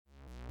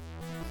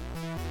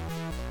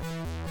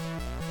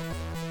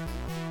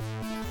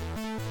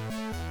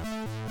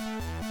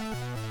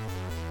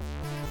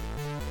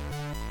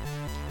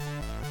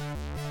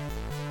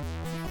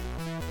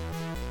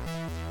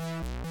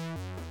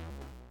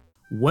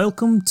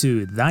Welcome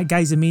to That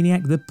Guy's a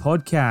Maniac, the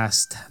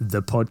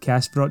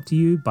podcast brought to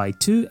you by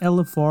two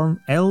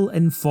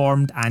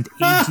ill-informed and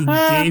aging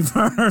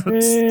gamers.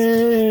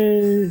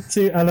 Yay!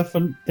 Two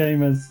elephant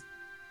gamers.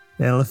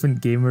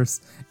 Elephant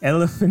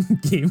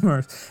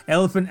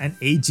and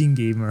aging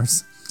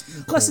gamers.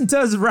 Cool. Listen to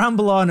us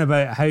ramble on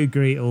about how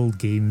great old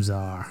games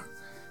are.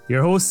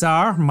 Your hosts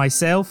are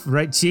myself,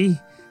 Richie,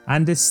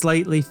 and the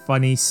slightly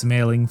funny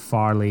smelling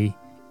Farley,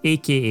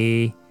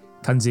 aka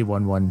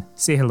Kunzi11.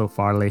 Say hello,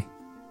 Farley.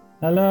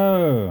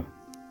 Hello.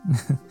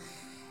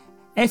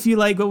 If you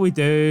like what we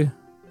do,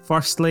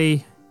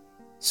 firstly,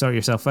 sort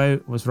yourself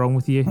out. What's wrong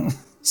with you?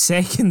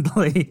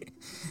 Secondly,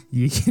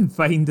 you can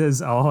find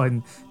us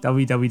on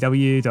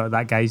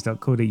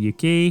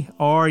www.thatguys.co.uk,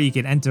 or you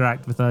can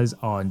interact with us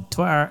on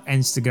Twitter,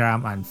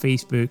 Instagram, and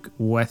Facebook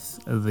with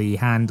the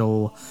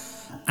handle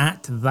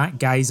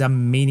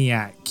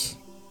 @ThatGuysAManiac.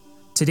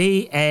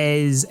 Today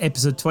is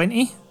episode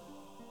 20,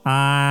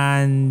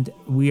 and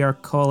we are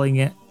calling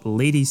it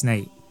Ladies'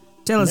 Night.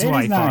 Tell us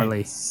why,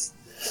 Farley. So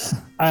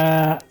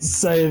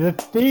the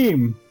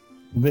theme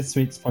of this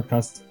week's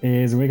podcast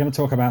is we're going to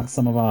talk about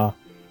some of our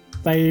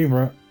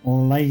favourite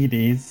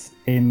ladies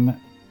in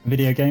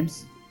video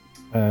games.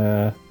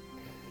 I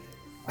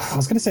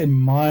was going to say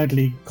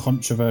mildly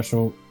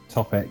controversial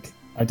topic.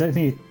 I don't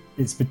think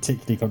it's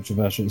particularly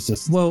controversial. It's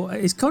just... Well,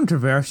 it's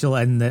controversial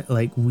in that,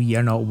 like, we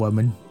are not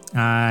women.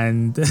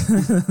 And,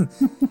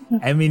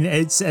 I mean,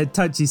 it's a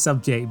touchy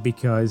subject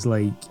because,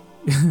 like,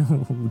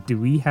 do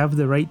we have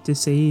the right to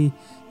say,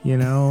 you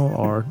know,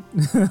 or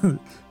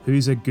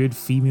who's a good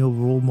female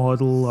role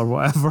model or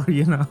whatever,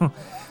 you know?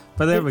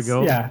 But there we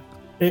go. Yeah,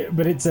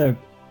 but it's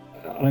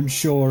I'm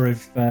sure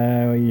if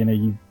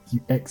you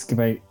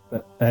excavate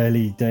the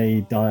early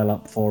day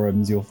dial-up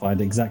forums, you'll find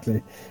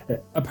exactly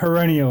a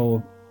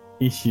perennial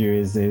issue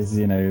is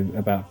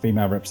about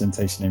female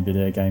representation in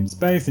video games,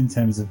 both in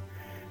terms of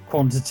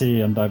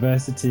quantity and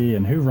diversity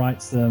and who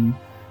writes them.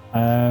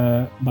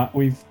 But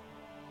we've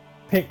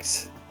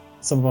picked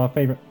some of our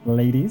favourite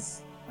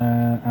ladies,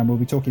 and we'll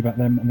be talking about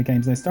them and the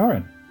games they star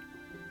in.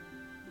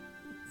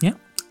 Yeah.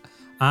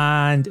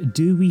 And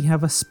do we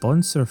have a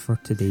sponsor for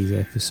today's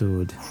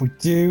episode? We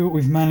do.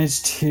 We've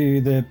managed to...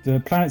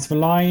 The planets have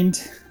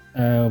aligned.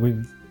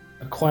 We've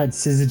acquired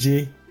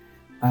Syzygy,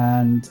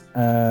 and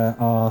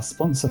our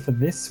sponsor for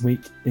this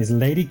week is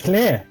Lady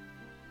Clear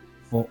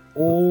for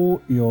all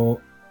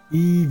your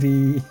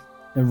EV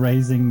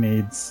erasing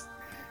needs.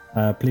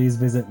 Please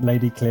visit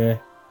Lady Clear,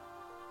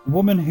 a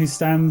woman who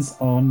stands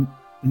in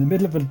the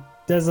middle of a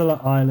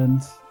desolate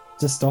island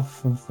just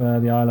off of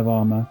the Isle of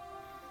Armor,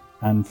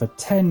 and for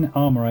 10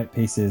 Armorite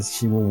pieces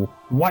she will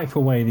wipe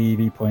away the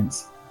EV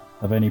points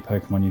of any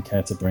Pokemon you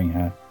care to bring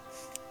her.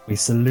 We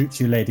salute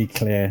you, Lady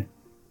Clear,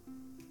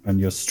 and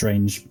your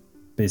strange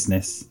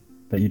business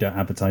that you don't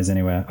advertise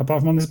anywhere apart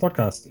from on this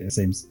podcast, it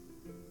seems.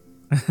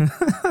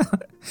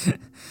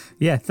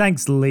 Yeah,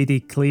 thanks,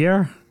 Lady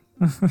Clear.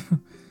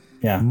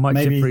 Yeah,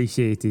 much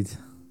appreciated.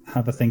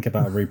 Have a think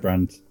about a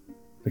rebrand,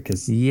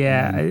 because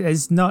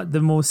it's not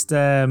the most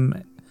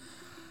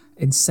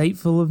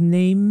insightful of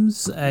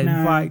names. In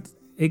fact,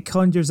 it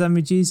conjures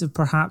images of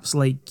perhaps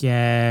like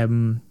hair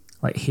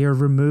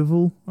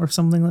removal or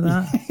something like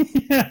that.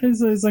 Yeah,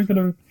 it's some kind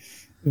of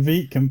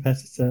Veet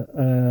competitor.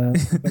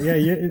 But yeah,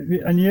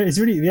 it's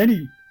really the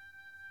only.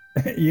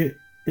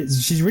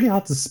 She's really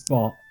hard to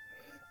spot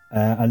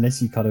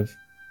unless you kind of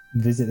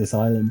visit this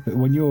island. But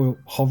when you're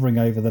hovering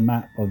over the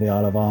map of the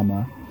Isle of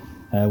Armor,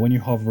 when you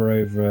hover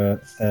over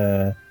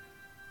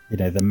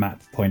the map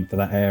point for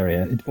that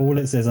area, all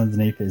it says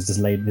underneath it is just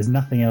Lady. There's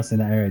nothing else in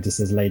that area. It just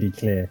says Lady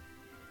Clear,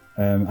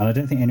 and I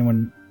don't think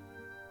anyone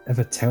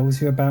ever tells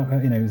you about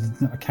her.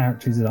 It's not a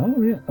character who's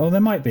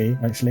there might be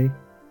actually,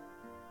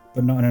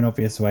 but not in an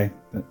obvious way.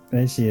 But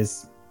there she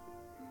is,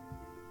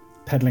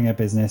 peddling her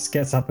business.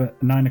 Gets up at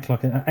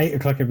 8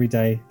 o'clock every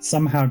day.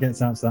 Somehow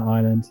gets out to that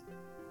island.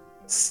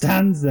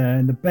 Stands there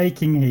in the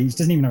baking heat. She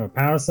doesn't even have a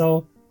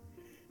parasol.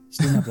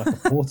 She doesn't have like a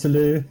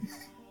portaloo.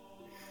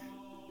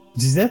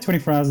 She's there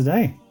 24 hours a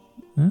day.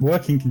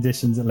 Working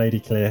conditions at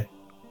Lady Clear.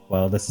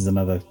 Well, this is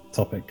another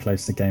topic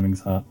close to gaming's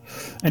heart.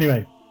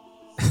 Anyway,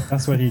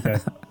 that's where you go.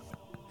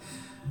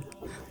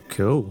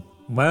 Cool.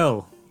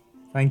 Well,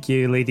 thank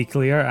you, Lady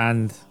Clear,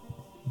 and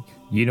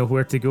you know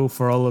where to go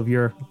for all of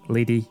your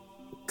lady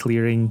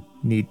clearing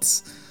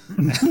needs.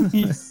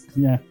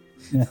 Yeah.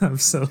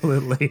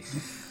 Absolutely.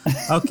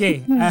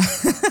 Okay,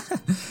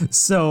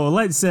 so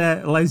let's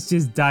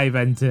just dive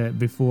into it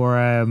before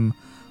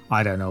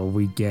I don't know,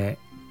 we get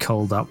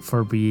called up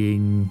for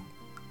being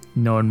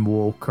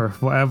non-woke or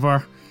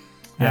whatever.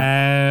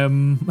 Yeah.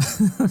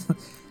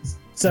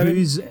 So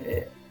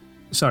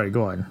sorry,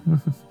 go on.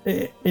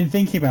 In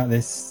thinking about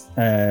this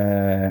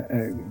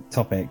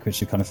topic,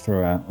 which you kind of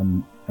threw out,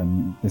 and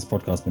this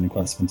podcast has been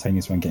quite a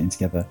spontaneous one getting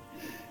together,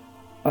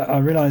 I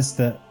realised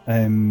that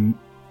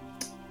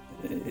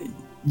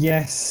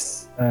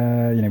yes,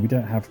 we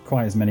don't have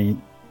quite as many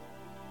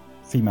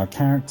female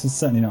characters,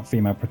 certainly not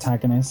female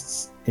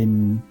protagonists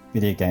in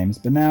video games,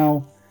 but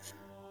now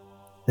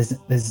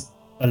there's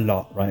a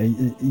lot, right?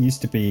 It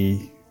used to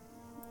be,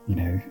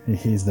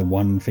 here's the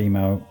one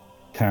female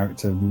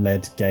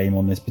character-led game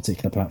on this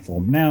particular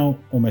platform. Now,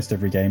 almost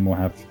every game will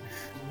have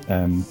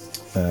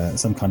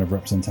some kind of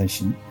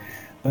representation.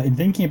 But in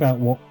thinking about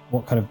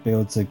what kind of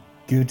builds a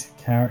good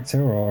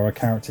character or a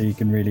character you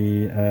can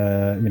really,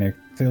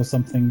 feel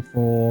something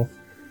for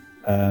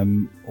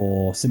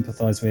or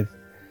sympathize with,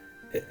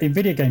 in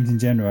video games in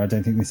general, I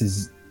don't think this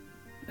is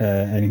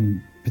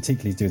anything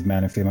particularly to do with male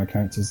and female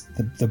characters.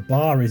 The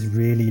bar is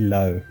really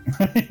low.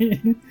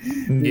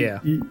 Yeah.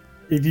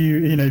 If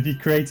you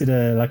created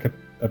a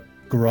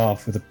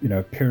graph with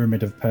a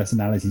pyramid of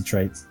personality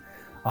traits,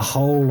 a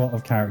whole lot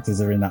of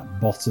characters are in that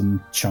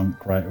bottom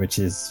chunk, right? Which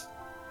is,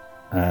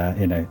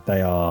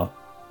 they are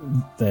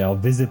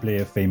visibly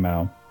a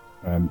female,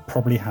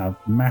 probably have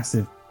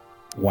massive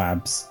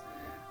wabs,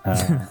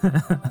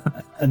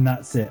 and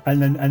that's it.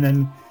 And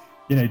then,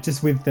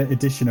 just with the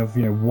addition of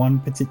one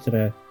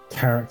particular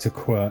character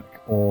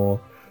quirk or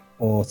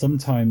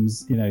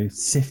sometimes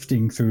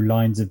sifting through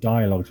lines of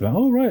dialogue to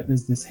oh right,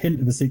 there's this hint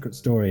of a secret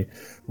story,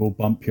 will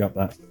bump you up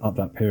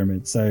that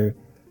pyramid. So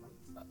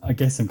I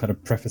guess I'm kind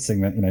of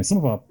prefacing that some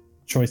of our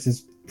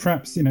choices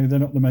perhaps they're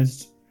not the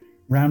most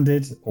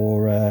rounded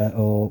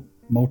or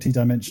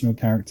multi-dimensional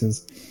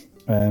characters,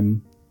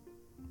 and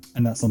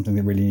that's something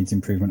that really needs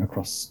improvement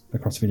across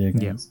video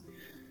games.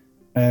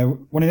 One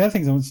of the other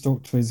things I want to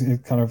talk to is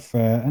kind of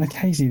and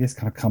occasionally this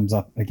kind of comes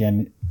up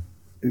again.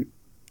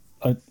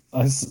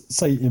 I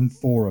say in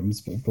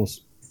forums, but of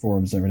course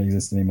forums don't really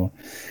exist anymore.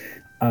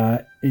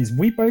 Is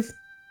we both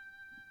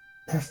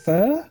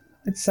prefer,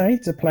 I'd say,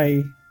 to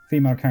play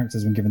female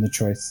characters when given the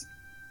choice.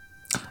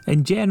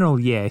 In general,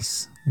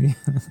 yes.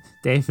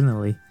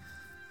 Definitely.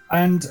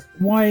 And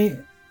why,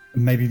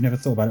 maybe you've never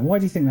thought about it, why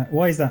do you think that,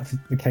 why is that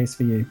the case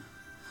for you?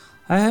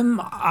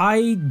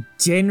 I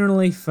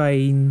generally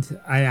find,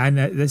 and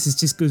this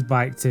just goes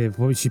back to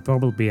what should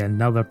probably be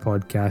another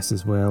podcast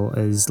as well,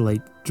 is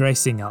like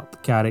dressing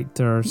up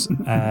characters.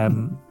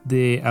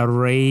 The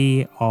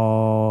array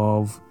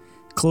of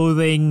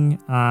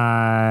clothing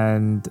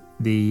and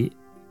the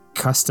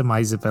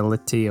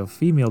customizability of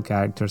female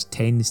characters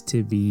tends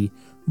to be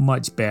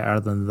much better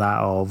than that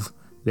of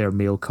their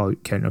male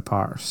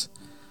counterparts.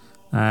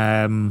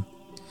 And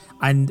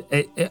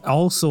it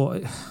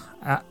also...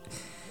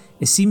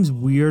 it seems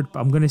weird, but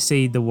I'm going to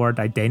say the word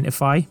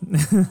identify,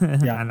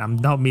 and I'm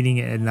not meaning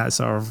it in that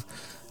sort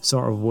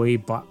of way,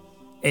 but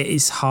it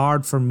is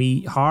harder for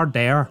me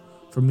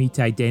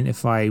to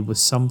identify with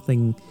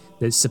something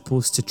that's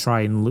supposed to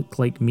try and look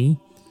like me,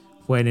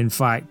 when in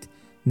fact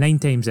 9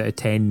 times out of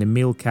 10 the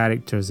male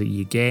characters that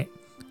you get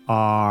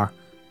are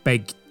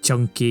big,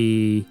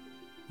 chunky,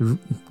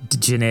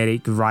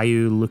 generic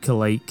Ryu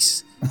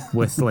lookalikes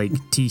with like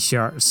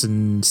t-shirts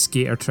and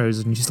skater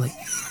trousers, and just like,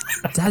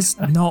 that's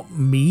not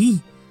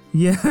me.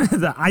 Yeah,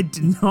 that I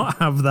do not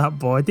have that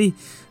body,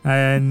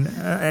 and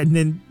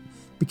then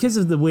because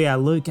of the way I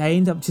look, I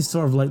end up just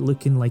sort of like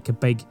looking like a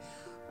big,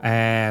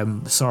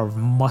 sort of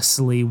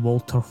muscly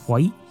Walter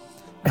White,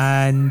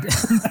 and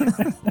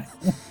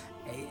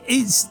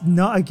it's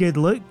not a good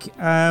look.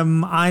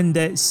 And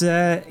it's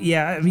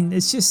I mean,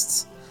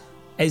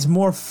 it's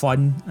more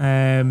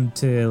fun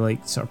to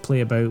like sort of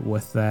play about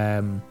with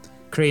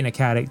creating a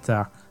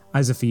character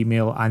as a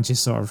female and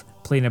just sort of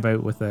playing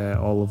about with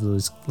all of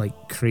those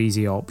like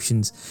crazy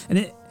options,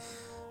 and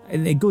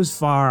it goes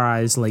far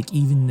as like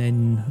even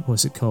in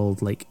what's it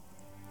called, like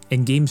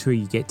in games where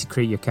you get to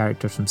create your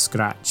character from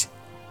scratch.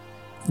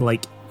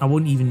 Like I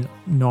wouldn't even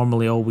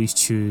normally always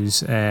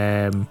choose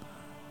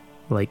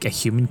like a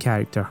human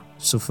character.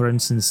 So for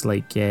instance,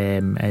 like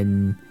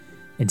in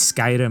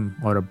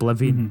Skyrim or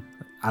Oblivion,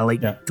 I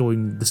like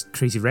going this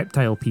crazy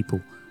reptile people,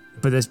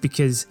 but that's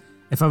because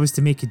if I was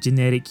to make a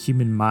generic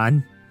human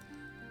man,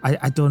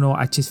 I don't know,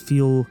 I just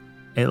feel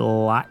it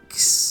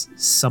lacks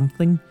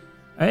something.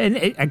 And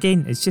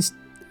it's just,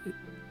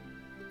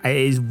 it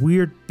is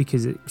weird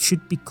because it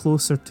should be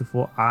closer to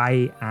what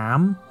I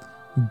am,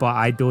 but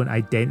I don't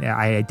I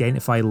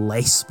identify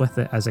less with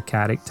it as a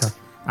character.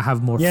 I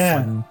have more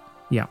fun.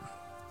 Yeah.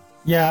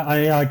 Yeah,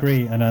 I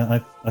agree. And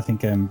I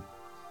think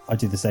I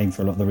do the same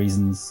for a lot of the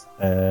reasons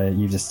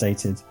you've just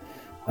stated.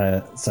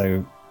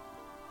 So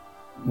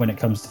when it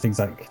comes to things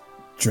like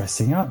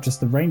dressing up, just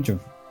the range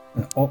of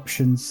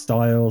options,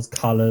 styles,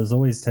 colours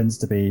always tends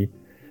to be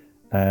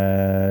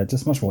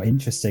just much more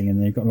interesting,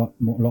 and you've got a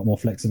lot more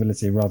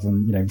flexibility rather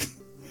than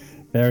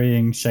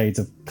varying shades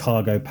of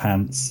cargo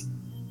pants,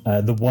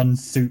 the one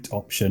suit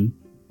option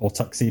or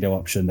tuxedo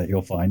option that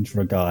you'll find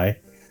for a guy,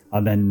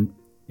 and then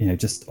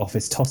just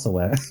office tosser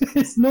wear.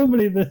 It's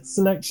normally the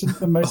selection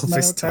for most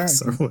male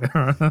characters.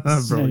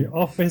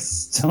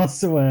 Office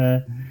tosser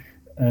wear,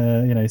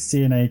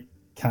 CNA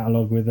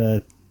catalog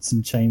with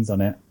some chains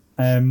on it.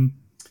 And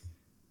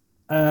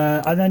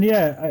then,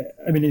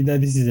 I mean,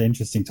 this is an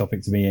interesting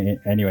topic to me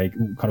anyway,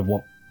 kind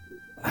of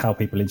how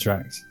people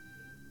interact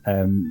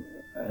and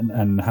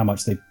how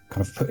much they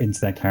kind of put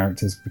into their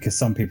characters, because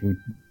some people,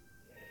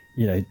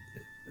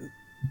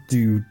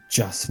 do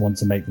just want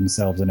to make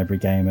themselves in every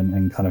game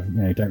and kind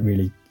of, don't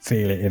really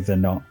feel it if they're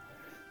not.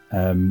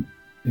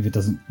 If it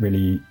doesn't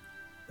really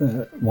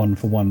one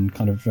for one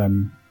kind of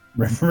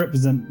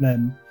represent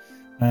them.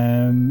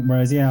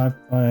 Whereas, yeah,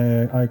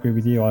 I agree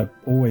with you. I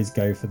always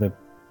go for the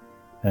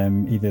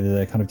either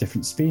the kind of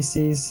different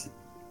species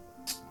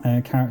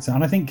character,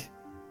 and I think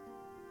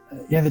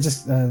they're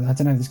just I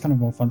don't know, it's kind of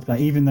more fun to play.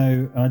 Even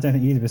though I don't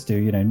think either of us do,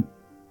 you know,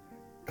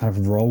 kind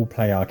of role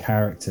play our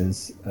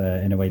characters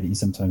in a way that you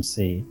sometimes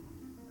see.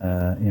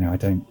 You know,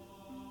 I'm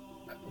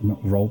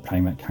not role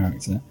playing that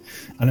character.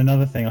 And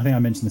another thing, I think I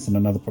mentioned this in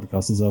another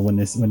podcast as well. When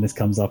this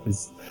comes up,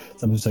 is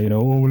someone say, you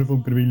know, oh, well, if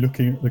I'm going to be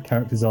looking at the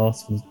character's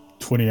ass for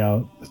 20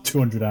 hours,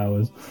 200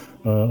 hours,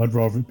 I'd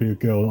rather it be a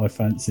girl that I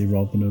fancy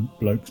rather than a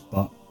bloke's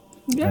butt.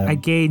 Yeah,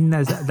 again,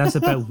 that's a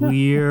bit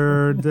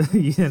weird,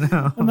 you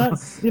know. And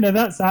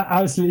that's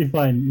absolutely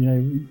fine. You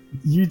know,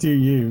 you do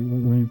you. I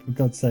mean, for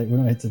God's sake, we're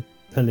not here to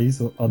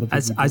police or other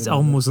people. It's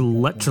almost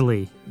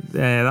literally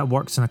that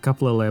works on a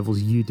couple of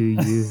levels. You do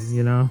you,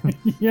 you know.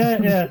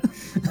 yeah.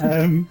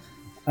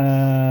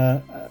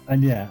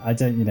 And yeah, I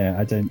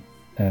don't.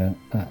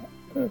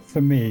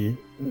 For me,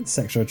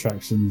 sexual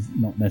attraction's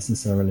not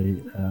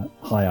necessarily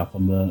high up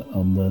on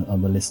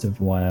the list of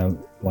why I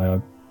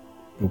will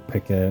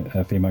pick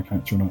a female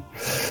character or not.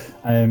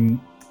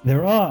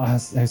 There are,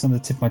 it's on the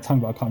tip of my tongue,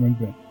 but I can't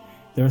remember it.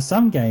 There are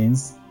some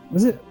games.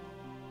 Was it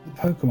the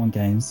Pokemon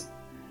games?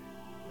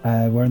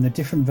 Where in the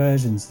different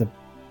versions the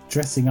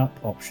dressing up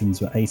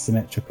options were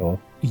asymmetrical.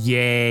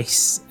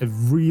 Yes,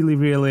 really,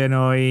 really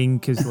annoying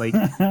because like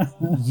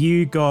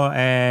you got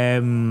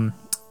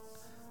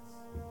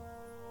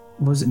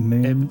was it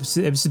Moon?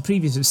 it was the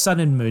previous, it was Sun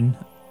and Moon.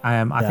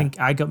 I think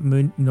I got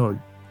Moon. No,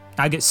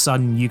 I get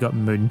Sun. You got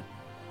Moon.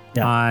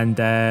 Yeah. And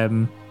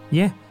and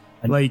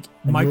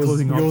my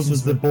clothing yours options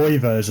was the boy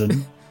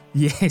version.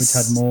 Yes, which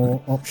had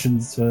more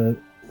options for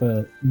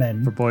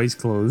men. For boys'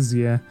 clothes,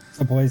 yeah.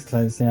 For boys'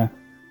 clothes, yeah.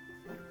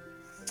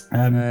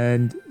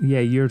 And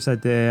yeah, yours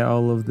had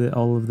all of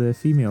the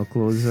female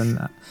clothes, and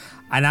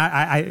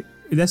I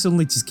this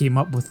only just came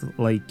up with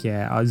like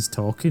us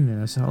talking, and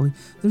I was like,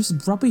 there's a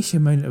rubbish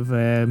amount of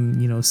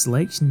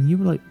selection. And you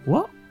were like,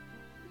 what?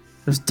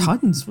 There's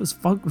tons. What's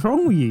fuck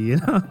wrong with you? You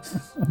know?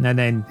 And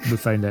then we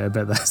found out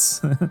about this.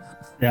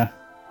 Yeah.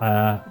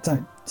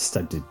 Don't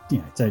do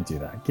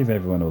that. Give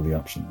everyone all the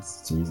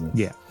options. Jesus.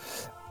 Yeah.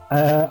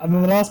 And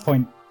then the last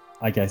point,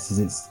 I guess,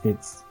 is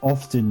it's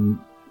often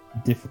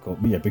difficult,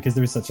 because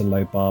there is such a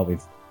low bar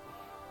with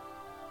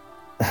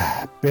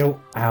built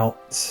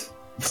out,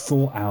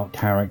 thought out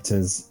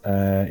characters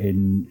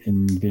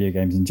in video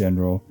games in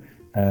general.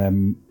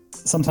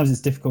 Sometimes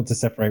it's difficult to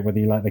separate whether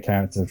you like the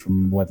character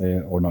from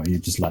whether or not you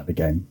just like the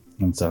game.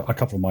 And so a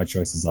couple of my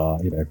choices are,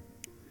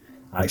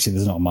 actually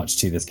there's not much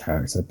to this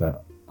character,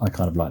 but I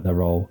kind of like their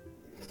role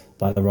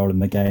in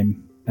the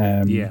game.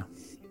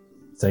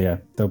 So yeah,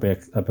 there'll be a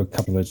couple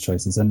of those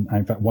choices, and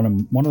in fact, one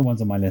of the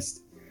ones on my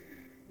list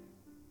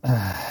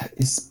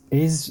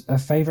is a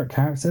favorite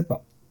character,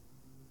 but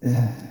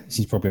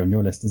she's probably on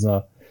your list as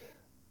well.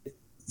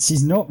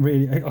 She's not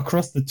really,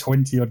 across the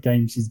 20 odd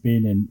games she's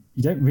been in,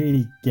 you don't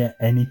really get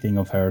anything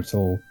of her at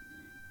all,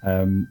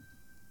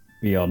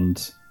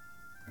 beyond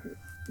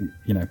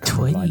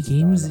 20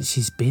 games that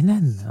she's been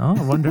in. Oh,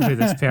 I wonder who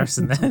this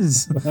person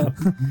is.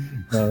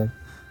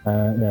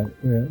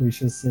 We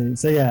shall see.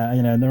 So yeah,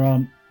 there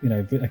aren't,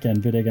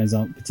 again, video games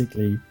aren't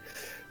particularly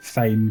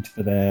famed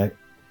for their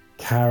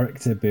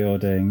character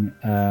building.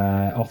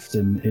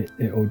 Often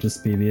it will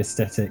just be the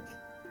aesthetic,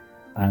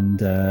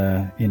 and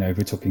if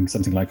we're talking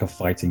something like a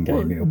fighting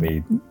game, it'll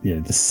be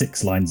the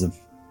 6 lines of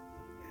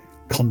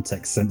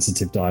context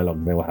sensitive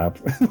dialogue they'll have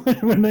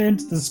when they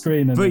enter the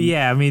screen. But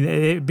yeah, I mean,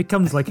 it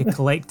becomes like a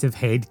collective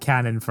head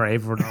canon for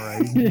everyone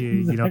around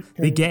you. Exactly,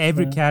 they get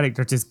every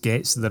character just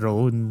gets their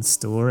own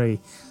story,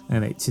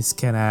 and it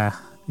just kind of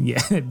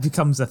it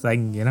becomes a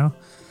thing,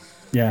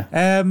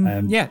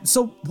 Yeah.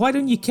 So why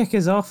don't you kick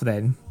us off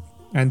then,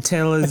 and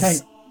tell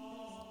us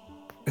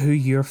who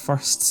your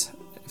first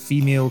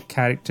female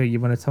character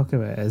you want to talk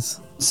about is.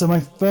 So my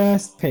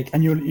first pick,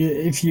 and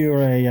if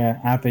you're a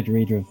avid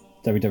reader of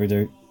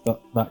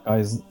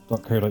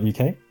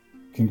www.thatguys.co.uk,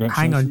 congratulations.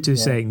 Hang on 2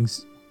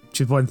 seconds.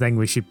 Just one thing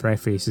we should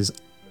preface is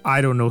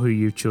I don't know who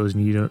you've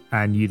chosen, you don't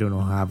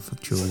know who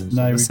I've chosen. So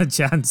there's a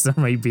chance there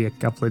might be a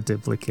couple of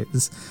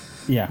duplicates.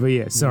 Yeah. But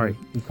yeah, sorry.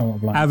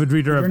 Avid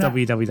reader of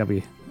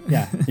www.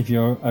 Yeah, if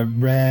you're a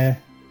rare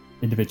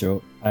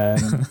individual. But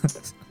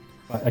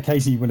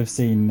occasionally you will have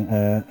seen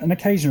an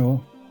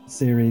occasional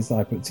series that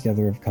I put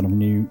together of kind of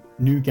new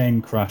Game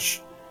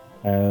Crush,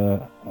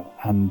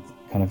 and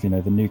kind of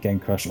the new Game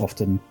Crush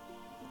often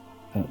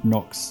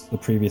knocks the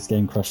previous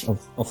Game Crush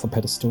off the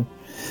pedestal,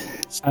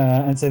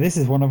 and so this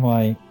is one of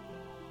my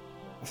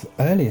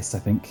earliest, I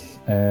think,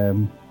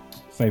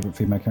 favorite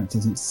female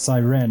characters. It's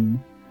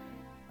Siren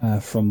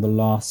from The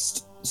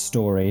Last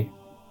Story,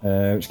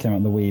 which came out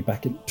on the Wii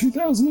back in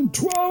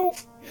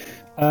 2012,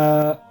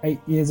 8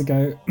 years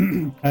ago.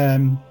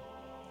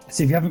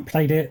 So if you haven't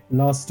played it,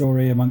 Last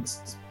Story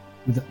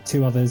with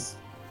 2 others,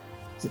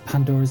 is it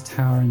Pandora's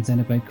Tower and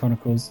Xenoblade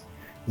Chronicles?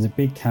 there's a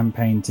big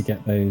campaign to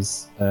get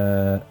those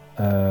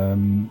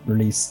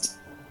released.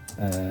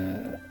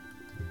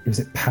 Was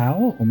it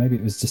PAL, or maybe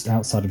it was just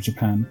outside of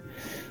Japan?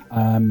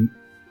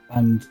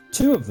 And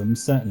two of them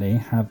certainly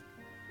have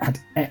had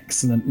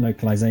excellent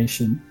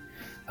localization,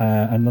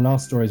 and the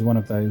last story is one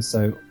of those.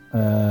 So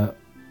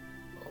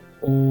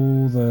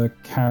all the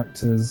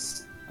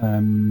characters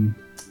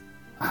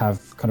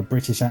have kind of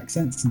British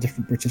accents and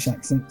different British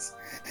accents.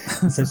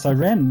 And so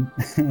Siren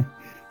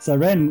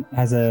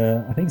has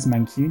I think it's a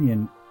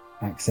Mancunian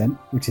accent,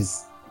 which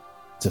is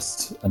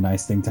just a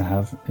nice thing to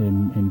have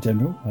in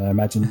general. I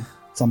imagine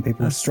some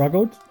people have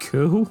struggled.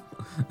 Cool.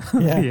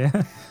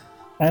 Yeah.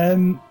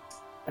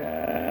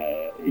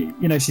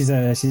 You know,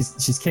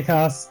 she's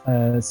kick-ass.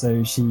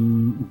 So she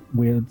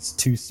wields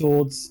two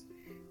swords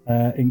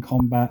in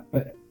combat.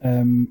 But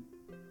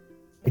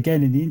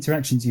again, in the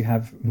interactions you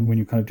have when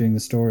you're kind of doing the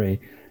story,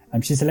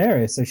 she's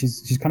hilarious. So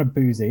she's kind of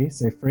boozy.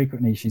 So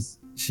frequently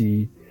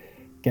she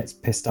gets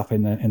pissed up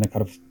in the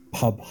kind of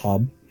pub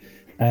hub.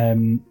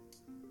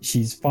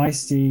 She's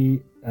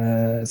feisty.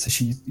 So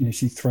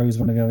she throws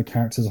one of the other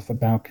characters off a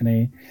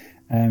balcony.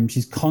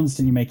 She's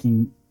constantly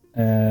making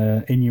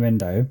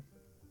innuendo,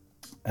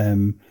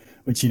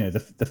 which, you know,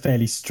 the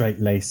fairly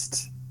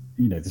straight-laced,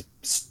 you know, the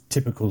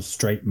typical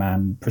straight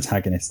man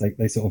protagonist,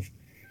 they sort of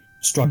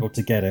struggle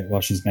to get it while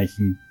she's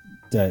making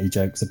dirty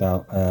jokes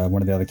about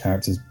one of the other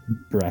characters'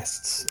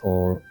 breasts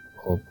or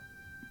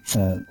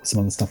some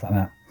other stuff like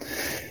that.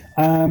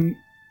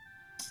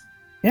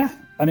 Yeah,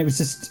 and it was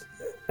just,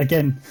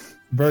 again,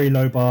 very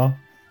low bar.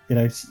 You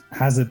know,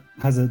 has a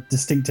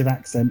distinctive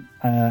accent,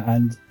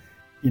 and,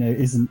 you know,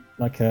 isn't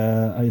like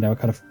a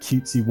kind of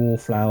cutesy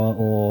wallflower,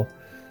 or,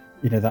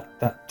 you know,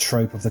 that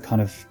trope of the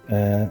kind of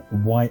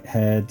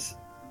white-haired,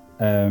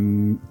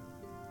 you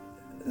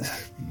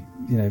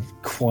know,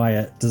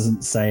 quiet,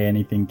 doesn't say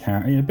anything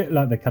character. You know, a bit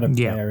like the kind of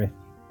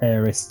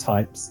heiress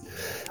types.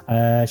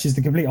 She's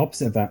the complete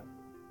opposite of that,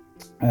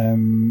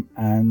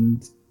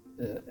 and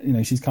you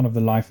know, she's kind of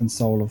the life and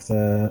soul of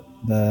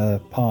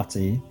the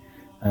party.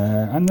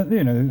 And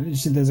you know,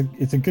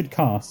 it's a good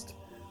cast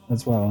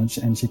as well, and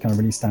she kind of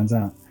really stands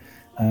out.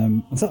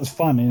 So that was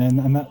fun,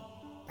 and that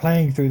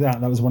playing through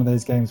that was one of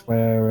those games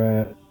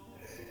where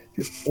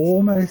you're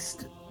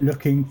almost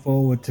looking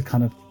forward to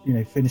kind of, you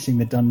know, finishing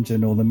the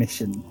dungeon or the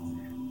mission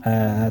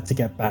to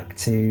get back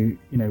to,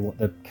 you know, what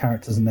the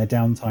characters and their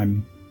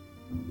downtime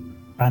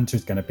banter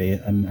is going to be,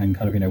 and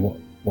kind of, you know,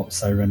 what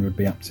Siren would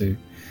be up to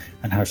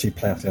and how she'd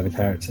play off the other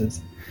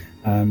characters.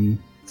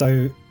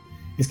 So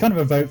it's kind of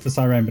a vote for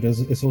Siren, but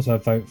it's also a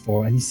vote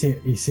for, and you see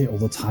it all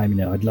the time. You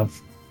know, I'd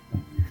love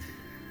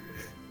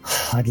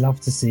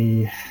to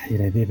see, you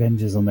know, the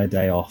Avengers on their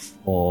day off,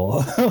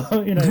 or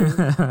you know,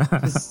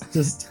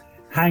 just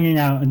hanging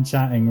out and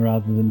chatting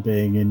rather than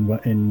being in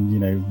you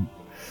know,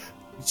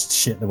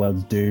 shit, the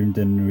world's doomed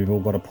and we've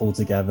all got to pull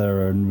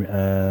together,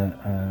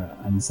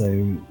 and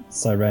so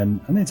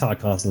Siren and the entire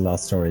cast of the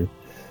last story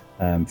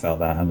felt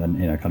that, and then,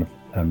 you know, kind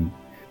of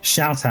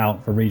shout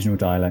out for regional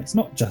dialects,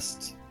 not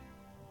just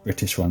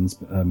British ones,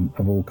 but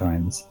of all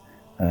kinds,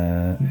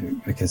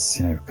 because,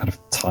 you know, kind of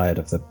tired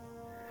of the,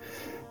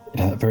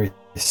 you know,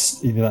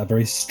 that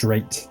very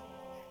straight,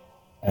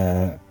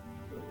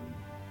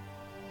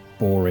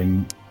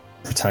 boring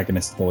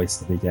protagonist voice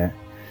that we get,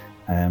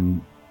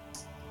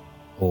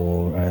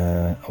 or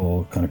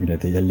kind of, you know,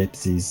 the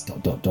ellipses ...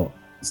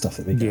 stuff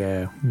that we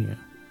get. Yeah.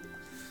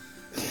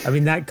 I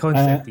mean, that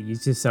concept that you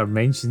just sort of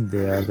mentioned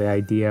there, the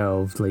idea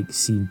of like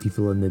seeing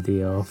people on the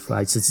day off.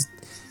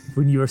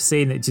 When you were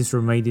saying it, just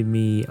reminded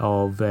me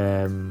of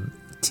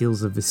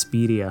Tales of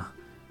Vesperia,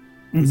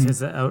 which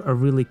has a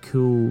really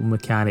cool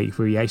mechanic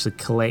where you actually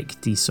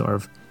collect these sort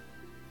of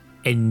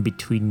in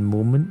between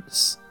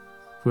moments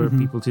where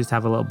people just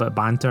have a little bit of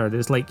banter.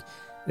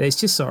 It's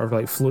just sort of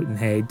like floating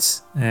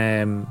heads,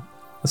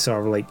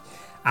 sort of like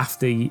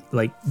after you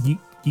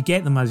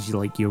get them as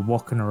you're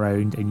walking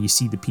around and you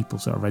see the people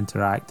sort of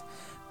interact,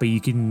 but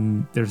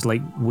there's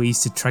like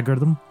ways to trigger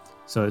them.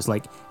 So it's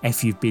like,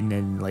 if you've been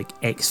in like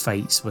X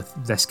fights with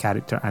this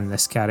character and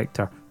this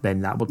character, then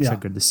that will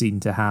trigger the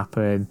scene to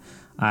happen.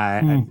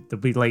 And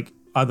there'll be like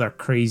other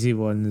crazy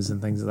ones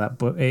and things like that.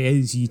 But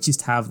you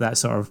just have that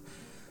sort of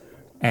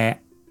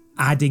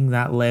adding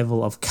that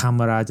level of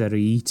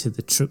camaraderie to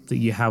the troop that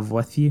you have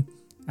with you,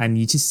 and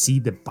you just see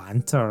the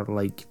banter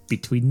like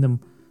between them.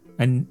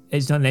 And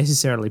it's not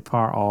necessarily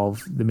part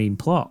of the main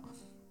plot.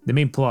 The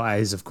main plot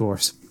is, of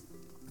course,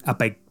 a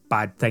big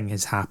bad thing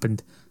has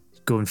happened.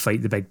 Go and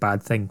fight the big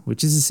bad thing,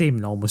 which is the same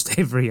in almost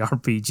every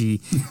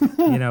RPG,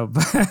 you know.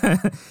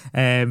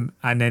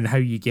 And then how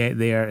you get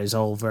there is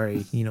all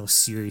very, you know,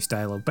 serious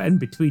dialogue. But in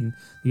between,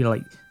 you're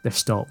like, they're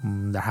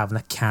stopping, they're having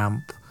a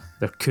camp,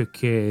 they're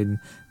cooking,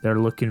 they're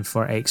looking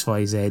for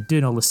XYZ,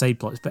 doing all the side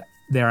plots, but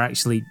they're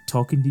actually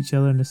talking to each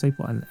other in the side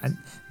plot, and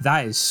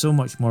that is so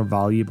much more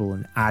valuable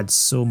and adds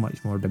so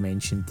much more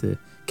dimension to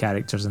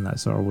characters in that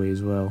sort of way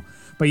as well.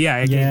 But yeah,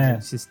 again,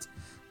 it's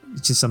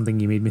just something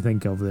you made me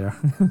think of there.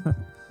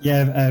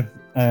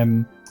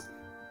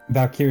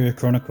 Valkyria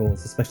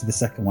Chronicles, especially the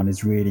second one,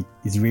 is really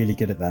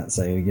good at that.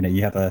 So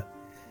you have a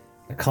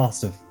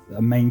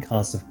main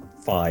cast of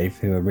 5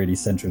 who are really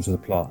central to the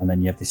plot, and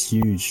then you have this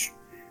huge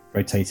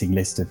rotating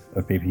list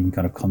of people you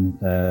can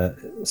kind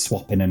of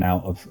swap in and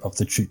out of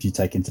the troop you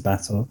take into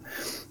battle.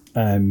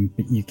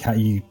 But you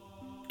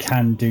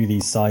can do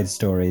these side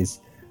stories,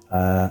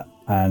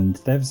 and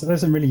there's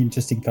some really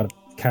interesting kind of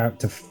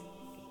character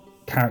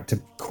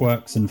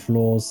quirks and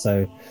flaws.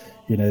 So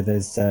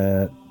there's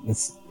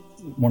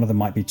one of them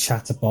might be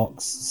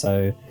Chatterbox.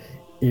 So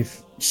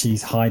if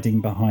she's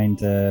hiding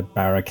behind a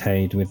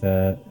barricade with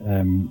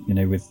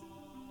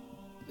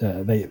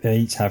they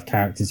each have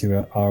characters who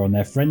are on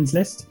their friends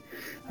list,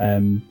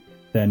 then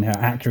her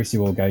accuracy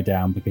will go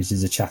down because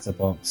she's a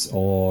chatterbox,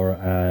 or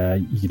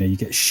you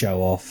get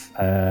show off,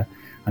 and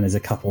there's a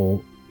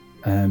couple,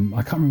 I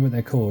can't remember what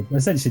they're called.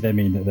 Essentially they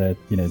mean that they're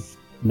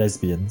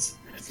lesbians,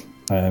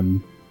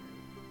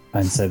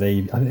 and so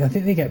I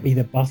think they get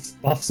either buffs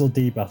or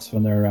debuffs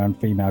when they're around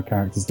female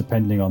characters,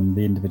 depending on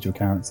the individual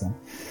character.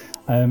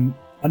 And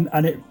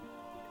it,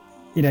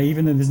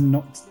 even though there's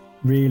not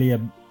really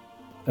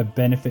a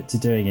benefit to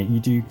doing it, you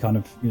do kind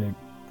of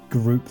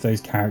group those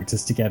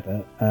characters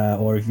together,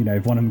 or if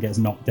if one of them gets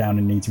knocked down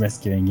and needs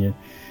rescuing, you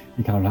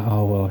kind of like,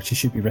 oh well, she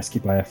should be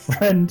rescued by a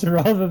friend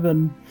rather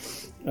than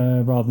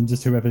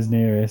just whoever's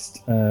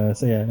nearest. So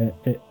yeah,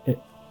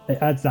 it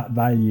adds that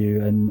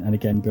value, and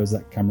again builds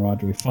that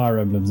camaraderie. Fire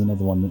Emblem's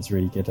another one that's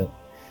really good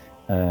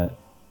at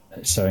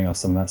showing off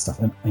some of that stuff,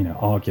 and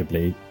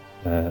arguably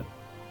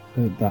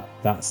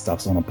that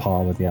stuff's on a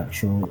par with the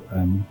actual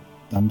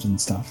dungeon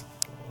stuff.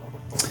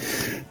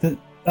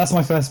 That's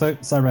my first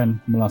vote.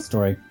 Siren, my last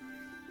story.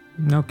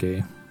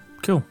 Okay,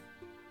 cool.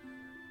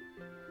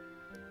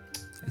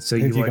 So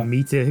Who you want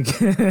me to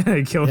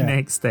go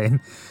next then?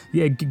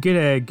 Yeah,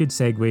 good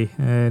segue.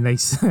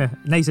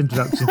 Nice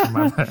introduction from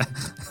my.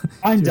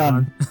 I'm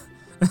done.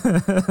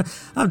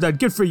 I'm done.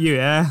 Good for you,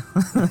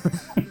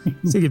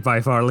 Say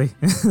goodbye, Farley.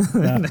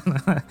 That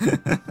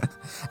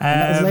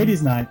was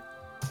ladies' night.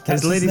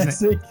 Catch us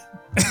next week.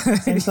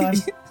 Same time.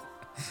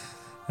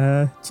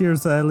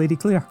 Cheers, Lady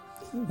Claire.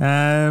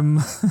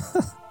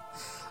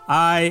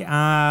 I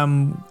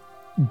am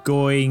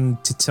going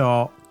to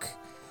talk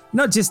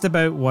not just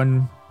about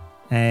one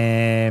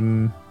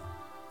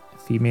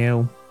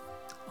female.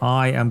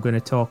 I am going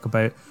to talk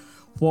about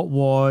what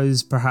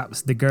was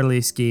perhaps the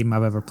girliest game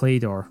I've ever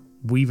played, or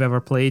we've ever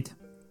played.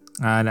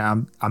 And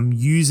I'm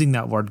using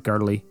that word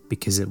girly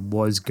because it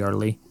was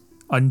girly,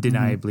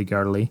 undeniably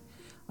girly.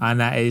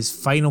 And that is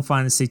Final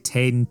Fantasy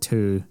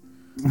X-2.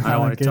 I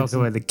want to talk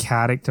about the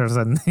characters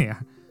in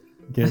there.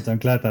 Good, I'm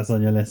glad that's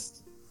on your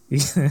list.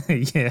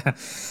 Yeah,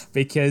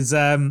 because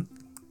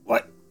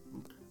what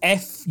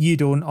if you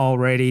don't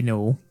already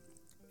know,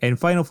 in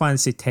Final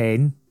Fantasy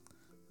X,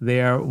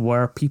 there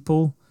were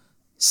people,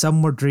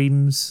 some were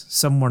dreams,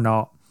 some were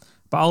not,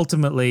 but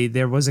ultimately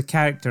there was a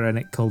character in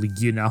it called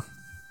Yuna,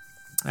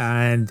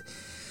 and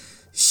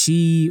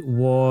she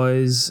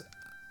was,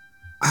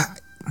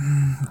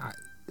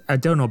 I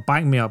don't know,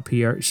 back me up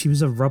here, she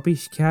was a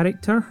rubbish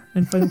character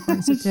in Final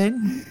Fantasy X.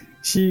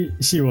 She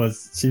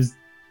was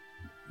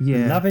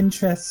love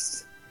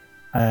interest,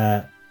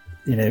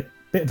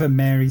 bit of a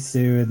Mary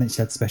Sue, and then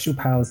she had special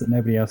powers that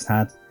nobody else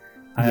had.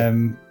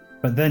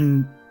 But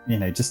then,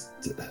 just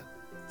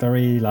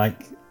very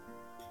like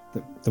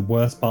the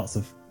worst parts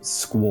of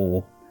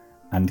Squall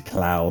and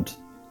Cloud.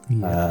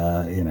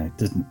 Didn't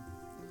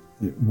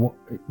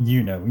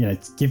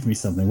give me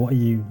something. What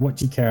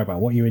do you care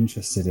about? What are you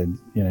interested in?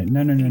 No,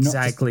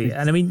 exactly. Not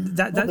and I mean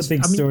that's the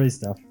big story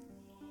stuff.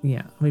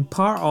 Yeah, I mean,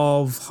 part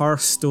of her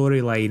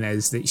storyline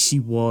is that she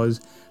was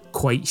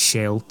quite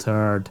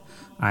sheltered,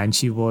 and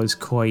she was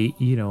quite,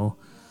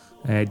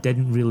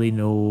 didn't really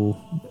know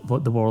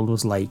what the world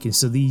was like. And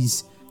so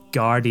these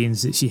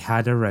guardians that she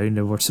had around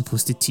her were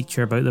supposed to teach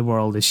her about the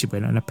world as she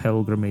went on a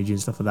pilgrimage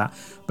and stuff like that.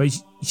 But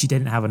she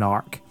didn't have an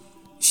arc.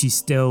 She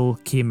still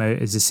came out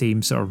as the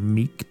same sort of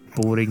meek,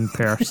 boring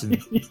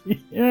person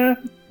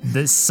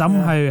that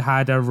somehow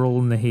had a roll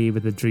in the hay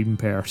with a dream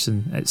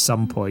person at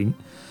some point.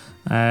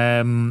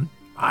 And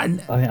I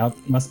think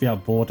it must be out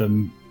of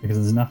boredom because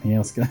there's nothing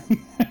else going.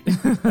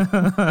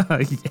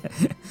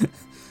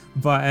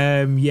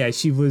 But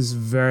she was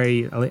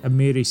very like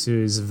Mary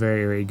Sue is a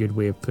very, very good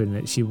way of putting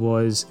it. She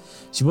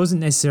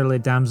wasn't necessarily a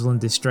damsel in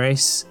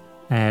distress,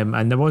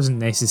 and there wasn't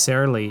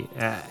necessarily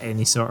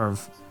any sort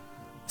of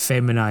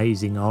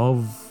feminizing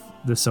of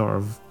the sort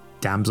of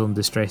damsel in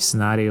distress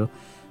scenario.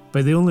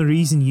 But the only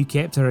reason you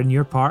kept her in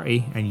your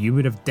party and you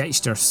would have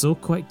ditched her so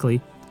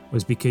quickly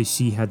was because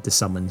she had the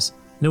summons.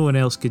 No one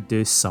else could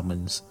do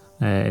summons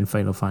in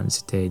Final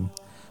Fantasy X.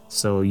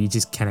 So you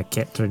just kind of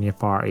kept her in your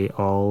party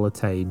all the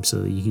time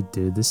so that you could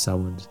do the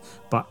summons.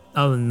 But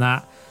other than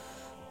that,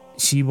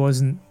 she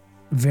wasn't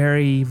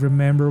very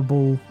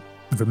memorable.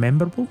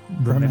 Memorable.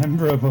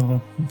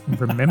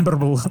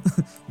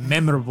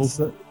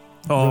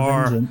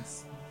 Or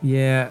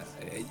yeah,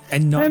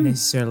 and not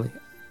necessarily.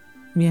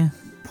 Yeah.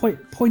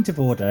 Point of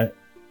order,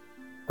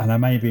 and I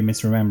may be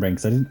misremembering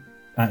because I didn't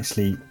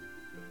actually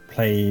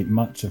play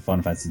much of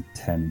Final Fantasy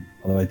X,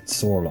 although I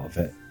saw a lot of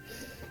it.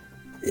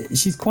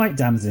 She's quite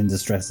damsel in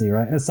distressy,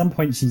 right? At some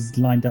point, she's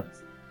lined up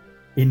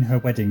in her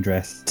wedding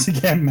dress to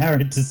get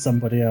married to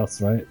somebody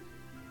else, right?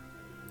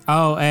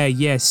 Oh,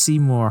 yes,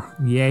 Seymour.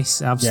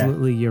 Yes,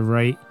 absolutely, you're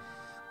right.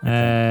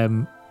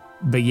 Okay.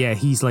 But yeah,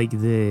 he's like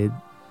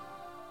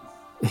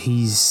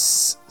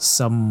he's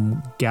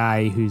some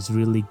guy who's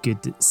really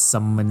good at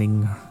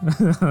summoning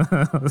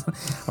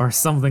or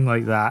something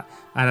like that.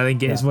 And I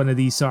think it's one of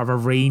these sort of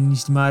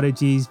arranged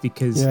marriages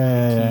because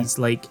he's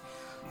like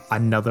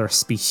another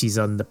species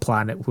on the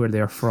planet where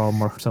they're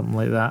from or something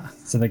like that.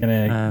 So they're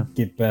going to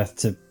give birth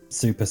to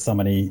super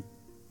summony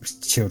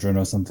children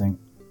or something.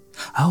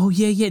 Oh,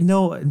 yeah.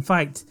 No, in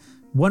fact,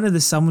 one of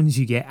the summons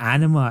you get,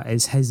 Anima,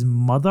 is his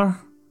mother.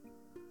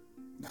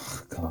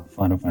 Oh, God,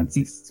 Final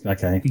Fantasy.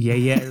 Okay.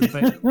 Yeah.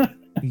 But,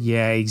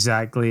 yeah,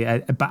 exactly.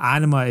 But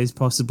Anima is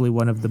possibly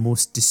one of the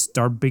most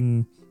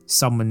disturbing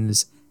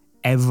summons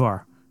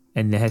ever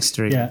in the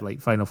history of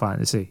like Final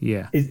Fantasy.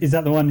 Yeah. Is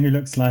that the one who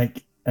looks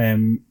like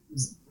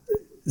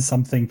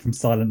something from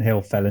Silent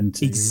Hill fell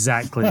into?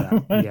 Exactly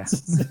that. Yeah.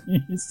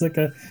 It's like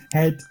a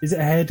head. Is it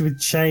a head with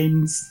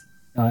chains?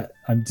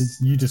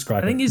 You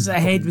describe it. I think it's a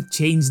head with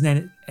chains, and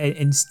then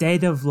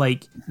instead of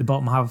like the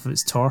bottom half of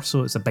its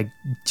torso, it's a big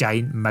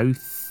giant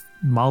mouth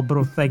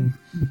Marlboro thing.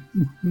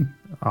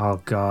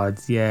 Oh God,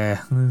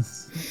 yeah.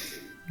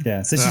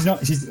 Yeah, so she's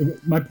not.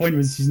 My point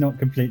was she's not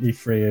completely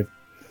free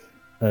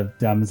of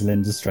damsel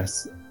in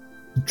distress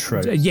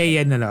tropes.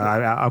 Yeah. No.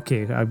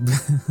 Okay.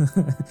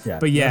 Yeah,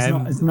 but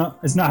yeah, it's not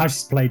how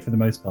she's played for the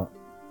most part.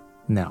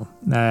 No,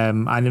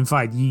 and in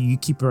fact, you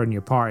keep her in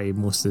your party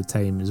most of the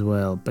time as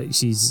well. But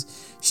she's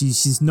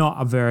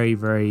not a very,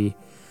 very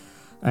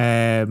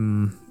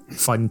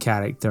fun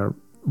character.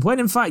 When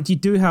in fact you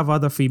do have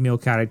other female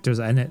characters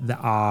in it that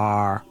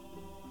are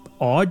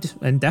odd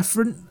and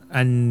different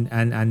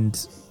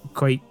and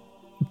quite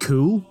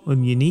cool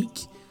and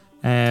unique.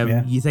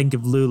 You think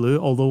of Lulu,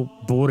 although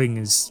boring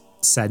as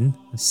sin.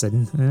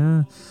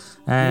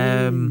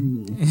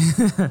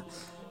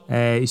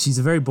 She's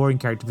a very boring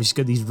character, but she's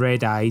got these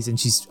red eyes, and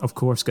she's of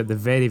course got the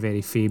very,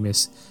 very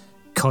famous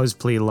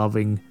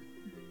cosplay-loving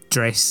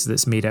dress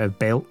that's made out of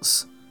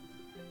belts.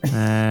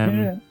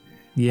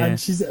 Yeah. And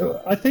she's.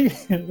 I think.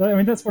 I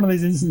mean, that's one of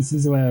those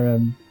instances where,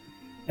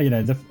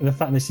 the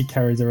fact that she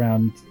carries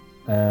around,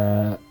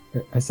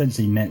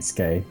 essentially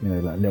Netsuke,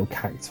 like little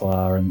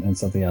cactuar and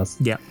something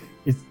else. Yeah.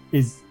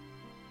 Is.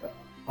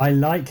 I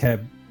like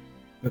her.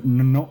 But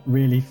not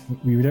really.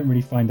 We don't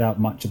really find out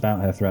much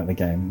about her throughout the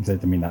game. I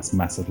mean, that's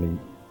massively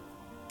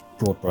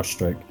broad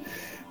brushstroke.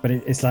 But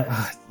it's like,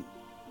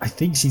 I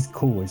think she's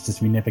cool. It's just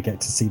we never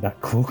get to see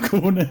that cool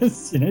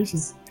coolness.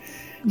 She's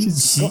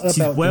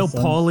well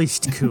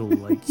polished, cool.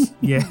 Like,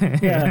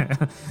 yeah.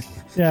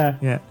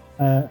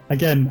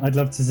 Again, I'd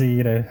love to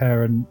see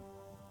her and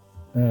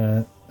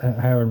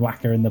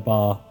Waka in the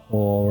bar,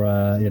 or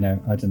I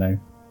don't know,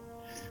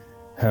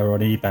 her on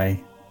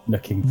eBay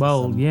looking.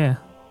 For yeah.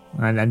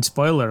 And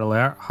spoiler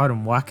alert, her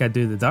and Waka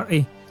do the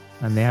dirty,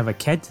 and they have a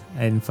kid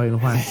in Final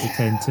Fantasy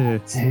X too.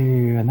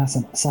 Dude, and that's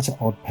such an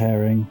odd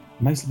pairing,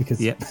 mostly because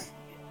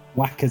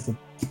Waka's a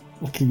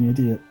fucking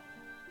idiot.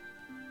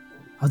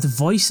 Oh, the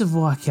voice of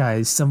Waka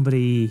is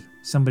somebody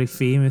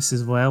famous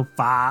as well.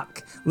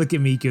 Fuck! Look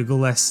at me Google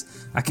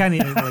this. I can't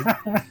even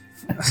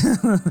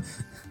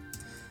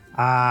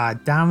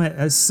damn it!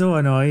 That's so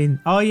annoying.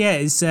 Oh yeah,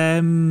 it's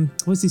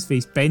what's his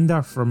face?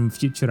 Bender from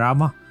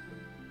Futurama.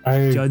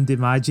 Oh. John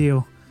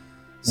DiMaggio.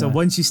 So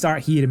once you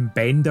start hearing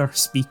Bender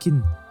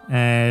speaking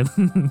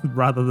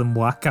rather than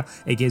Waka,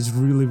 it gets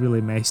really, really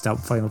messed up.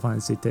 Final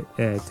Fantasy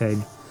X.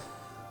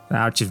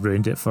 I just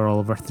ruined it for all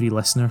of our 3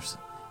 listeners.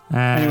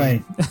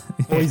 Anyway,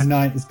 Boys'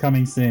 Night is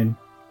coming soon.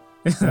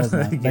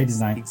 Ladies'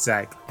 Night.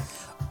 Exactly.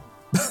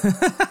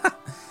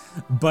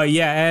 But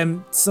yeah,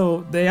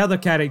 so the other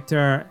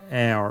character,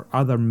 or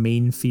other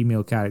main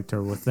female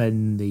character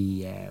within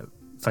the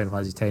Final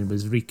Fantasy X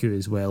was Riku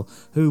as well,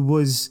 who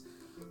was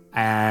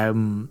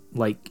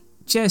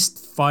just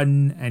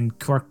fun and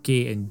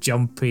quirky and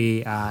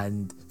jumpy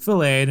and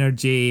full of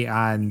energy,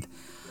 and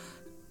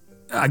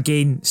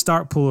again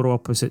stark polar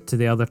opposite to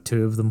the other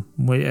 2 of them,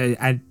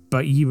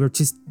 but you were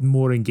just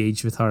more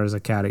engaged with her as a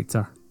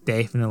character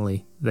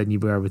definitely than you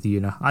were with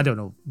Yuna. I don't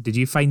know, did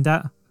you find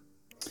that?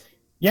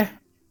 Yeah,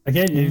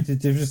 again,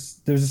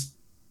 there's just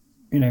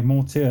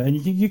more to it,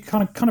 and you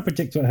kind of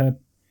predict what her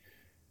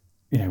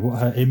what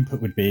her input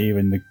would be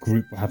when the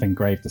group were having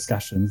grave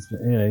discussions.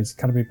 But it's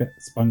kind of a bit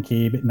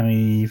spunky, a bit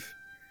naive.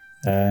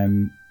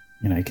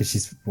 Because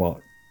she's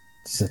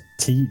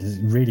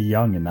really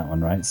young in that one,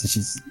 right? So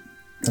she's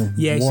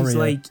she's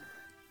like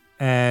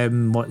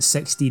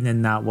 16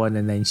 in that one,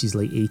 and then she's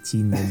like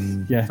 18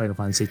 in Final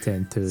Fantasy X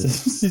too. So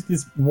she's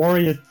this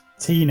warrior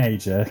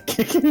teenager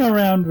kicking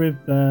around with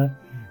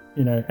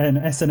an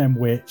S&M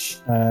witch,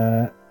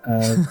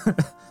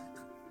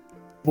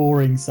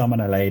 boring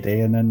summoner lady,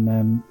 and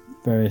then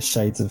various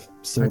shades of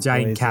a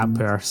giant cat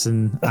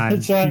person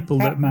and people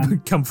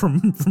that come from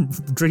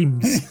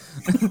dreams.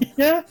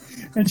 Yeah,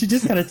 and she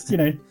just kind of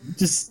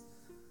just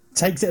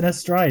takes it in her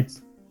stride.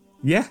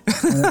 Yeah.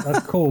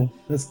 That's cool.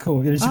 That's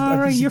cool. All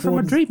right, you're from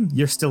a dream.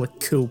 You're still a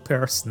cool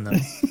person, though.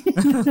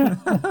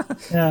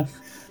 Yeah.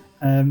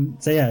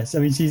 So I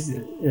mean, she's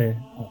it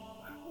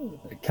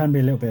can be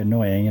a little bit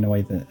annoying in a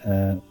way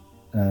that,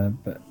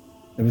 but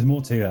there was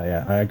more to her.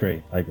 Yeah, I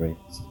agree.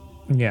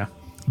 Yeah,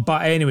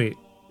 but anyway,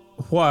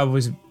 what I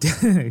was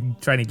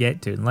trying to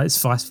get to, and let's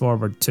fast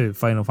forward to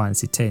Final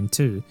Fantasy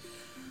X-2.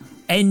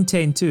 In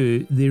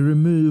X-2, they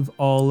remove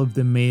all of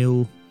the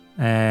male,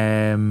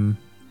 I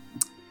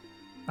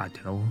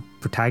don't know,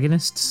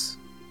 protagonists.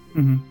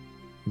 Mm-hmm.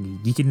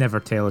 You can never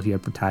tell if you're a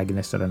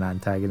protagonist or an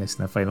antagonist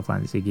in a Final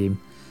Fantasy game.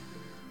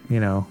 You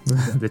know,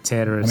 the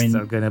terrorists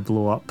are going to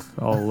blow up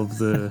all of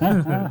the,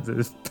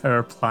 the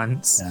power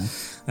plants.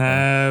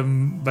 Yeah.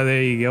 But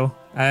there you go.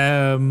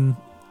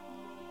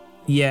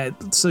 Yeah,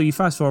 so you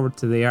fast forward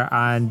to there,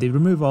 and they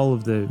remove all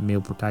of the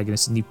male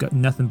protagonists, and you've got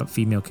nothing but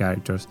female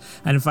characters.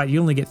 And in fact, you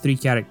only get 3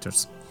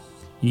 characters.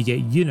 You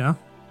get Yuna,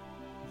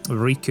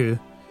 Riku,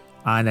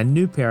 and a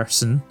new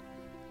person,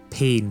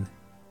 Pain.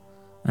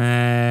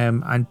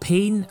 And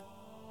Pain,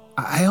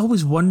 I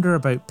always wonder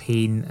about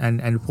Pain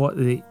and what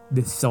the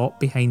thought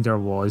behind her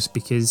was,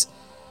 because,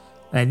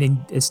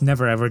 and it's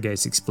never ever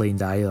gets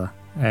explained either.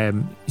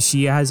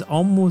 She has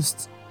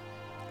almost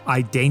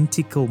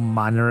identical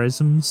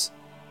mannerisms,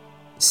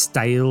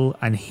 style,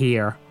 and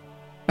hair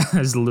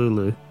as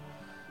Lulu.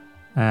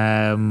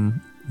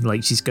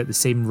 Like, she's got the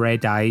same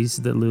red eyes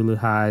that Lulu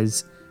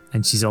has,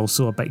 and she's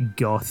also a bit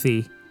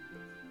gothy.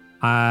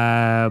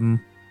 And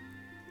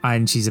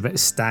she's a bit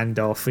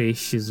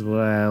standoffish as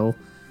well.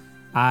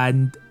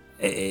 And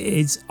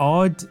it's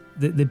odd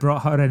that they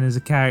brought her in as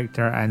a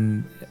character,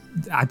 and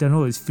I don't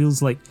know, it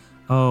feels like,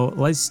 oh,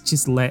 let's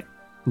just let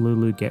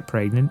Lulu get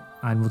pregnant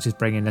and we'll just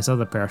bring in this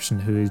other person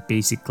who is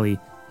basically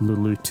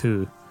Lulu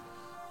too.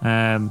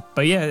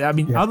 But yeah, I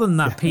mean, other than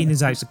that, Pain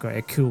is actually quite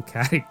a cool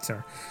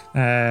character.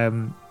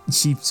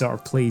 She sort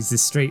of plays the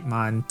straight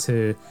man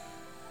to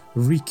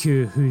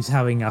Riku, who's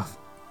having a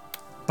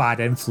bad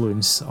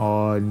influence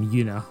on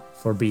Yuna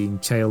for being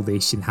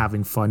childish and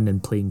having fun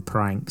and playing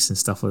pranks and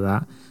stuff like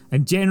that,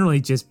 and generally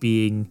just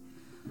being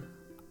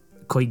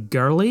quite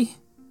girly.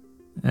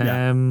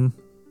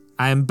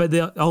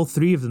 But all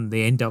 3 of them,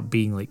 they end up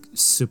being like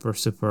super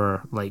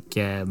like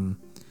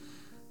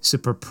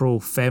super pro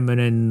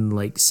feminine,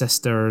 like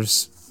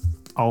sisters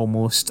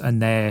almost,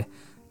 and then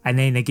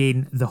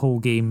again the whole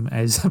game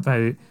is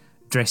about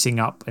dressing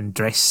up and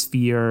dress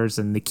spheres,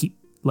 and they keep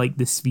like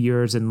the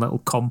spheres in little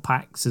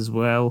compacts as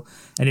well,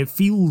 and it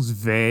feels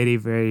very,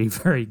 very,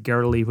 very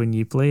girly when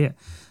you play it.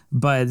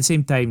 But at the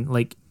same time,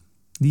 like,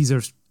 these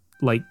are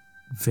like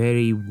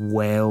very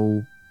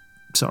well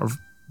sort of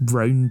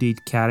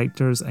rounded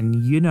characters, and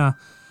Yuna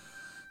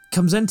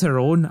comes into her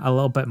own a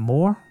little bit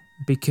more,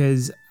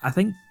 because I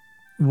think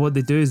what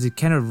they do is they've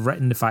kind of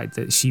written the fact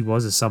that she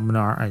was a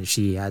summoner and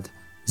she had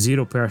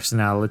 0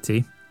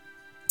 personality,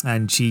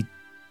 and she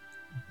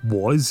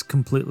was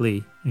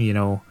completely, you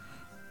know,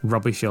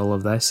 rubbish all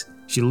of this.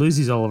 She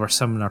loses all of her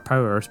summoner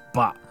powers,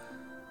 but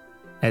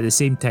at the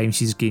same time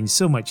she's gained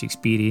so much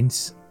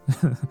experience,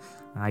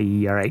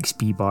 i.e. her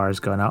XP bar has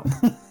gone up.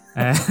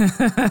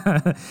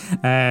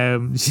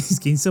 She's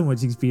gained so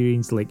much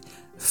experience, like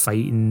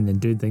fighting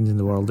and doing things in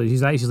the world, that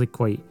she's actually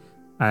quite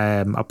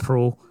a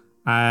pro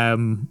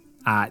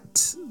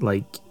at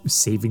like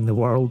saving the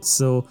world.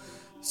 So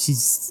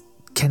she's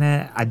kind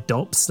of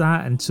adopts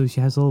that, and so she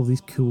has all of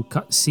these cool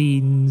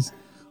cutscenes.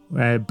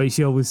 But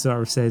she always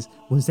sort of says,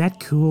 "Was that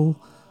cool?"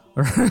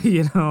 Or,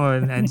 you know,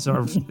 and sort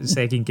of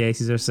second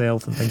guesses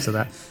herself and things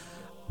like that.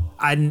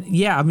 And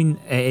yeah, I mean,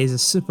 it is a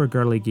super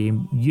girly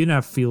game.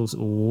 Yuna feels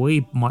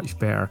way much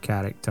better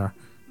character,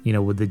 you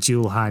know, with the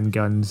dual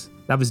handguns.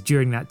 That was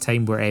during that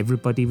time where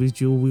everybody was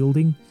dual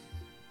wielding.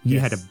 You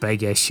had a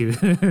big issue.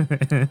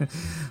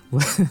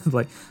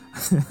 Like,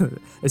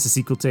 it's a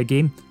sequel to a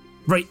game.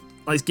 Right,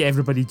 let's get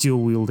everybody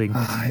dual wielding.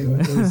 It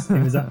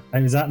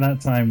was at that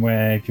time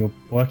where if you're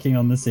working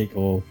on the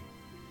sequel,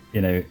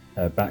 you know,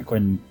 back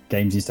when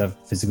games used to have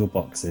physical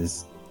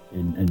boxes,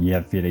 and you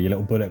have, you know, your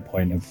little bullet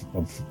point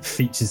of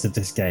features of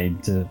this game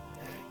to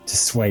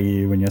sway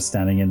you when you're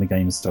standing in the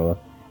game store,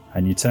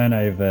 and you turn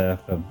over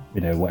for,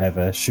 you know,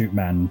 whatever,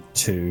 Shootman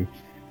 2,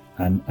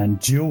 and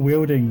dual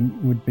wielding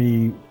would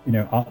be, you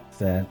know, up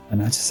there.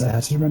 And I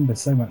just remember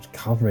so much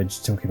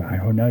coverage talking about,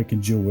 oh no, it can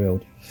dual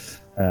wield.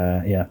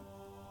 And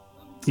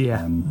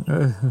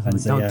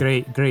so,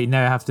 great.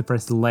 Now I have to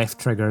press the left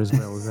trigger as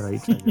well as the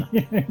right trigger.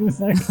 Yeah,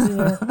 exactly.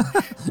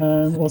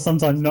 Yeah. Or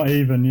sometimes not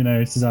even, you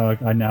know. So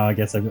I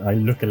guess I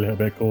look a little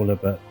bit cooler,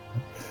 but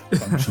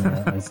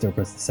functionally I still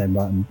press the same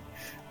button.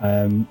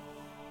 I mean,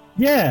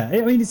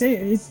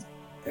 it's.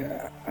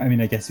 I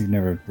mean, I guess we've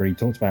never really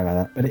talked about it like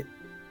that, but it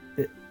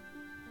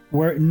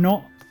were it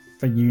not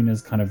for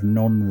Yuna's kind of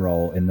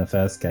non-role in the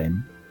first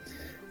game,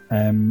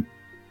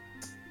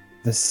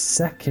 the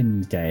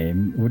second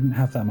game wouldn't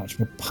have that much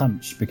of a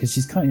punch, because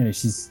she's kind of, you know,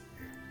 she's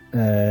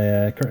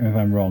correct me if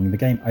I'm wrong, the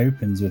game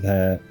opens with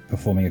her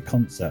performing a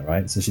concert,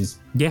 right? So she's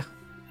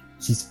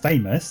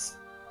famous,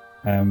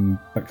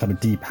 but kind of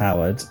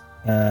depowered.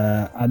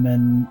 And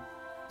then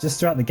just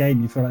throughout the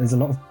game, you feel like there's a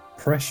lot of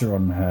pressure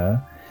on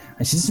her,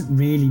 and she doesn't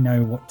really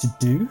know what to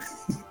do.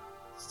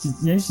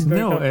 She's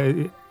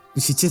very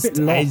she just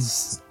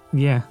is.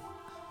 Yeah,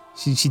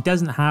 she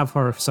doesn't have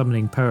her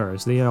summoning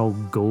powers. They all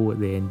go at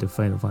the end of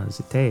Final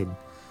Fantasy X.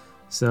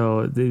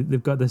 So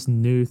they've got this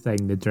new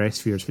thing, the Dress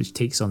Spheres, which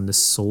takes on the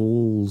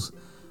souls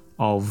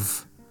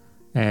of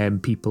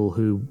people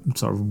who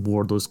sort of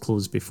wore those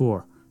clothes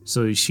before.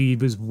 So she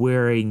was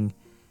wearing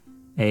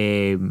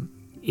a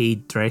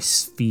dress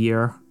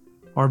sphere,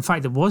 or in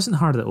fact, it wasn't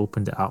her that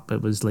opened it up.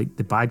 It was like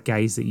the bad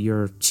guys that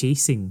you're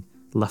chasing,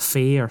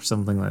 LaFay or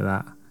something like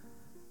that.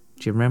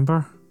 Do you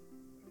remember?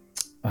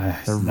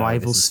 The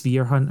rival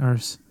sphere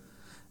hunters.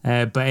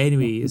 But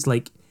anyway, it's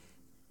like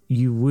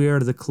you wear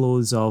the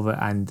clothes of it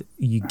and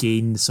you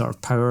gain sort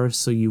of powers.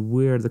 So you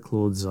wear the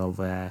clothes of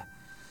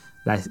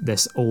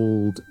this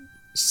old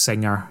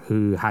singer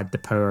who had the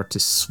power to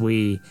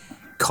sway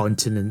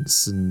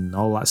continents and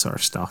all that sort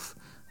of stuff.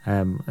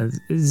 It's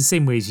the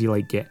same way as you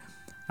like get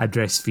a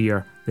dress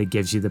sphere that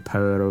gives you the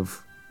power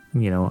of,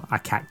 a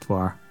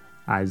cactuar,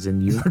 as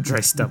in you're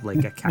dressed up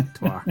like a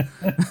cactuar.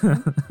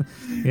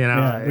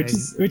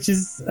 Which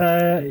is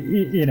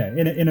in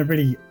a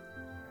really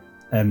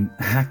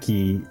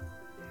hacky,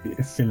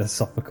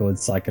 philosophical and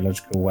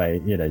psychological way,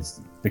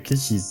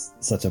 because she's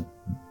such a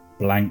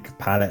blank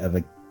palette of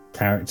a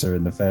character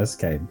in the first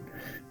game.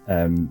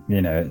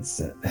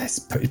 It's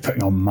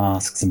putting on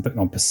masks and putting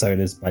on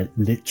personas by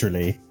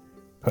literally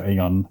putting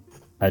on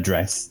a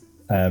dress.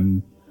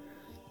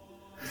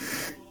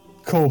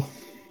 Cool.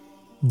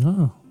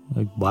 Oh,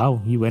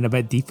 wow, you went a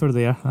bit deeper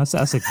there. That's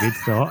a good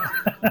thought.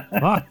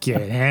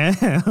 Fucking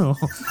hell.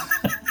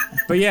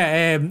 But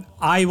yeah,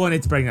 I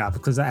wanted to bring that up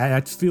because I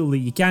feel that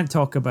you can't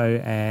talk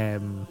about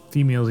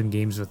females in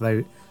games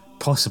without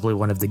possibly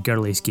one of the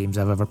girliest games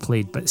I've ever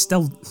played, but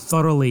still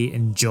thoroughly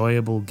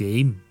enjoyable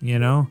game,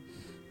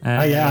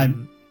 I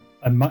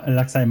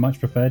like I say, I much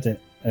preferred it.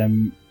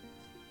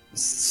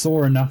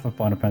 Saw enough of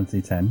Final Fantasy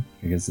X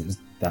because it was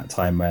that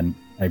time when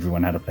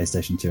everyone had a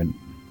PlayStation 2 and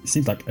it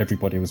seemed like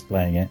everybody was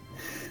playing it.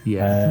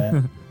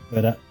 Yeah.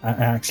 But I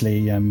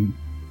actually,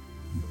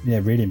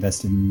 really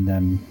invested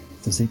in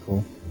the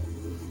sequel.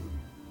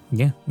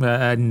 Yeah,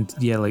 and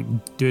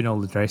like doing all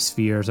the dress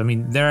spheres. I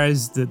mean, there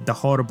is the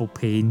horrible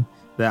pain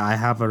that I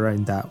have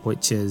around that,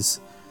 which is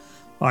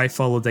I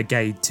followed a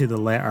guide to the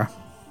letter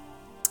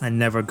and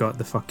never got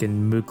the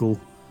fucking Moogle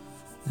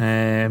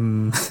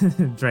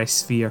dress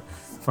sphere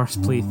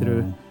first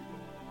playthrough.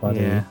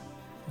 Buddy. Yeah,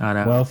 I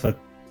know. Well, for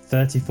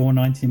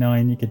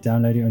 $34.99, you could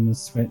download it on your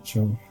Switch,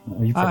 or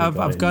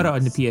I've got it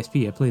on the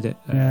PSP. I played it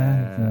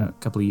a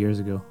couple of years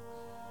ago.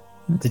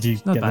 Did you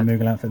get the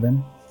Moogle outfit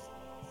then?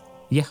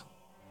 Yeah.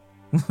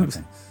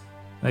 Okay.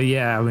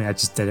 Yeah, I mean, I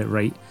just did it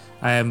right.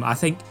 I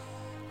think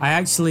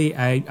I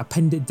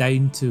pinned it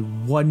down to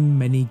one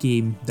mini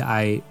game that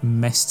I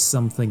missed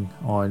something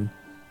on,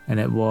 and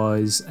it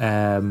was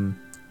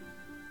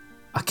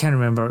I can't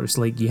remember. It was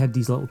like you had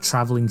these little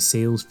traveling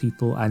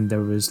salespeople, and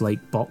there was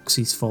like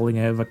boxes falling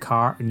out of a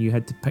cart, and you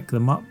had to pick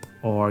them up,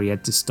 or you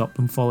had to stop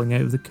them falling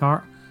out of the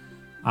cart.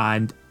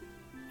 And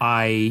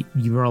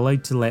you were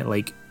allowed to let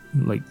like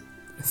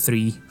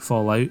 3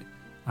 fall out,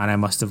 and I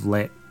must have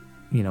let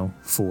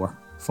 4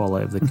 fall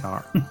out of the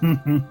cart.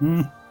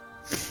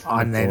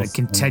 And then I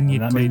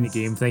continued playing the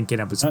game, thinking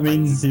I was. That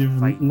means you've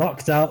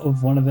locked out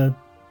of one of the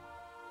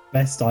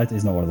best items.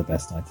 It's not one of the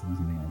best items.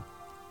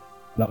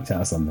 Locked out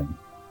of something.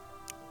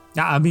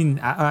 I mean,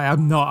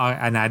 I'm not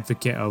an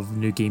advocate of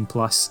New Game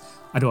Plus.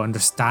 I don't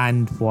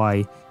understand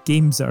why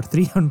games that are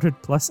 300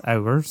 plus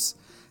hours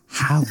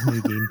have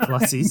New Game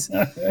Pluses.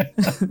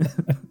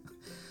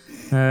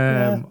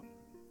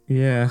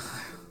 Yeah.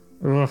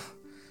 Ugh.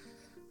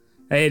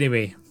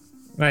 Anyway,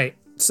 right.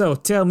 So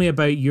tell me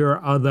about your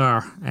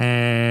other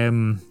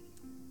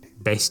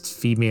best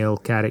female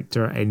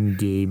character in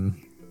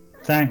game.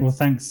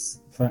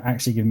 Thanks for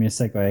actually giving me a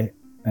segue.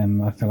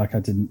 I feel like I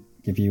didn't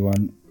give you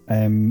one.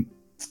 And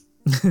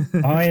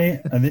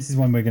this is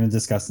one we're going to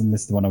discuss, and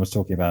this is the one I was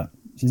talking about.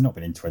 She's not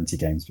been in 20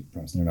 games, but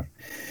perhaps not enough.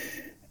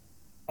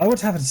 I want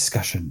to have a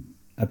discussion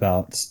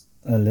about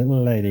a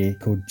little lady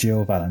called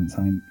Jill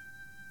Valentine.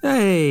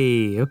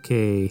 Hey,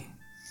 okay.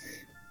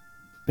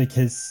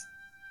 Because,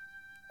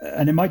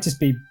 and it might just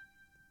be,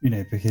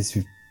 because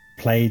we've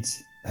played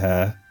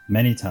her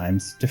many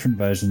times, different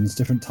versions,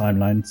 different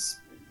timelines,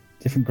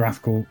 different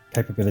graphical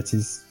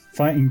capabilities,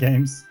 fighting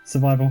games,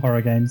 survival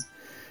horror games.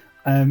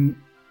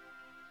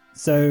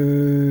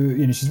 So,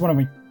 she's one of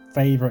my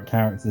favourite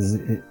characters.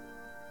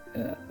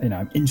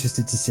 I'm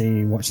interested to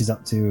see what she's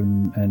up to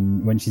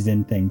and when she's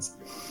in things.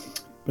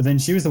 But then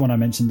she was the one I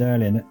mentioned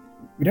earlier, and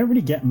we don't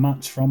really get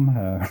much from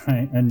her,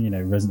 right?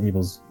 And, Resident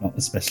Evil's not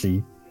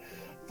especially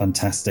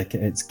fantastic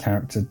at its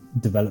character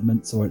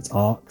developments or its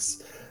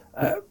arcs.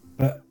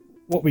 But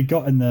what we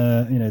got in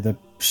the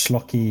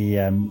schlocky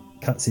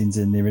cutscenes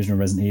in the original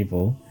Resident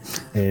Evil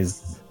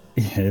is,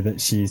 that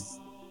she's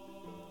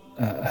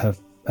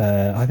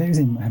I think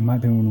it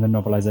might be in the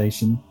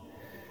novelization.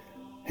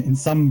 in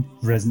some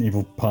Resident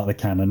Evil part of the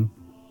canon,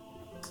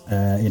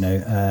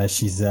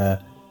 she's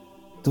a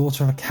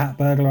daughter of a cat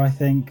burglar, I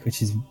think,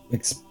 which is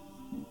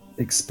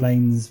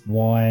explains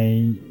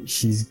why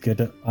she's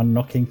good at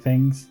unlocking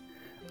things.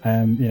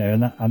 And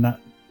that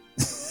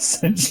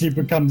essentially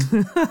becomes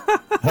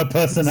her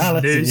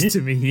personality. News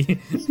to me.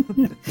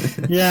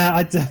 Yeah,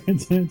 I don't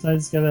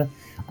together.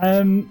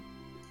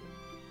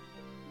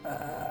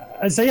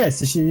 So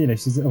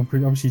she's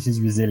obviously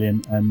she's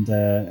resilient, and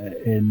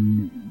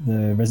in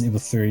the Resident Evil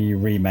 3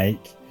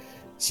 remake,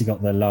 she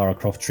got the Lara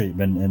Croft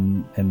treatment,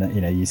 and that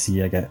you see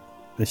her get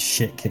the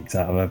shit kicked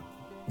out of her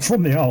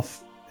from the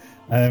off,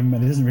 and it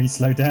doesn't really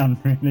slow down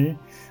really.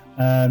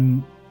 But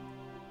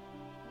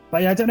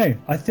yeah, I don't know.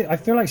 I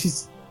feel like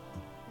she's.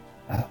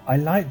 I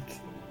like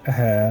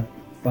her,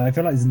 but I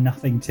feel like there's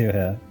nothing to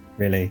her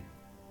really.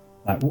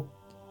 Like,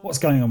 what's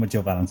going on with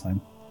Jill Valentine?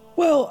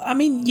 Well, I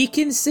mean, you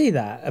can say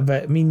that,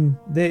 but I mean,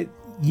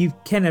 you've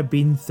kind of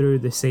been through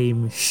the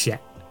same shit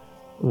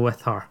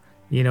with her.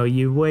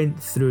 You went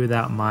through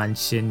that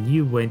mansion,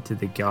 you went to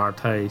the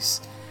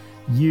guardhouse,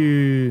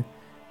 you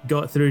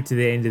got through to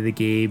the end of the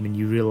game, and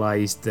you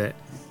realised that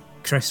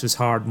Chris was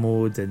hard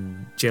mode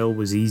and Jill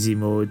was easy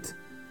mode.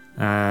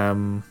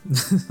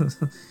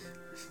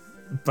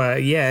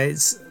 But yeah,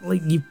 it's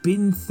like you've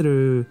been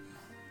through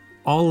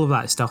all of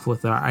that stuff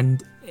with her,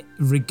 and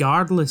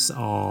regardless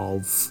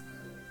of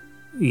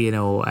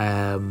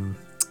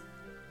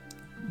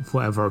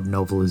whatever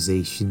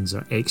novelizations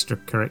or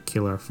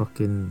extracurricular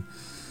fucking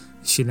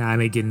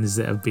shenanigans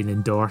that have been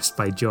endorsed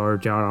by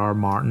George R.R.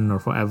 Martin or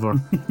whatever,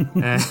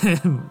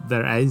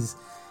 there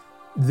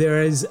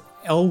is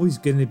always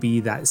going to be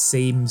that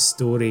same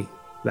story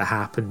that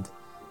happened.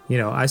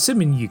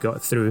 Assuming you got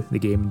through the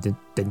game and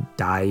didn't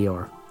die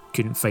or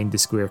couldn't find the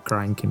square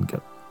crank and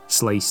got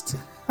sliced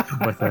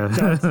with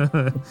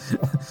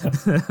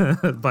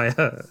by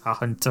a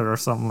hunter or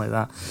something like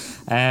that.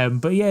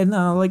 But yeah,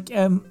 no,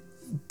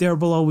 there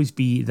will always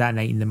be that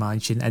night in the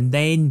mansion, and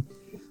then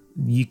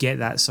you get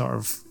that sort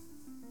of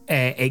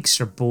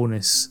extra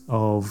bonus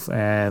of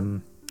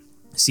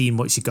seeing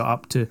what she got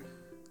up to,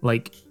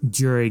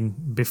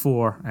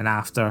 before and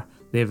after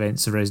the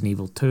events of Resident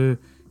Evil 2.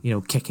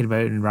 Kicking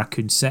about in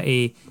Raccoon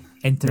City,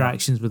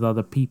 interactions with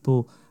other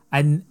people,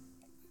 and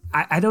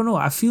I don't know.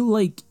 I feel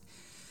like,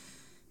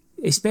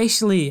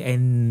 especially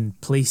in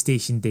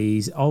PlayStation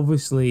days,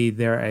 obviously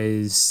there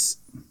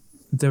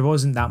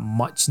wasn't that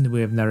much in the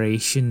way of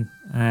narration,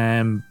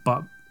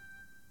 but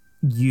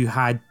you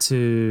had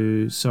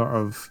to sort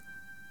of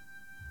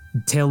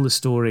tell the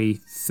story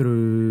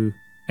through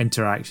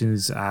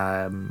interactions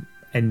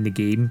in the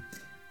game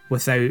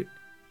without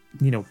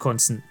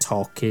constant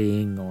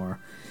talking or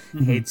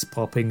heads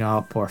popping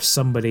up or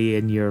somebody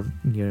in your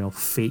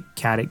fake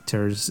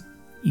character's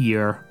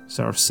ear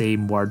sort of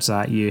saying words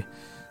at you.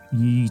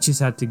 You just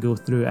had to go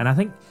through, and I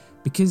think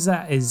because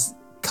that is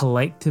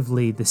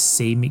collectively the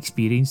same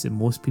experience that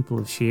most people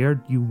have shared,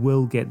 you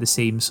will get the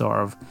same sort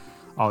of,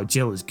 oh,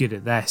 Jill is good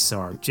at this,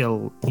 or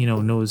Jill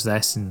knows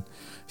this, and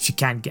she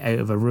can't get out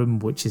of a room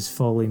which is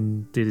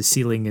falling through the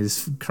ceiling,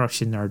 is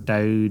crushing her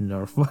down,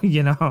 or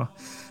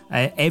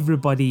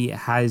everybody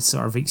has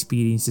sort of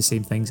experienced the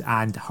same things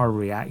and her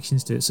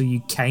reactions to it, so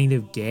you kind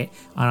of get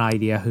an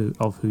idea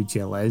of who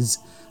Jill is.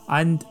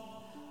 And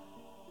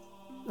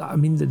I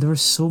mean, there were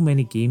so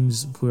many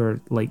games where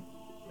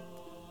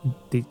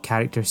the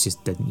characters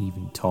just didn't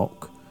even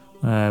talk,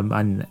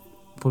 and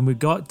when we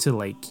got to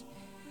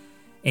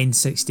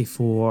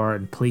N64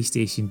 and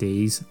PlayStation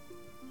days,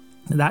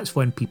 that's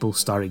when people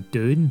started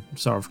doing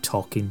sort of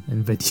talking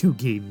in video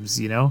games.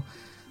 In the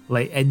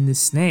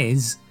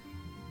SNES,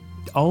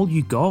 all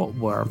you got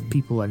were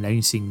people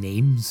announcing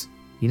names.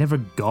 You never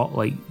got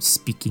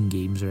speaking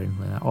games or anything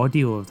like that.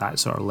 Audio of that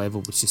sort of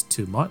level was just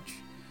too much.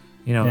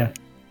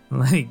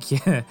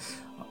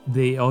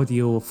 The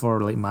audio for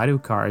Mario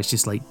Kart is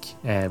just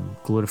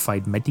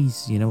glorified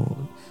midis.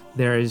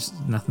 There is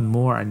nothing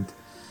more. And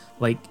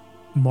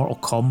Mortal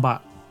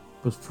Kombat,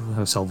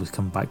 it's always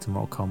come back to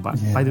Mortal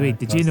Kombat. Yeah, by the way,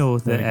 did you know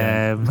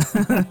that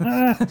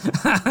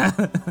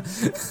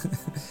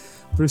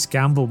Bruce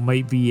Campbell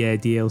might be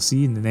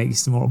DLC in the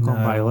next Mortal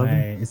Kombat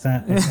 11? Is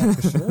that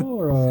for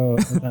sure, or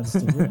is that just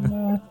a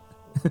rumour?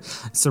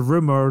 It's a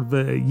rumour,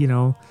 but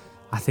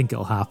I think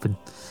it'll happen.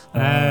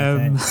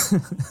 Okay.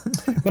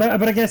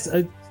 but I guess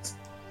with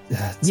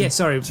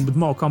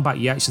Mortal Kombat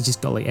you actually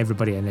just got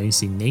everybody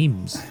announcing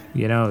names.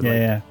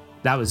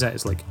 That was it.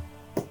 It's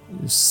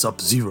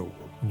Sub-Zero,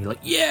 and you're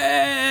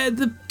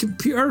the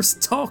computer's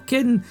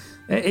talking.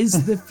 It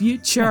is the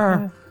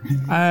future.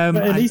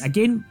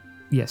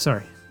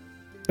 Sorry.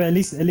 But at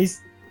least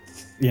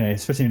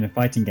especially in a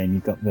fighting game,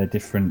 you've got the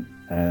different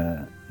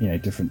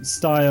different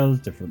styles,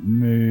 different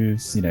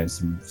moves,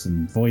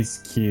 some voice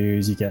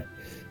cues. You get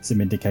some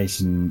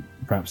indication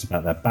perhaps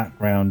about their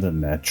background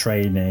and their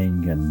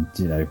training, and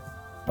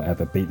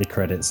whatever, beat the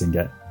credits and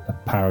get a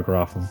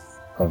paragraph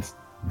of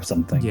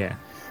something. Yeah.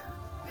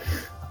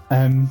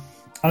 And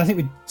I think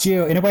with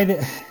Jill, in a way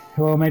that,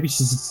 well, maybe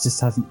she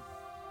just hasn't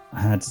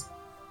had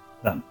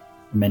that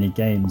many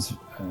games.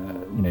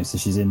 So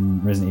she's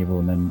in Resident Evil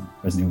and then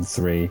Resident Evil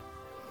 3.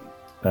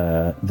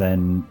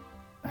 Then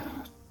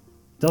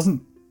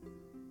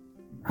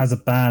has a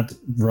bad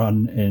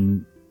run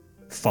in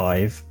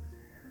 5,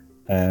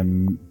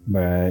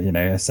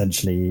 where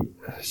essentially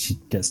she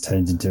gets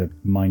turned into a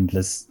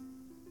mindless,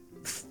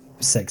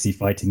 sexy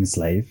fighting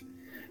slave,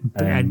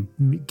 and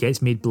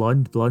gets made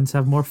blonde. Blondes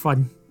have more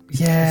fun.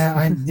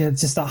 Yeah,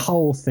 just that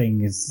whole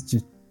thing is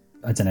just,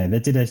 I don't know. They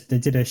did a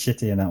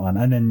shitty in that one,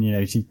 and then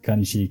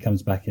she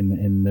comes back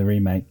in the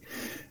remake.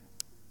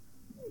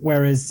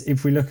 Whereas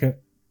if we look at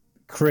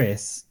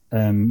Chris,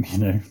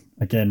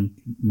 again,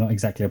 not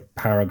exactly a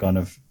paragon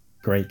of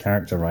great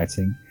character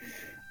writing.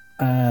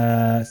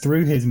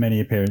 Through his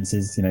many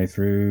appearances,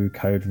 through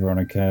Code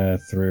Veronica,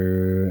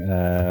 through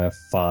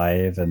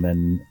 5, and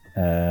then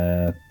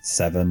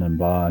 7 and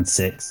blah and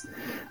 6.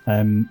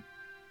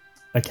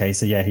 Okay,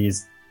 so yeah, he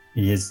is,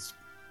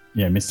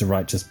 Mr.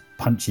 Righteous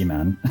Punchy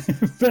Man.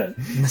 but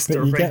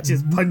Mr.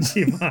 Righteous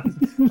Punchy Man.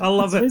 I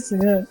love it.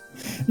 It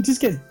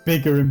just gets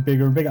bigger and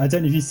bigger and bigger. I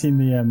don't know if you've seen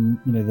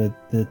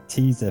the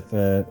teaser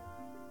for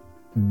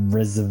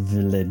Reza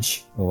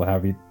Village or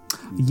however you.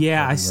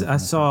 Yeah, I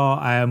saw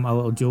a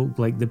little joke,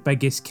 like the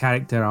biggest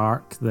character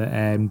arc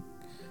in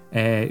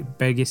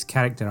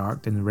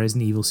the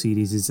Resident Evil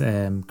series is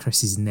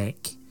Chris's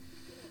neck.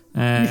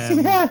 He's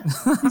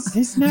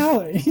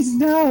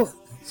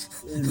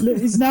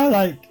now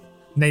like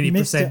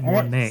 90%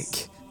 more neck.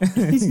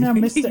 He's now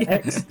Mr.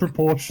 X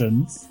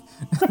proportions,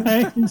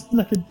 right?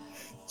 Like a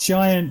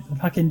giant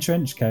fucking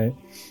trench coat.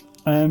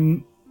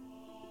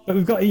 But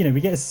we've got,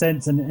 we get a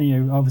sense,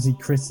 and obviously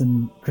Chris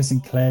and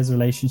Claire's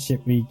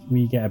relationship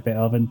we get a bit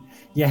of, and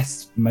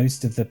yes,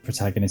 most of the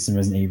protagonists in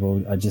Resident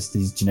Evil are just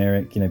these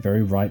generic,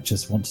 very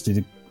righteous, want to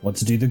do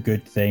the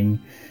good thing,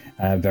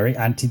 very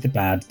anti the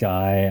bad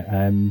guy,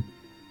 and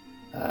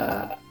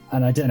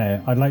I don't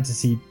know. I'd like to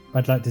see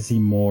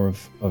more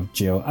of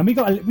Jill, and we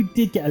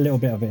did get a little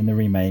bit of it in the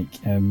remake.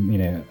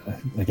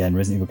 Again,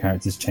 Resident Evil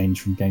characters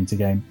change from game to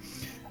game,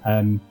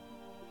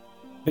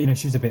 but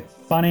she was a bit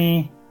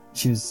funny.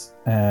 She was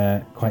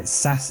quite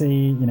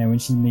sassy, when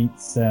she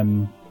meets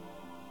not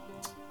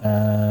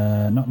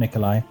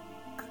Nikolai,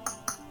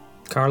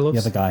 Carlos, the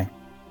other guy.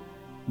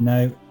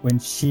 No, when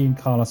she and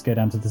Carlos go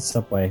down to the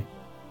subway,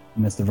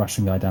 and there's the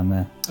Russian guy down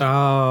there.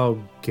 Oh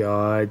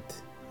God.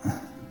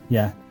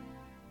 Yeah,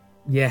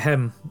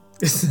 him.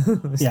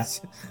 Yeah,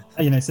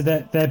 so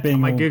they're being.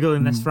 Am I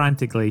googling this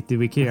frantically? Do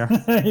we care?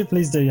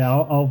 Please do. Yeah,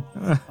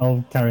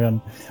 I'll carry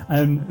on.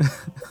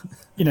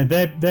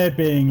 They're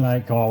being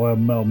like, well,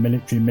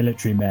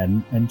 military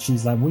men, and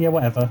she's like, well, yeah,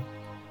 whatever.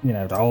 We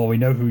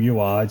know who you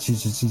are. And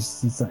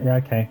she's like, yeah,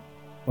 okay.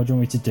 What do you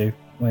want me to do?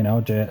 Well,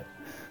 I'll do it.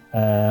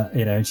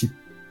 And she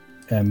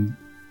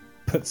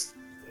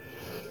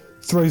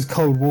throws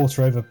cold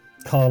water over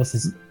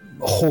Carlos's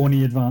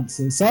horny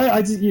advances. So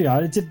I did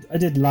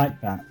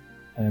like that.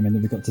 That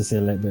we got to see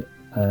a little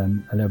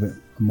bit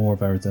more of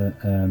her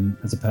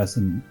as a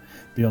person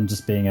beyond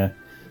just being a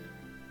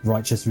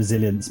righteous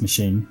resilience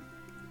machine.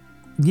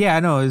 Yeah, I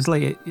know. It's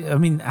like, I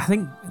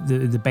think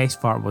the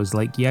best part was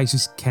like you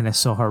actually kind of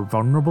saw her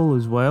vulnerable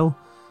as well.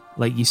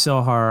 Like you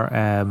saw her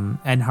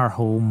in her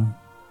home.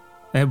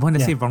 When I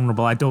say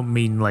vulnerable, I don't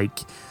mean like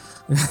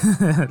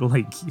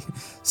like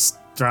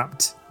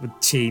strapped with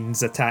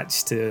chains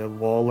attached to a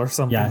wall or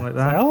something like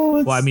that.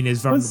 Like, what I mean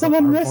is vulnerable.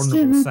 Someone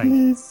rescue me,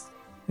 please.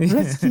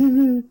 Rescue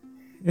me.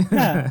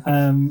 Yeah.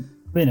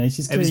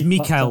 She's. It was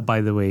Mikhail,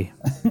 by the way.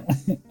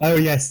 Oh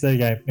yes, there you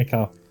go,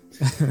 Mikhail.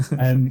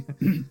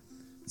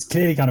 It's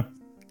clearly kind of,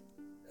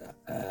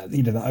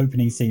 the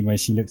opening scene where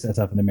she looks at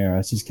herself in the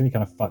mirror. She's clearly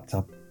kind of fucked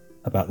up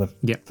about the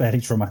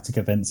fairly traumatic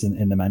events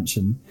in the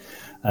mansion.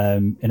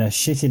 In a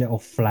shitty little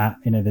flat,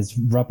 there's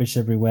rubbish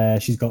everywhere.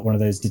 She's got one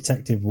of those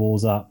detective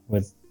walls up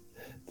with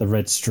the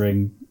red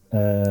string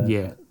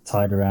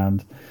tied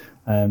around.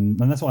 And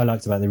that's what I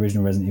liked about the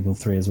original Resident Evil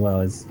 3 as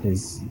well. Is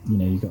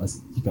you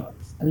got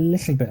a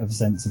little bit of a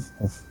sense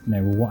of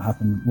what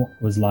happened, what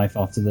was life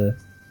after the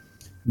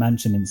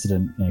mansion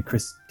incident.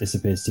 Chris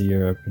disappears to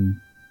Europe,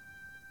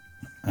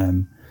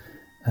 and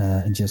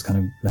Jill's kind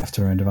of left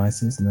to her own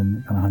devices, and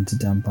then kind of hunted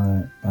down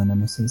by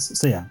Nemesis.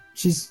 So yeah,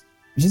 she's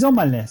on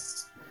my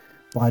list,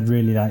 but I'd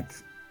really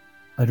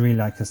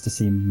like us to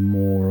see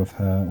more of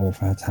her, or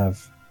for her to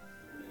have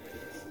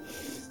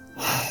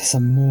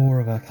some more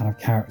of a kind of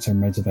character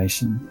and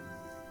motivation.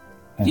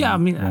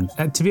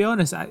 To be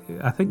honest,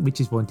 I think we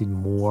just wanted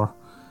more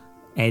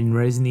in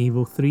Resident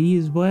Evil 3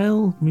 as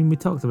well. We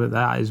talked about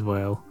that as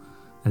well.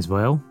 I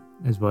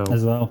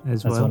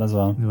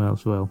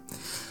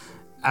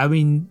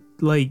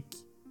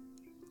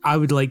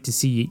would like to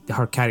see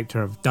her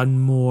character have done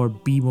more,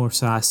 be more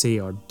sassy,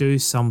 or do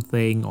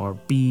something, or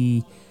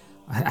be.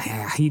 I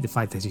hate the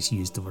fact I just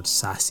used the word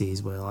sassy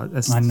as well.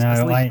 I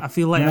know. I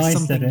feel like that's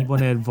something you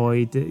want to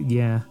avoid.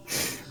 Yeah.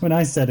 When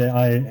I said it,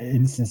 I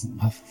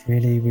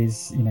really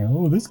was,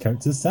 this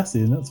character's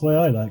sassy and that's why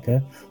I like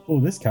her. Oh,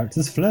 this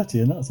character's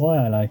flirty and that's why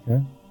I like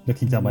her.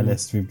 Looking down my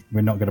list,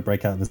 we're not going to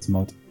break out this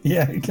mod.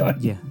 Yeah, go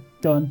on. Yeah.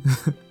 Go on.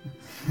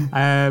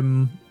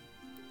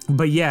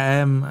 But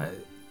yeah,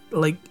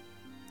 like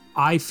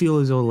I feel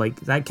as though like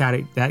that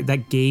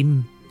that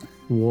game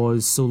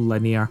was so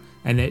linear,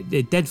 and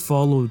it did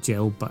follow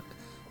Jill, but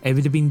it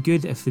would have been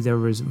good if there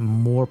was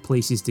more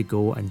places to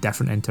go and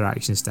different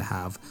interactions to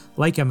have.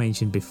 Like I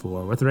mentioned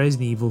before, with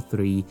Resident Evil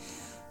 3,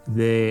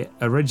 the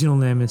original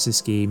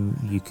Nemesis game,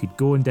 you could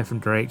go in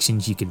different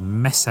directions, you could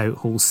miss out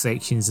whole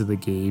sections of the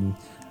game,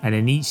 and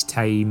in each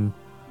time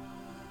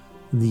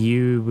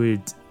you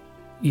would,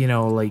 you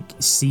know, like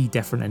see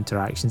different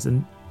interactions,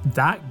 and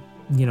that,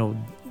 you know,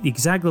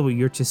 exactly what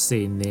you're just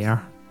saying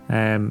there.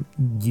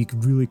 You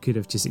really could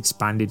have just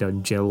expanded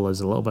on Jill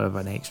as a little bit of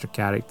an extra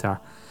character,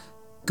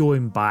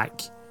 going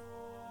back,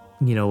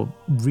 you know,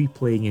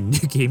 replaying in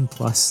New Game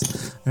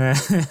Plus,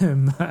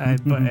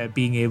 but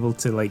being able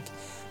to, like,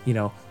 you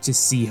know,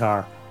 just see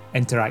her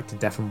interact in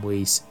different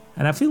ways.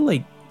 And I feel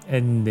like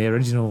in the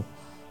original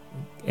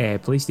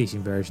PlayStation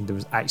version, there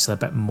was actually a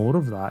bit more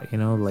of that, you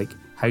know, like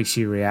how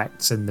she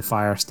reacts in the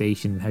fire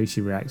station, how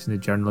she reacts in the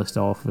journalist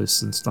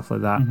office and stuff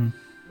like that.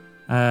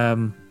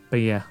 But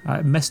yeah,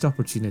 missed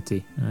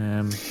opportunity.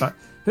 But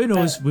who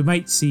knows? We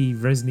might see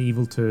Resident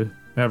Evil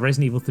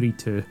 3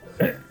 too.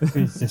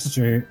 It's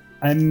true.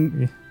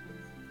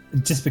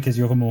 Just because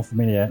you're more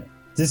familiar,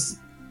 does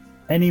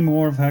any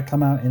more of her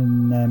come out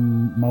in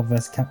Marvel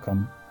vs.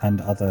 Capcom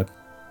and other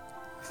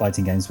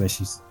fighting games where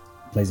she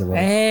plays a role?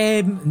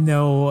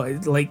 No,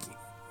 like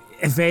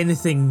if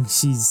anything,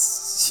 she's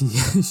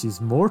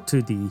more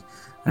 2D.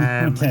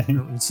 Okay.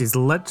 She's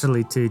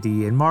literally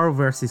 2D in Marvel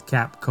vs.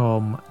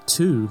 Capcom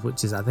 2,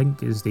 which is, I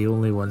think, is the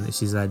only one that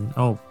she's in.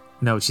 Oh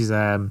no, she's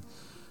her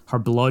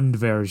blonde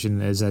version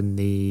is in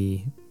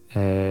the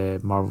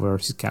Marvel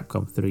vs.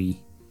 Capcom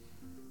 3.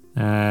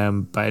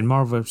 But in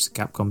Marvel vs.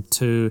 Capcom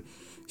 2,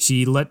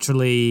 she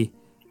literally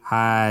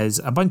has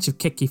a bunch of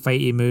kicky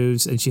fighty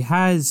moves, and she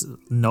has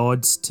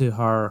nods to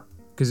her,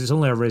 because it's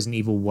only a Resident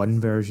Evil 1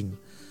 version,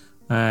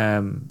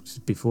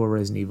 before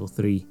Resident Evil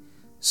 3.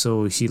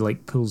 So she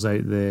like pulls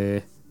out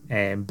the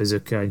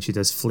bazooka and she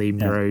does flame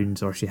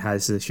rounds, or she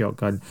has the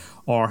shotgun,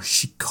 or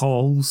she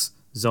calls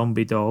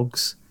zombie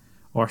dogs,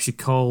 or she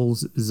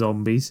calls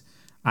zombies,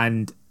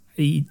 and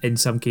in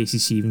some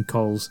cases she even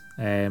calls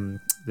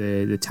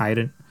the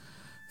tyrant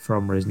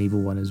from Resident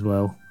Evil 1 as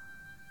well.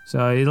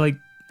 So like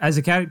as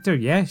a character,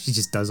 yeah, she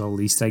just does all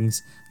these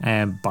things.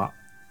 But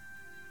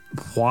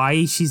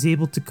why she's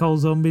able to call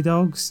zombie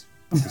dogs?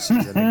 Because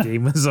she's in a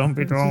game with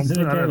zombie dogs.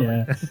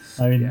 Yeah.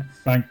 I mean,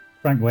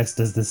 Frank West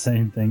does the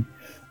same thing.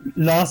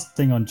 Last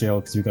thing on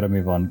Jill, because we've got to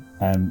move on.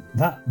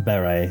 That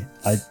beret,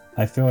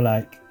 I feel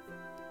like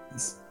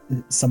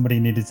somebody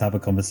needed to have a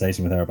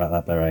conversation with her about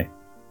that beret.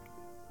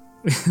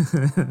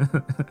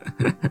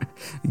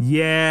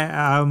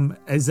 Yeah,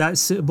 is that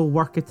suitable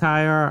work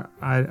attire?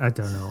 I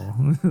don't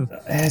know.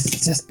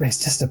 It's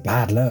just a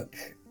bad look.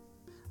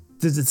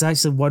 There's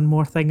actually one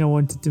more thing I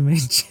wanted to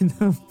mention.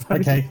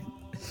 Okay.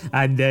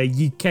 And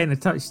you kind of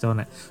touched on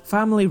it.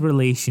 Family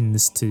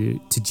relations to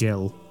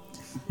Jill.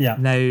 Yeah.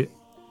 Now,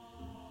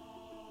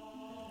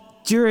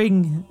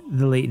 during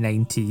the late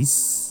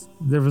 90s,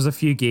 there was a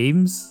few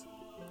games,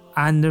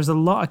 and there's a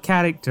lot of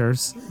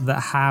characters that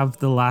have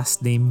the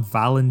last name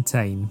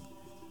Valentine.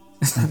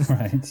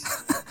 Right.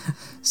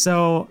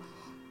 So,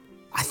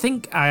 I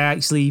think I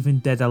actually even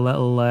did a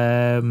little,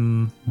 I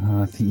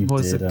think you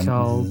what's did, it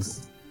called?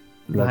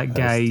 That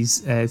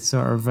guy's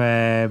sort of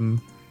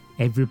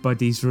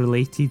everybody's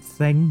related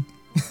thing.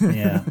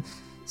 Yeah.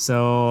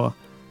 So,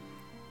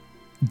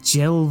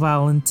 Jill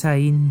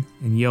Valentine,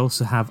 and you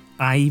also have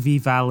Ivy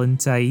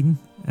Valentine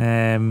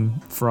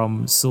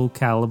from Soul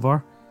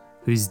Calibur,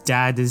 whose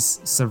dad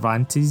is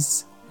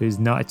Cervantes, who's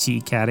not a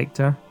cheat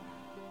character.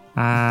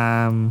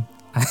 And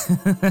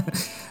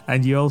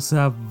you also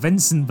have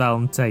Vincent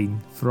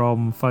Valentine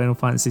from Final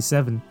Fantasy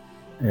VII.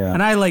 Yeah.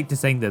 And I like to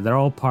think that they're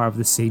all part of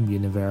the same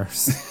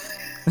universe.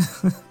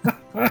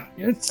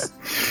 It's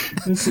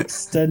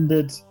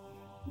extended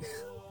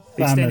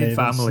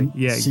family.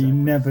 Yeah, she exactly.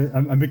 never,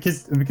 and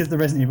because the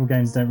Resident Evil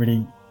games don't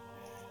really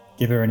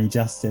give her any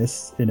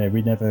justice. You know,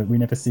 we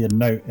never see a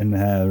note in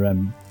her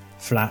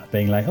flat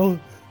being like, oh,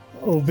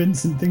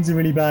 Vincent, things are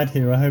really bad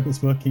here. I hope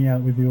it's working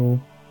out with your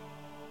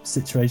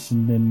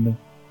situation in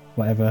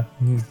whatever.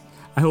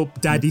 I hope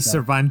Daddy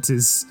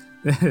Cervantes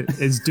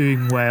is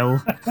doing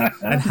well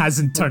and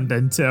hasn't turned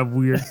into a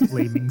weird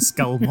flaming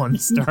skull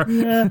monster.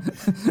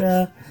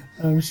 Yeah,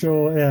 I'm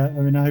sure. Yeah,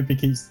 I mean, I hope he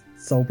keeps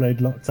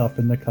Soulblade locked up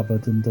in the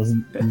cupboard and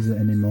doesn't use it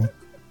anymore.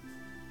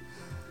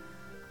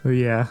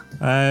 Yeah.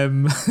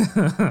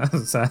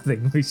 So I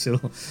think we shall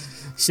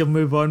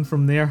move on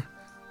from there.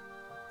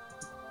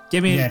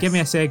 Give me a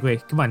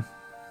segue. Come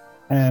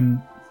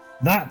on.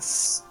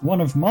 That's one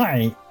of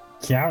my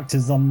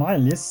characters on my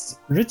list.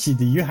 Richie,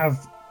 do you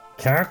have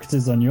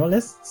characters on your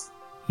lists?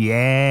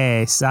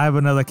 Yes, I have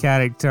another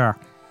character.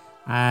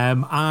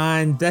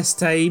 And this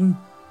time,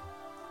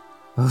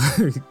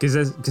 because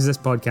this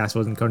podcast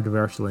wasn't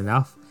controversial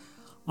enough,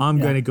 I'm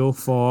going to go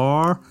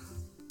for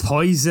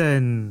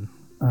Poison.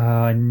 Oh,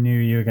 I knew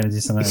you were going to do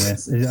something like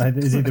this.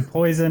 Is either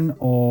Poison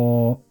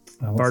or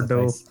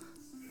Birdo.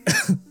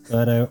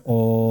 Birdo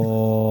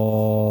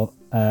or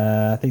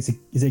I think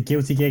is it a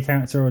Guilty Gear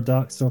character or a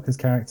Darkstalkers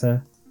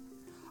character?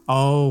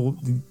 Oh,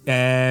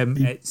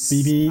 it's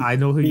BB. I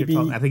know who you're BB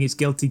talking. I think it's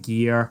Guilty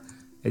Gear.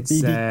 It's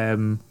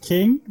BB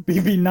King,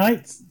 BB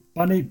Knight,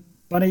 Bunny.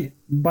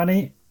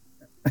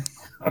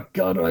 Oh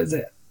God, what is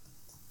it?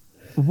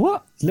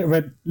 What? It's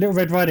Little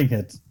Red Riding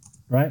Hood,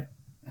 right?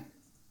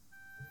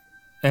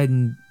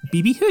 And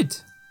BB Hood.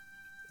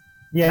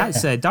 Yeah,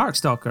 That's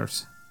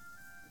Darkstalkers.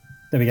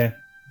 there we go.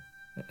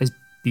 Is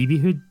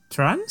BB Hood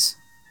trans?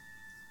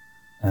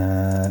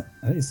 I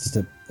think it's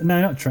just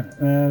not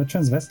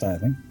transvestite. I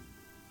think.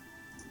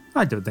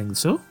 I don't think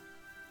so.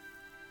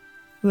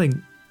 I think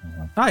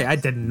I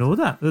didn't know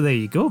that. Well, there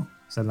you go.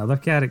 It's another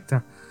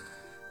character.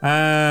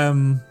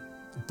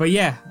 But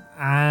yeah,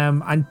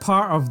 and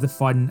part of the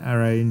fun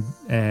around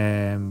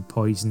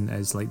Poison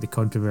is like the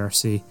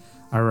controversy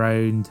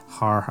around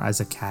her as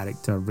a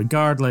character,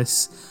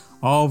 regardless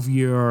of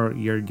your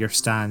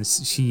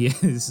stance. She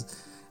is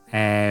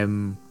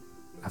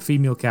a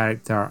female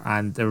character,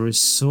 and there was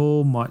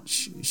so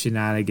much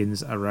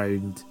shenanigans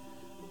around,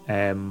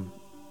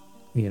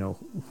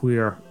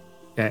 where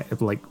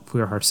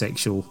her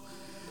sexual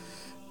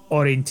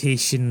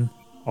orientation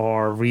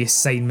or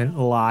reassignment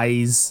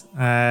lies.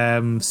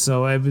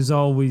 So it was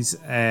always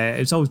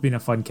it's always been a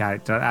fun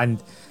character,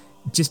 and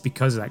just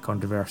because of that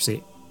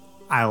controversy,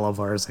 I love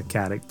her as a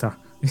character.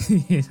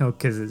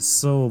 Because it's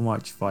so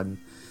much fun.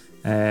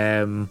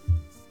 Like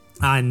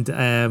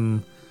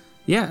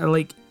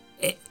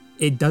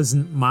it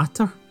doesn't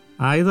matter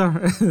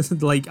either.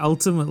 Like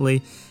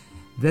ultimately,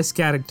 this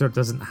character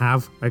doesn't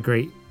have a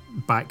great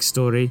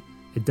backstory.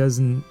 It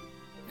doesn't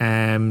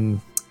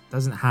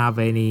have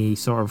any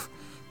sort of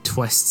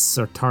twists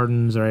or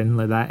turns or anything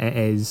like that. It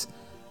is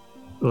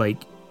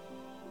like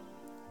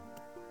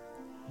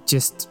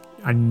just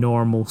a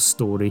normal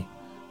story.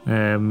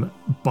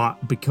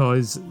 But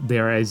because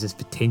there is this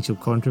potential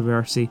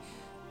controversy,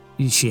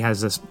 she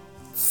has this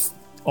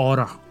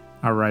aura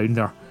around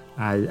her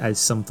as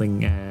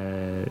something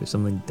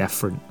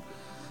different,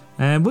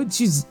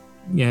 which is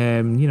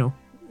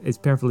it's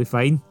perfectly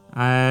fine.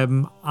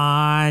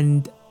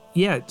 And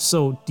yeah,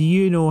 so do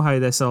you know how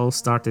this all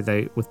started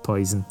out with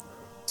Poison?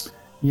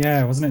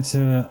 Yeah, wasn't it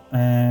to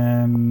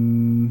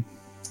oh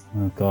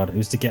God, it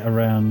was to get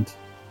around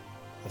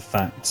the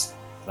fact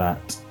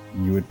that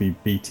you would be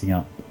beating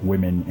up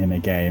women in a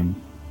game.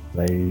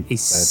 They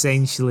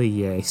essentially said,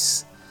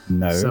 yes.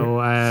 No. So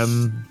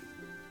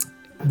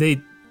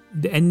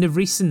in the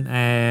recent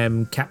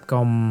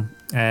Capcom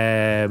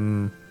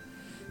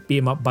beat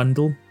 'em up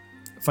bundle,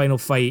 Final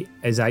Fight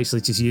is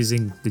actually just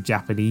using the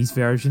Japanese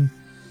version.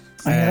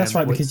 Oh, yeah, that's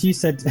right, because you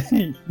said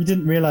you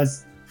didn't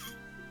realise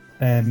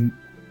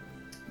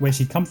where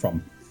she'd come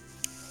from.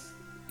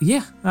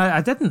 Yeah,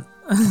 I didn't.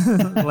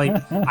 Like,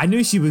 I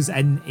knew she was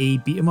in a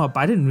beat 'em up,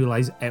 but I didn't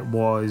realise it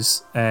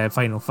was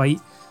Final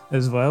Fight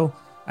as well.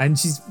 And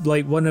she's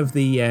like one of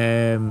the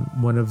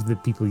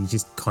people you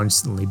just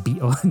constantly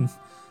beat on.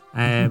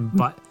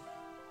 But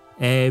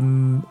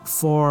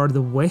for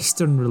the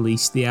Western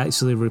release, they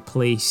actually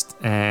replaced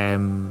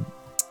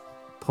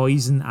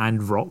Poison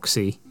and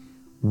Roxy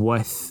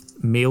with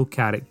male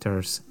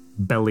characters,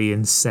 Billy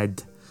and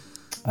Sid.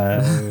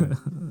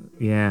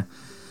 Yeah.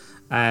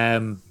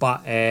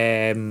 But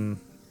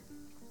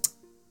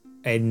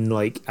in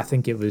like, I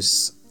think it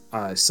was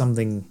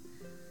something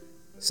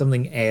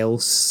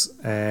else.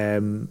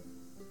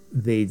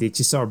 They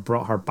just sort of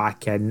brought her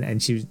back in,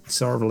 and she was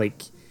sort of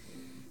like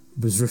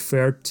was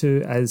referred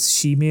to as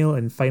she-male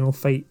in Final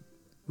Fight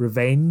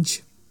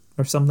Revenge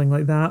or something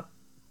like that.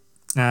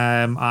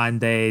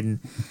 And then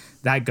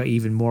that got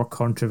even more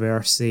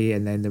controversy,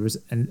 and then there was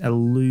an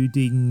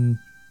alluding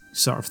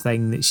sort of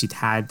thing that she'd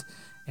had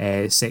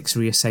sex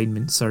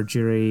reassignment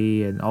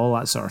surgery and all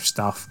that sort of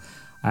stuff.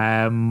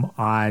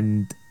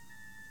 And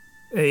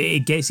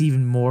it gets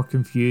even more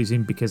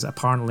confusing because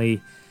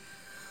apparently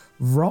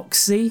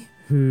Roxy,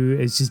 who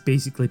is just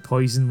basically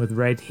Poison with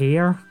red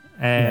hair,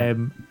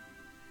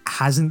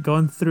 hasn't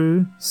gone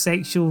through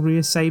sexual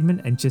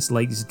reassignment and just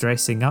likes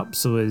dressing up,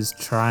 so is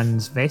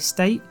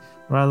transvestite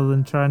rather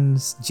than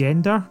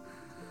transgender.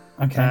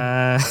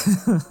 Okay.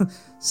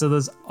 So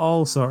there's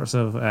all sorts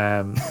of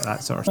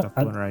that sort of stuff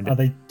going around. Are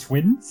they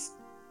twins?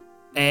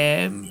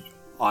 I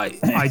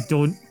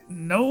don't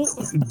know.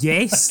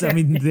 Yes, I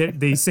mean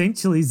they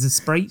essentially the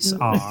sprites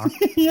are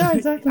yeah,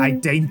 exactly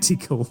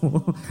identical.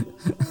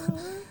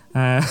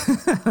 But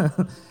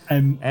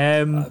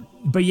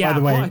yeah, by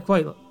the way,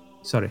 quite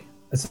sorry.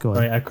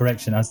 Sorry, a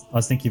correction. I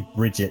was thinking of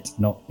Bridget,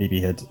 not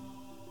BB Hood.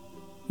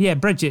 Yeah,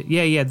 Bridget.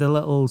 Yeah, the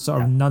little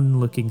sort of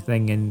nun-looking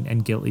thing in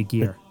Guilty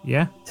Gear.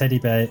 Yeah. Teddy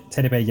bear,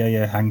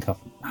 yo-yo handcuff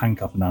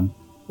nun,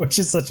 which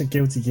is such a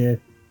Guilty Gear.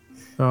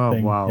 Oh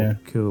thing. wow, Yeah.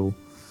 Cool,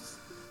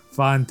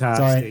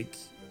 fantastic.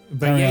 Sorry.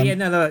 But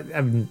no,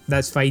 I mean,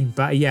 that's fine.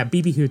 But yeah,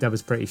 BB Hood, I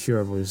was pretty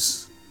sure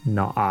was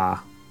not a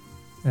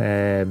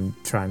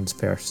trans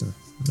person.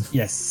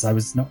 Yes, I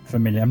was not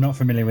familiar. I'm not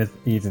familiar with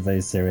either of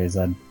those series,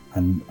 and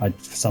I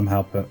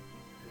somehow put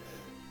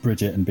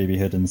Bridget and BB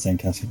Hood in the same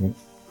category.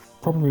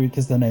 Probably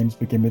because their names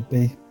begin with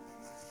B.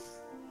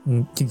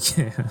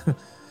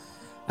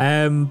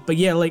 Yeah. But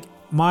yeah, like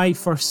my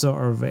first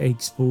sort of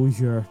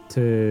exposure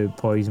to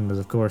Poison was,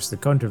 of course, the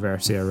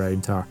controversy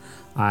around her,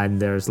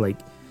 and there's like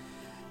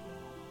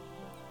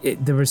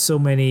there were so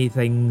many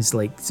things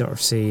like sort of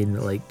saying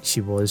that, like,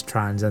 she was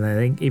trans, and I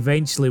think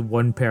eventually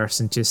one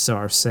person just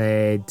sort of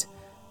said,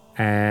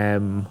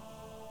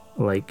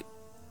 like,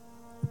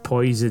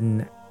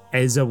 Poison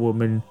is a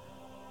woman.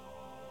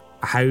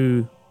 How,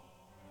 and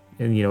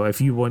you know, if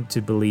you want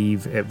to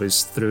believe it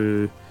was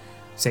through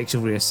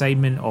sexual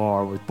reassignment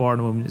or was born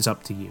a woman, it's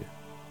up to you.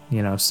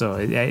 You know, so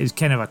it's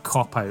kind of a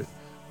cop out.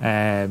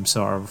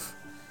 Sort of,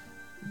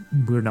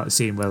 we're not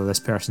saying whether this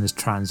person is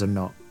trans or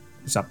not.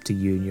 It's up to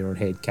you in your own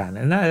head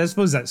canon. And I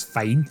suppose that's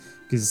fine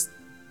because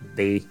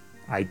they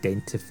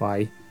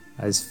identify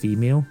as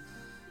female.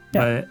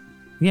 Yeah. But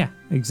yeah,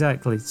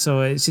 exactly.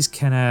 So it's just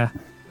kind of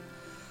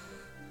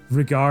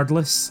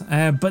regardless.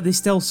 But they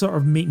still sort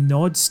of make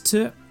nods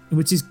to it,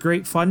 which is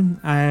great fun.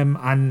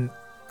 And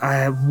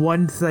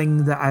one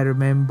thing that I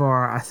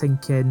remember, I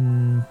think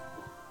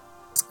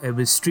it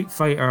was Street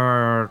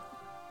Fighter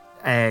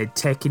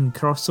Tekken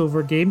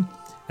crossover game.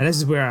 And this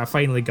is where I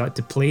finally got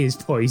to play as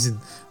Poison,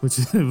 which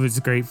was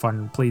great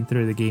fun playing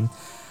through the game.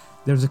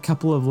 There's a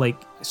couple of like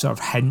sort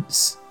of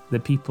hints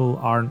that people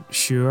aren't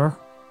sure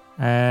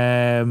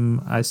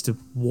as to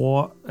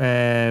what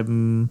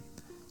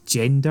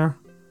gender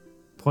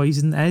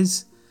Poison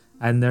is.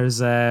 And there's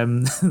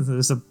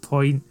there's a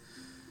point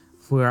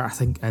where I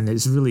think, and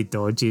it's really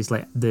dodgy, it's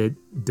like the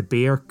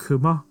bear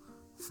Kuma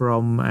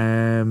from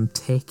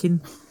Tekken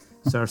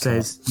sort of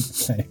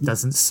says, Okay.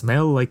 doesn't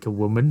smell like a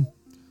woman.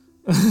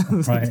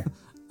 Right.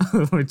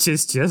 Which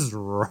is just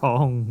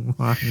wrong,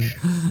 man.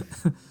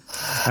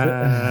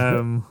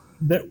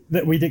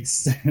 that we'd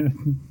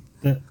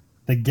that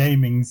the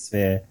gaming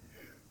sphere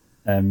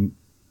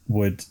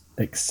would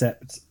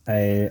accept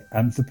a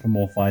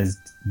anthropomorphized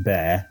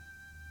bear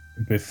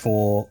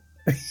before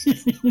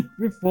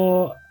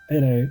before,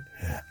 you know,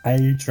 a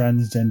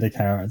transgender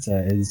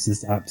character is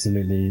just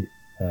absolutely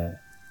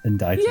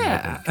indicted.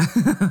 Yeah.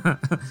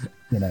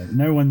 You know,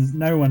 no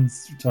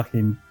one's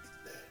fucking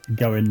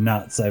going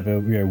nuts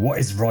over, you know, what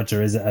is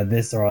Roger? Is it a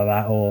this or a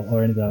that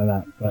or anything like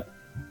that? But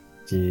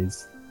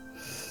jeez,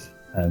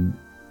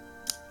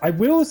 I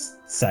will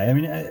say, I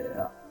mean,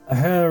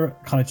 her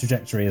kind of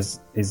trajectory is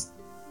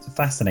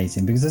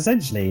fascinating because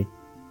essentially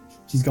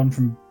she's gone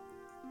from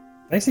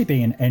basically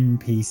being an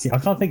NPC. I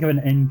can't think of an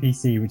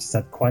NPC which has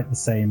had quite the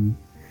same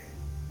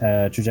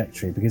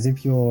trajectory, because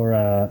if you're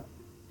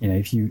you know,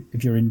 if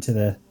you're into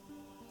the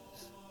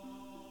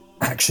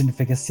action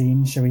figure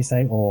scene, shall we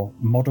say, or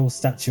model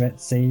statuette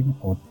scene,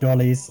 or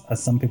dollies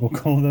as some people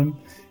call them,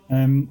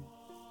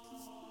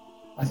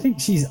 I think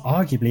she's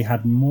arguably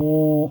had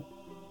more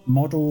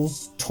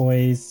models,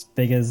 toys,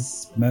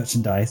 figures,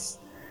 merchandise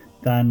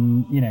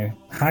than, you know,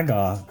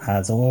 Hagar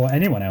has, or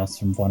anyone else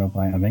from Final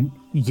Fight, I think.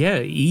 Yeah,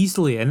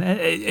 easily. And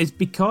it's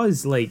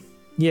because, like,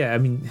 yeah, I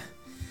mean,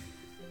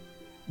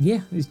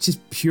 yeah, it's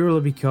just purely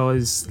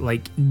because,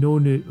 like, no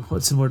new,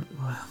 what's the word,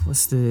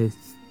 what's the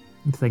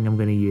thing I'm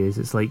going to use?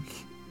 It's like,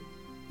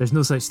 there's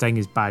no such thing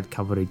as bad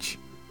coverage.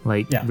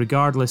 Like, Yeah.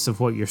 regardless of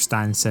what your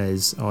stance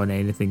is on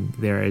anything,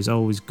 there is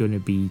always going to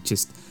be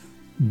just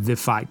the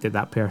fact that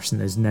that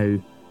person is now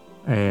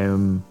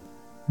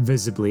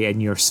visibly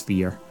in your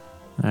sphere,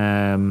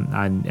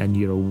 and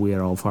you're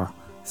aware of her.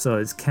 So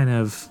it's kind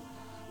of,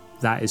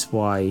 that is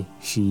why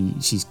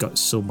she's got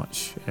so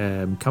much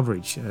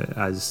coverage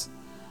as,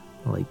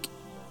 like,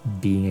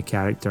 being a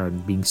character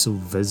and being so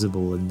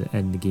visible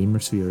in the gamer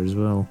sphere as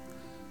well.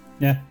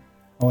 Yeah.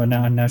 Oh,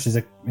 and now she's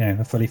a, you know,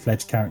 a fully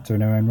fledged character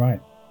in her own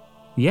right.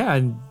 Yeah,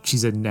 and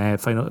she's in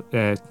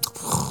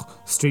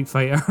Street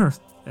Fighter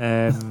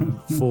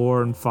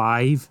 4 and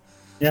 5.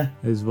 Yeah.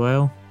 As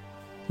well.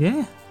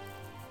 Yeah.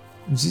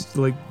 It's just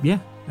like, yeah.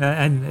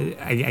 And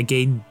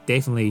again,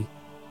 definitely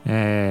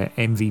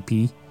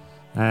MVP.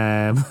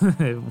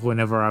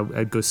 Whenever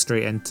I go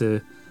straight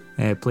into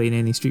playing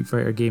any Street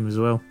Fighter game as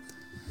well.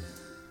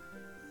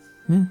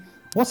 Yeah.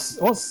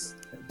 What's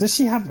does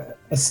she have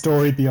a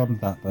story beyond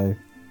that though?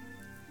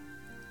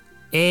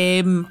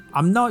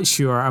 I'm not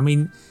sure. I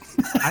mean,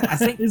 I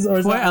think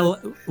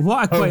what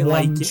I quite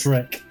like. One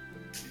trick.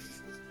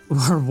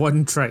 Her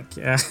one trick.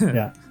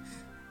 Yeah.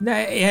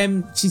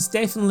 No, she's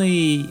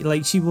definitely,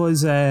 like, she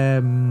was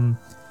like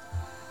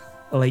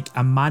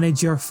a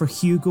manager for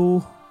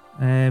Hugo.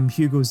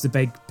 Hugo's the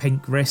big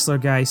pink wrestler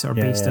guy, sort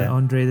of based on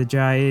Andre the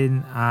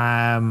Giant.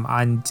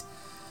 And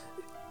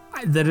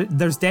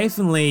there's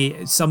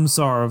definitely some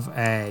sort of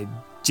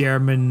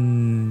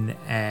German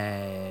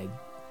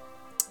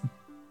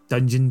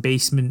dungeon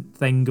basement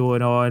thing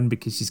going on,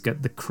 because she's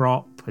got the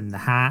crop and the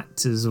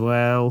hat as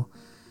well.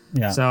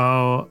 Yeah.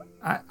 So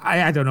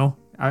I don't know.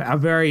 A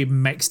very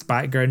mixed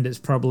background. It's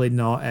probably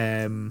not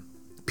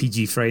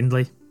PG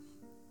friendly.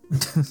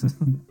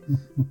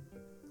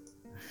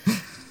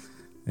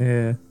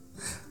 Yeah.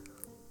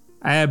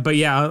 But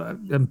yeah,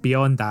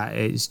 beyond that,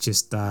 it's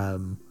just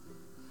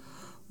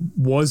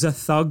was a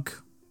thug,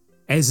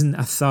 isn't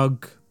a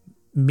thug,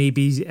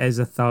 maybe is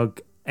a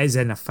thug, is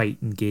in a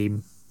fighting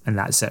game, and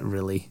that's it,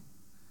 really.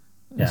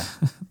 Yeah.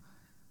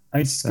 I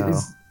mean, she's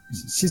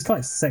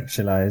quite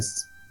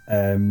sexualized.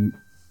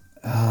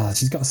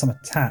 She's got some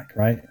attack,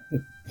 right?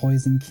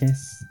 Poison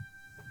kiss.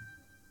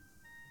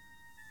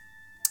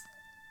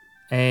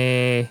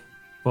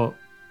 But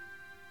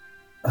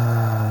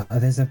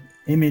there's an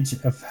image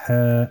of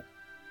her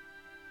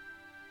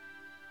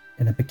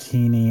in a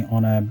bikini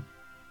on a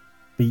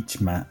beach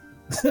mat,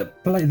 but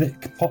like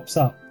that pops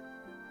up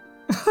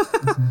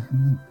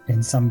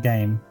in some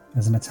game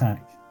as an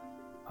attack.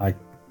 I'm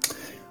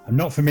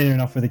not familiar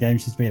enough with the game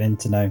she's been in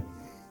to know.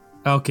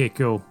 Okay,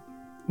 cool.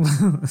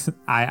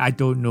 I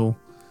don't know.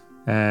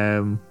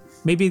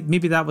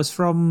 Maybe that was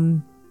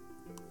from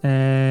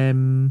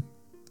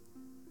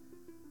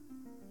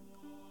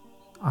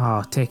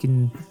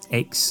Tekken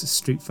X,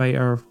 Street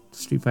Fighter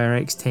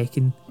X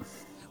Tekken.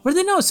 Were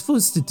they not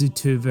supposed to do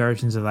two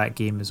versions of that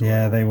game as well?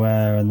 Yeah, they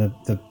were, and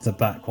the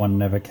back one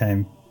never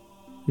came.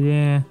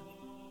 Yeah.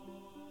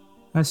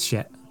 That's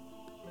shit.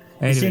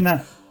 Anyway. You seen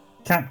that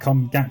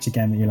Capcom gacha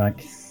game that you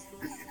like?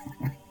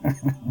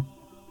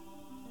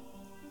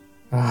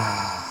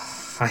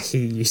 I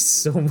hate you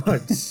so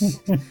much.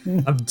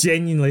 I'm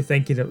genuinely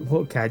thinking of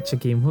what gacha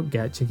game what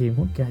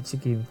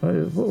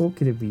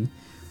could it be?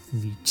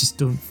 You just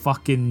don't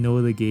fucking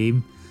know the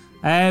game.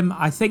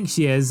 I think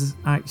she is,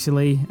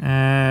 actually.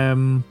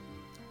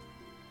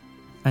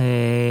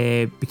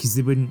 Because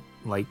they wouldn't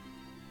like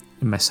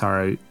miss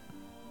her out.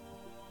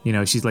 You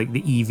know, she's like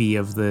the Eevee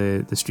of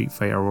the Street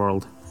Fighter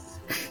world.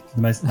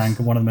 One of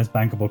the most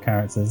bankable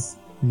characters.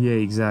 Yeah,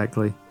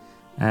 exactly.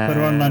 Put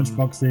her on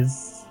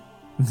lunchboxes.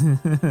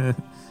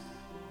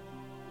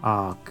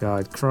 Oh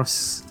god,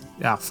 Cross.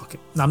 Fuck it.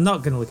 I'm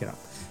not gonna look it up.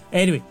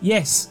 Anyway,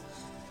 yes.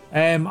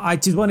 I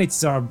just wanted to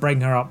sort of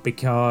bring her up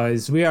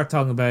because we are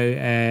talking about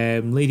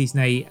Ladies'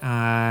 Night,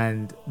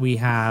 and we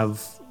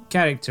have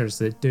characters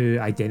that do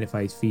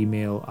identify as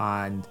female,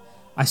 and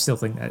I still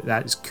think that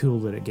that's cool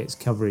that it gets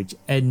coverage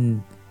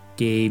in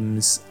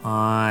games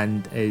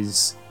and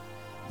is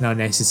not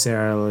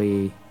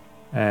necessarily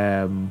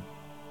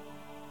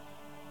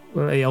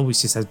well, it always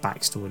just has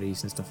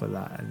backstories and stuff like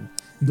that, and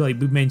like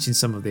we mentioned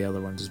some of the other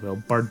ones as well.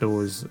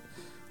 Birdo is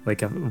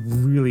like a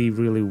really,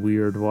 really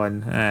weird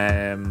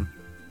one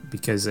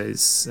because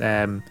it's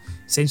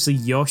essentially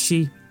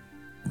Yoshi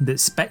that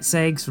spits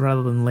eggs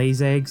rather than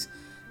lays eggs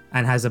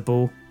and has a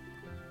bow,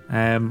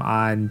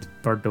 and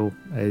Birdo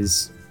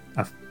is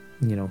a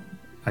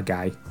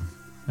guy,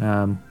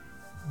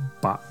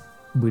 but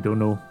we don't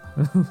know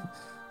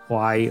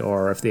why,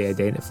 or if they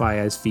identify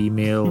as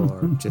female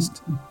or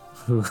just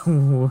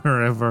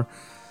wherever.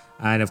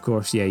 And of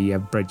course, yeah, you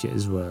have Bridget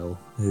as well,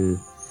 who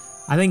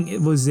I think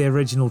it was the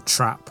original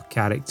Trap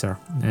character.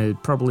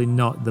 Probably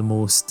not the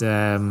most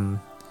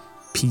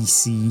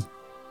PC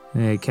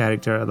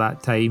character at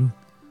that time.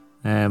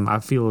 I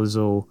feel as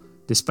though,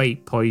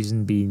 despite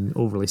Poison being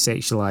overly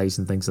sexualized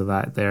and things like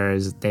that, there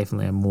is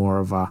definitely a more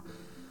of a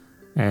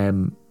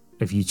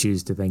if you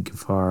choose to think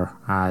of her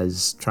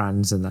as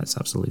trans, then that's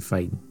absolutely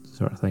fine,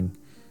 sort of thing.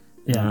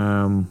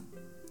 Yeah.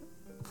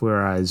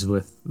 Whereas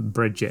with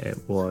Bridget,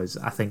 it was,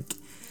 I think,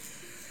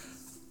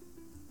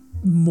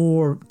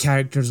 more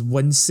characters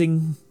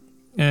wincing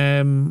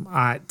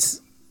at,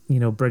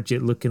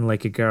 Bridget looking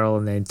like a girl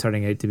and then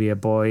turning out to be a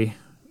boy,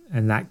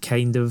 and that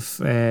kind of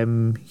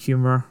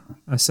humour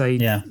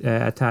aside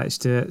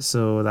attached to it.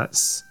 So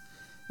that's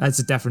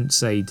a different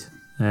side.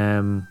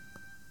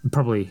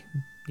 Probably,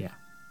 yeah.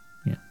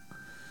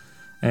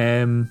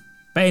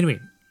 But anyway,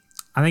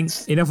 I think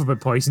enough about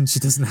Poison. She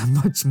doesn't have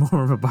much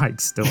more of a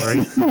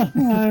backstory.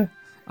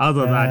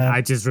 Other than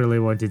I just really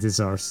wanted to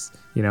source,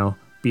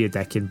 be a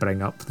dick and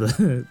bring up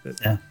the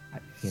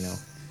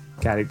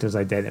characters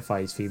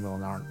identify as female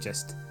and aren't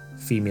just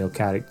female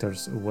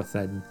characters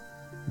within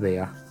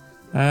there.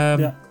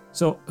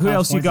 So who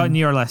else you got in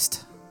your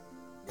list?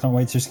 Can't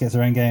wait to just get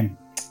their own game.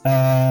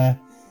 My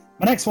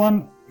next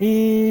one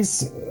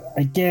is,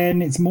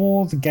 again, it's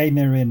more the game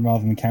they're in rather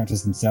than the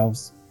characters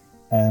themselves.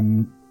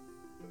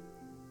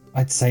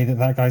 I'd say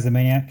that guy's a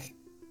maniac.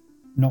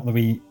 Not that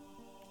we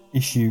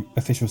issue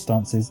official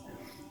stances.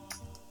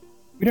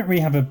 We don't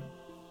really have a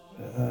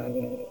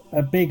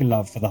big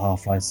love for the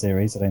Half-Life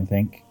series, I don't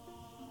think.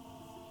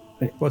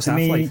 But what's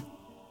Half-Life?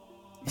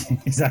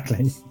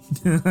 Exactly.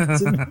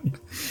 It's an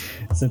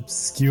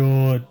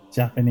obscure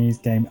Japanese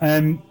game.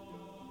 I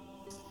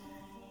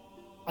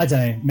don't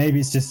know. Maybe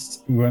it's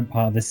just we weren't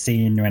part of the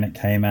scene when it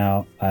came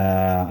out.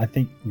 I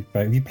think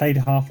have you played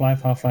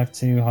Half-Life, Half-Life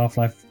 2,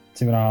 Half-Life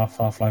 2.5,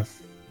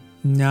 Half-Life?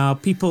 No,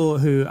 people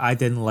who I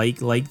didn't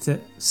liked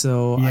it,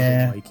 so I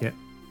didn't like it.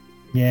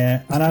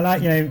 Yeah, and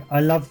I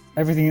love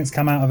everything that's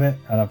come out of it.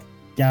 I love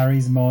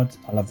Gary's mod.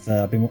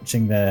 I've been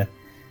watching the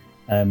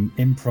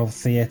improv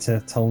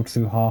theatre told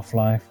through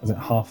Half-Life. Was it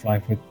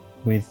Half-Life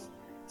with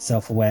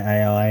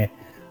self-aware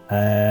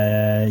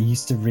AI?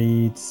 Used to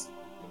read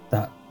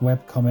that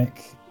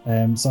webcomic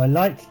So I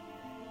like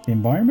the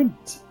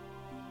environment.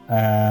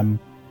 The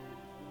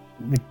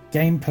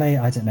gameplay,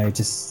 I don't know,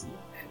 just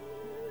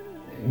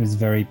it was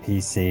very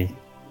PC,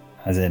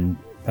 as in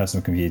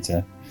personal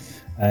computer.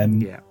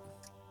 Yeah.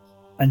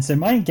 And so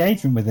my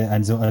engagement with it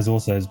has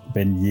also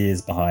been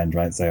years behind,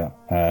 right? So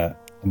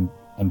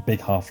and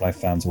big Half-Life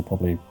fans will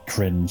probably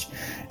cringe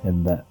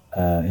in that,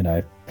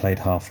 I played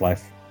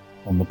Half-Life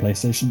on the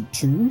PlayStation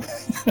 2.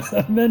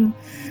 And then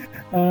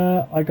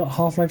I got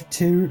Half-Life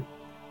 2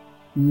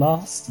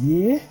 last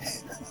year.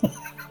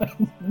 I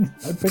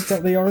picked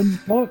up the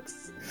orange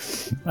box.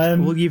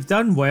 Well, you've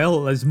done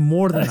well. It's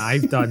more than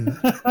I've done.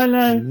 I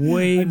know.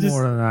 Way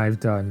more than I've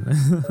done.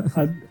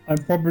 I'm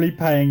probably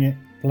playing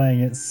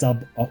it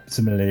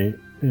sub-optimally,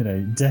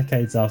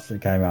 decades after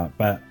it came out,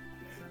 but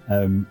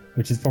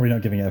which is probably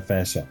not giving it a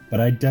fair shot.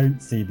 But I don't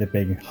see the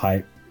big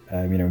hype,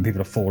 when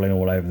people are falling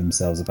all over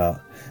themselves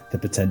about the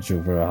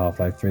potential for a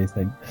Half-Life 3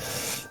 thing.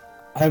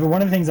 However,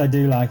 one of the things I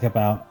do like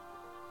about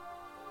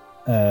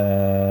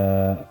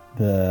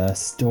the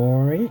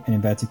story, in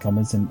inverted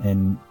commas,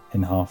 in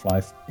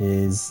Half-Life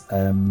is,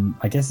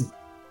 I guess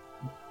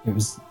it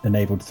was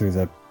enabled through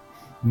the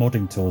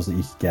modding tools that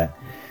you could get,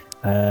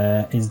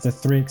 is the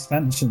 3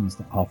 expansions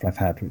that Half-Life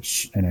had,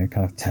 which, kind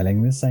of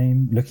telling the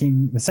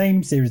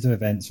same series of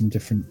events from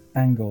different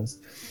angles.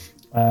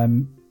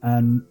 And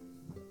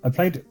I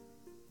played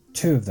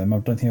 2 of them. I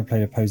don't think I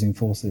played Opposing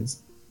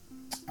Forces.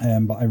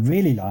 But I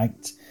really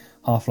liked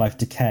Half-Life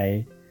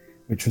Decay,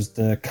 which was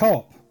the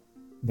co-op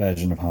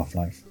version of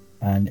Half-Life.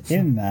 And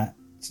in that,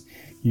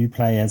 you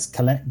play as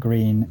Colette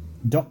Green,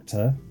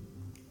 Doctor,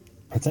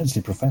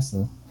 potentially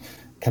Professor,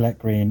 Colette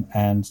Green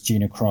and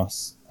Gina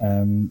Cross.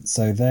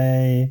 So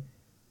their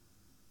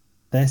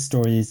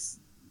stories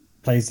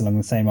plays along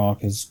the same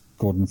arc as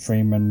Gordon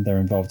Freeman. They're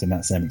involved in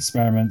that same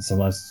experiment.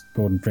 So as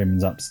Gordon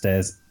Freeman's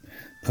upstairs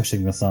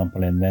pushing the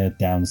sample in, they're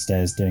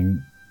downstairs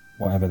doing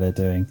whatever they're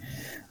doing.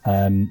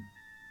 And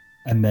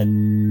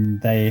then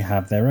they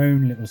have their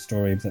own little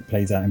story that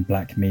plays out in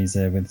Black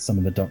Mesa with some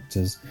of the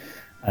doctors.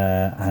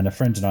 And a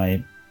friend and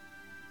I,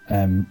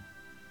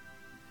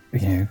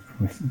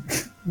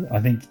 I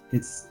think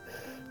it's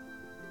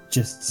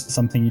just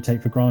something you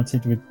take for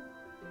granted with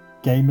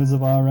gamers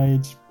of our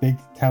age, big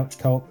couch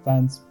co-op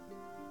fans.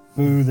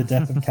 Boo the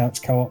death of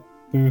couch co-op.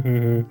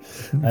 Boo-hoo-hoo.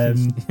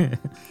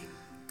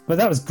 But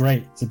that was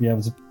great to be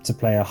able to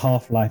play a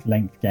Half-Life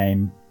length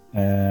game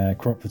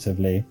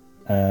cooperatively.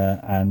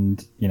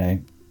 And,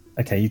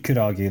 okay, you could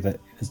argue that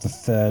it's the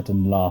third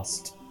and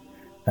last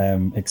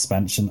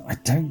expansion. I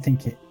don't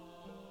think did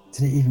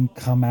it even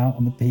come out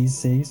on the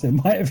PC? So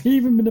it might have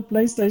even been a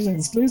PlayStation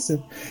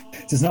exclusive.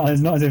 It's not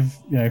as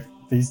if,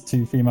 these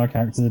 2 female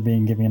characters are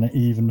being given an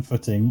even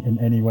footing in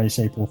any way,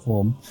 shape or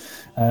form.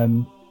 But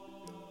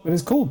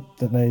it's cool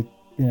that they,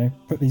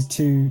 put these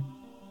 2,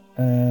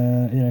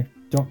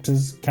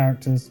 doctors,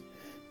 characters.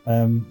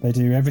 They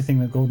do everything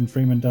that Gordon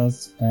Freeman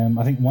does.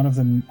 I think one of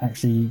them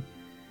actually,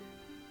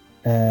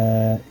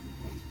 and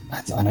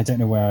I don't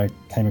know where I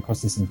came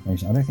across this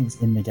information. I don't think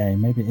it's in the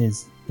game. Maybe it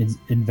is. It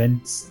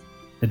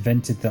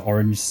invented the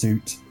orange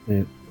suit,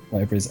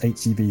 whatever it is,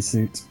 HEV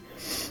suit.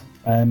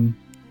 So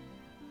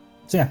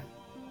yeah,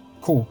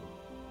 cool.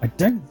 I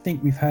don't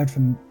think we've heard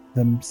from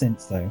them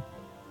since, though.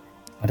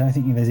 I don't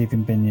think there's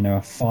even been,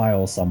 a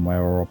file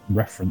somewhere or a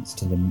reference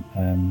to them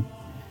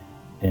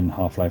in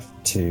Half-Life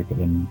 2. But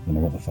then,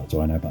 what the fuck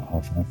do I know about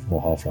Half-Life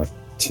or Half-Life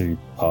 2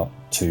 Part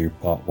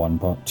 1,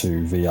 Part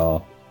 2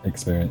 VR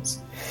experience?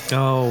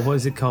 Oh, what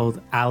is it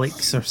called?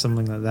 Alex or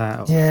something like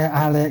that? Yeah,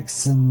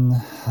 Alex and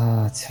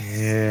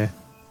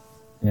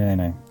yeah,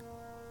 no,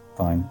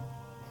 fine.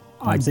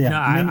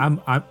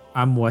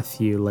 I'm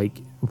with you.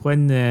 Like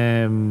when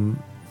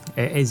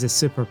it is a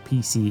super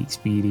PC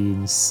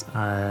experience,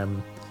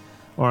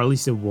 or at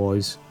least it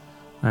was,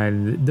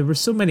 and there were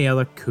so many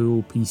other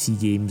cool PC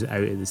games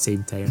out at the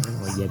same time,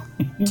 like you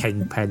had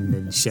Kingpin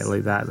and shit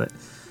like that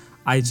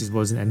I just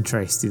wasn't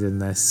interested in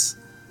this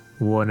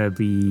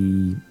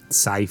wannabe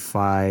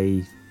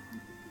sci-fi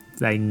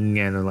thing,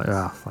 and I'm like,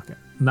 oh fuck it,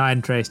 not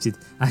interested.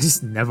 I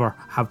just never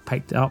have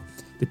picked it up.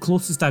 The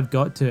closest I've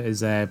got to it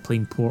is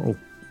playing Portal.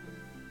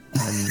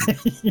 And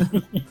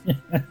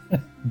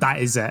that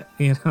is it,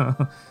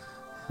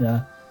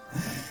 Yeah.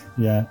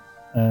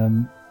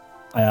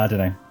 I don't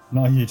know.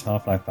 Not a huge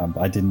Half-Life fan,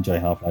 but I did enjoy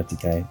Half-Life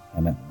Decay,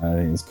 and I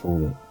think it was cool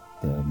that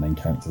the main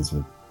characters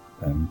were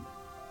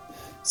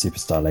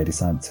superstar lady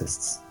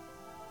scientists.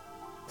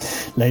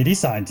 Lady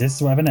scientists,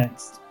 whatever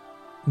next.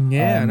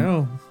 Yeah, I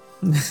know.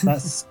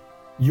 That's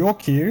your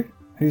cue.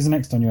 Who's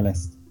next on your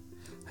list?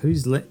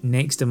 Who's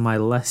next on my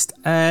list?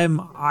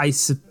 I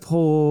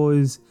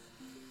suppose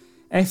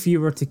if you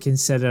were to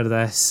consider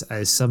this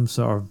as some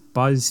sort of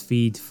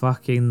BuzzFeed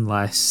fucking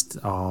list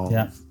of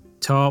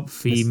top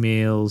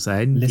females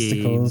in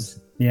games,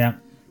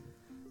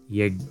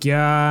 you're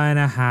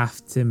gonna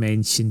have to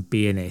mention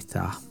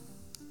Bayonetta.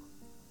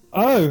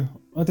 Oh,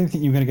 I don't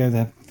think you were going to go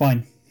there.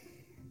 Fine.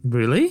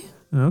 Really?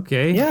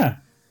 Okay. Yeah.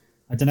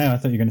 I don't know. I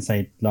thought you were going to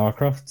say Lara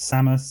Croft,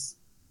 Samus.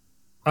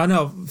 Oh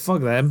no,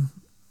 fuck them.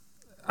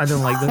 I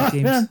don't like those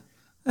games.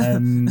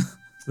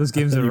 Those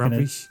games are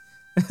rubbish.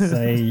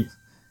 Say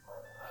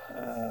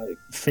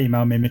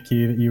female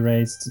Mimikyu that you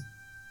raised.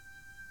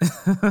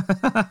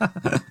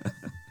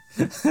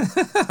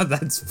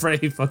 That's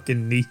pretty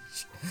fucking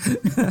niche.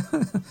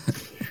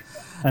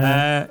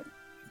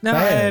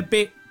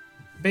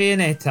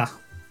 Bayonetta.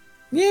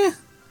 Yeah.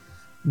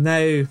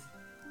 Now,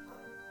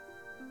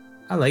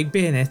 I like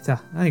Bayonetta.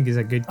 I think it's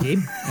a good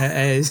game.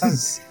 It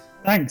is.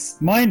 Thanks.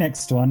 My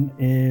next one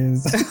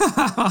is.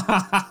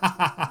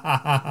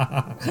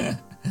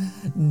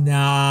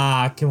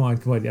 Nah, come on.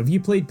 Have you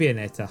played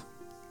Bayonetta?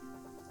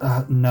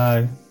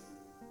 No.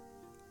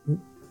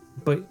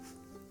 But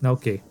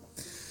okay.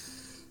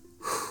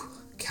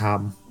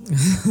 Calm.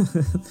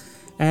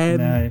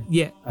 No.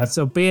 Yeah.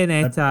 So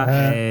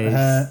Bayonetta is.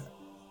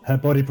 Her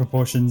body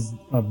proportions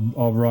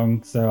are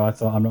wrong, so I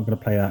thought I'm not going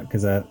to play that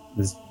because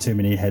there's too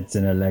many heads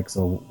in her legs.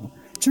 Or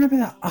do you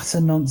remember that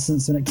utter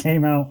nonsense when it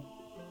came out?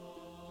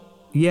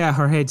 Yeah,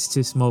 her head's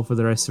too small for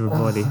the rest of her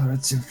body.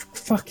 It's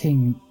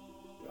fucking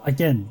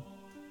again.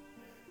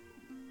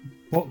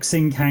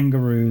 Boxing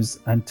kangaroos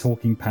and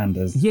talking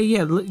pandas.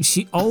 Yeah. Look,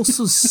 she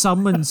also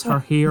summons her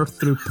hair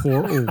through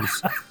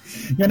portals.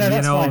 Yeah, no,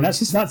 that's fine.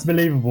 That's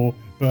believable.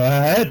 But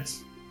her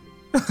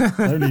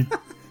head,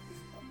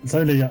 it's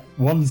only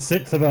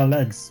 1/6 of her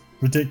legs.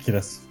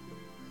 Ridiculous.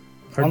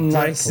 Her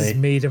dress is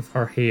made of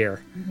her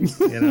hair.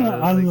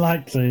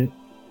 Unlikely.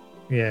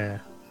 Yeah.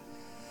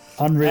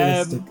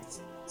 Unrealistic.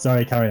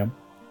 Sorry, carry on.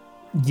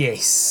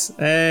 Yes.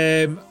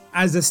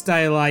 As a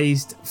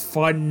stylized,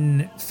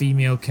 fun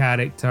female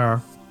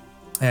character,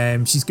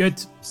 she's good.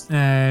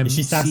 Is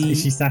she sassy?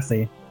 Is she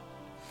sassy?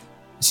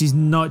 She's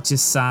not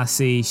just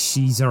sassy,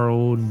 she's her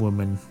own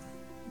woman.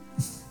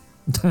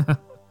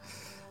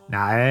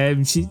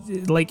 She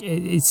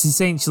it's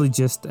essentially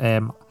just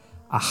a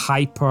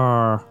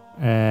hyper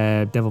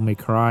Devil May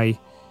Cry,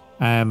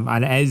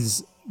 and it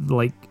is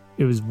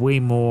it was way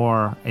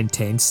more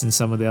intense than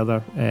some of the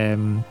other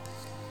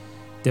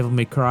Devil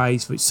May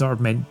Cries, which sort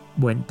of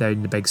went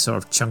down the big sort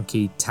of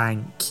chunky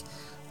tank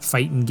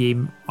fighting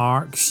game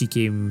arc. She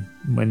came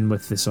in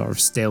with the sort of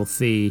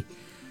stealthy,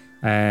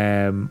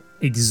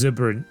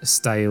 exuberant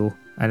style,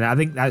 and I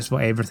think that's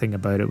what everything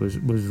about it was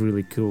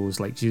really cool. It was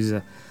like she's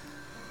a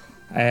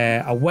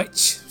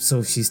witch,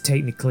 so she's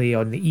technically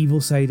on the evil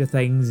side of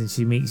things, and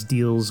she makes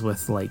deals with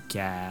sort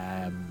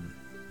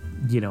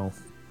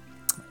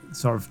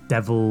of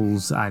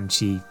devils, and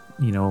she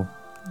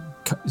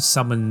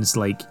summons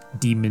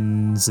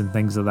demons and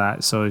things like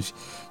that. So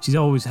she's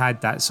always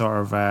had that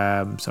sort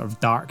of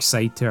dark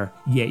side to her,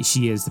 yet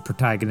she is the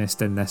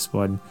protagonist in this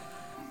one.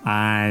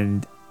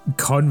 And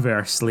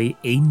conversely,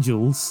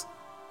 angels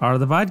are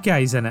the bad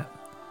guys in it,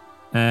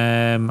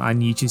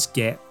 and you just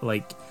get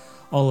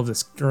all of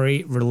this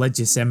great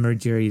religious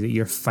imagery that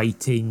you're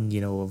fighting,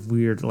 of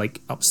weird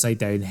upside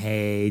down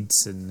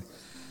heads and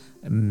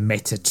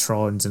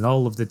Metatrons and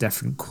all of the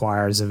different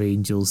choirs of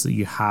angels that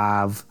you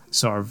have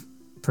sort of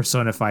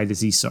personified as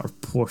these sort of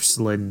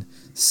porcelain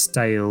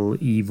style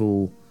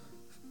evil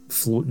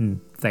floating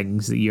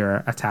things that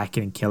you're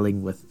attacking and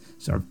killing with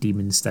sort of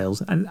demon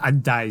styles, and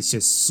that is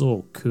just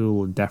so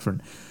cool and different.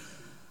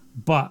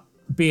 But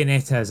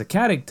Bayonetta as a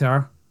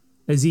character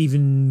is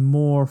even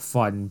more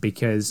fun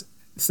because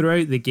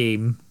throughout the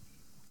game,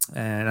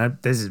 and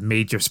this is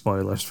major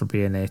spoilers for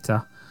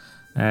Bayonetta,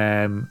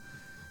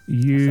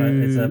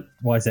 it's a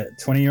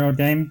 20-year-old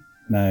game?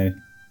 No,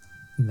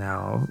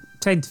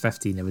 10 to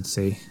 15 I would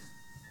say.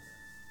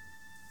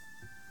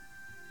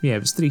 Yeah, it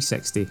was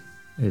 360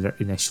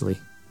 initially.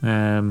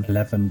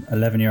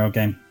 11-year-old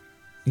game.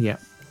 Yeah.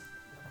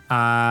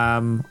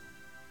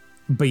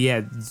 But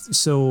yeah,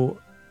 so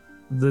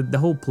the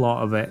whole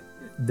plot of it,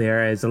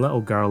 there is a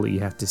little girl that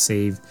you have to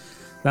save.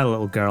 That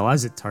little girl,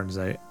 as it turns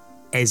out,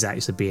 is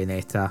actually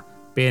Bayonetta.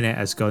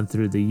 Bayonetta's gone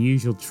through the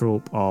usual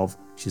trope of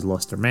she's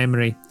lost her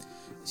memory.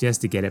 She has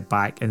to get it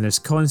back, and there's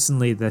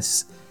constantly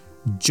this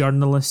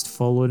journalist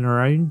following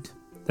around,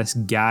 this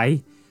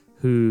guy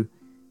who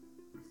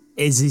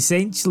is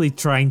essentially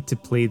trying to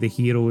play the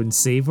hero and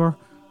save her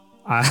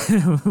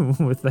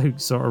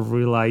without sort of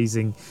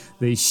realising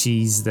that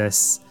she's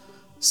this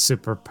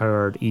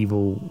super-powered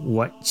evil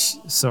witch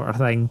sort of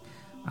thing,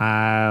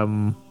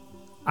 and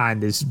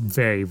is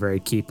very, very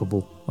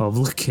capable of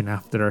looking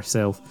after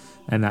herself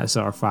in that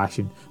sort of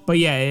fashion. But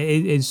yeah,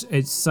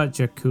 it's such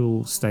a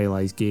cool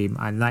stylized game,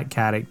 and that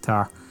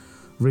character,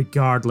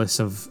 regardless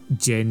of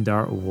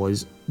gender,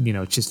 was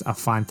just a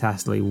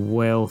fantastically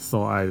well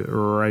thought out,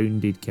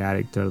 rounded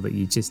character that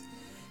you just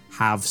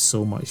have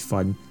so much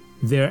fun.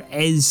 There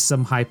is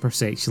some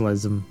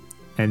hypersexualism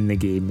in the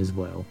game as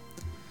well,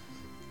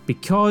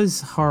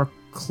 because her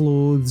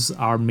clothes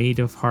are made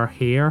of her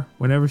hair.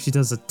 Whenever she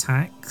does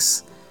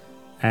attacks,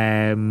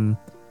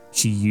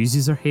 she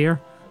uses her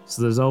hair,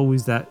 so there's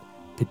always that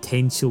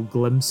potential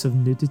glimpse of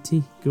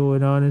nudity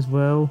going on as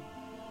well.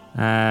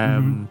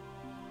 And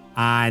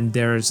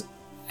there's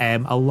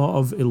a lot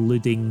of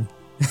alluding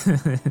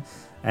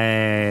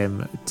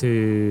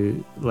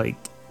to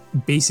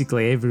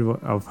basically every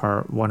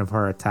one of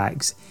her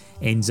attacks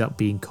ends up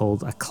being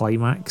called a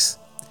climax.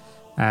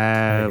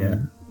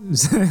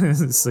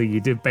 So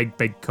you do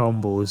big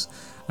combos,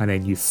 and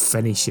then you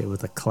finish it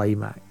with a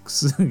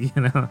climax.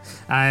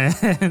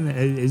 And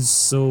it is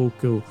so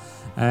cool.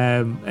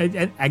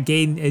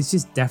 Again, it's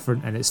just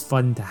different, and it's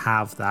fun to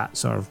have that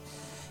sort of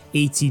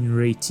 18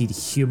 rated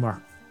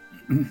humor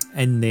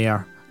in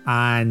there,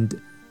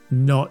 and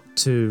not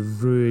to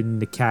ruin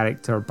the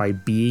character by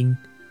being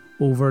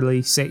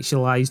overly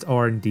sexualized,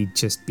 or indeed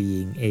just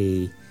being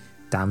a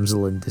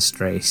damsel in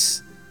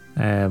distress,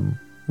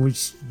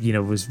 which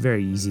was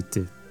very easy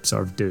to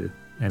sort of do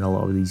in a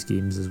lot of these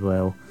games as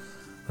well.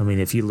 I mean,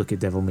 if you look at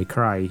Devil May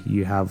Cry,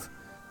 you have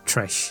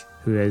Trish,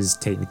 who is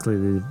technically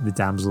the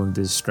damsel in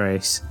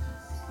distress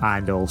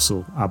and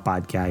also a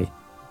bad guy,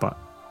 but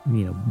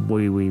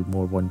way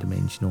more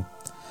one-dimensional.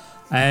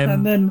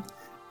 And then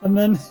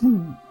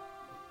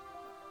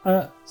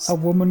a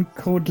woman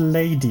called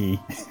Lady.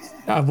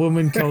 A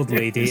woman called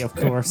Lady, of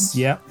course.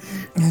 Yeah.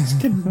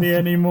 Couldn't be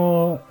any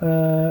more.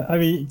 I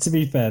mean, to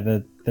be fair,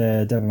 the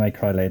Devil May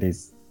Cry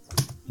ladies,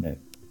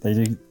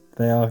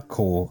 they are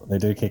cool. They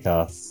do kick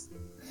ass.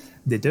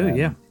 They do,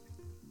 yeah.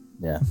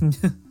 Yeah.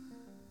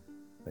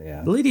 But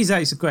yeah. The lady's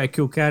actually quite a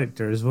cool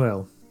character as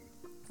well,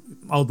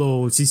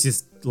 although she's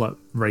just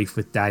rife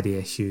with daddy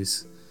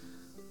issues.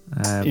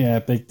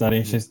 Big daddy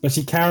issues. But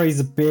she carries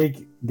a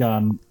big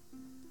gun.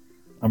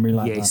 And we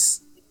like that.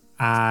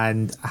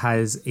 And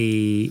has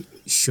a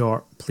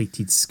short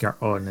pleated skirt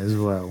on as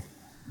well.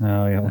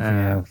 Oh,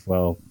 yeah.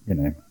 Well,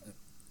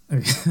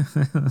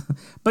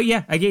 But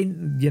yeah,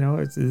 again,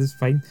 it's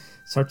fine.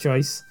 It's her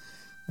choice.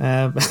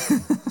 But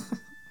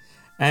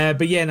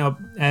yeah, no,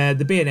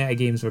 the Bayonetta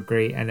games were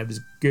great, and it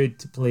was good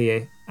to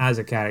play as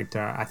a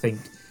character. I think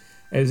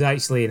it was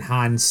actually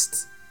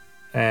enhanced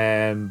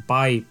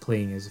by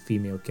playing as a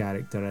female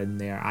character in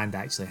there, and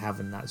actually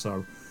having that sort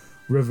of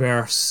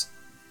reverse,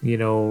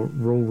 role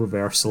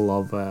reversal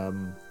of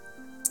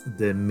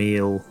the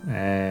male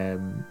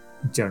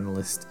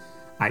journalist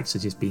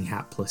actually just being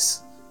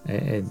hapless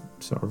in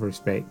sort of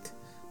respect.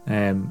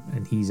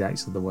 And he's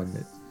actually the one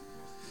that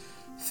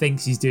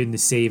thinks he's doing the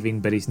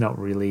saving, but he's not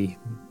really.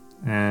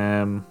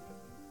 But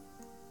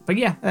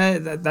yeah,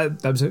 that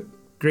was a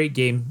great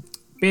game.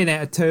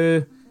 Bayonetta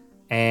 2,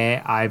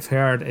 I've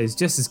heard is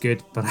just as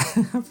good, but I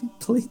haven't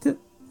played it.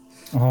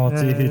 Oh,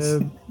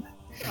 dude.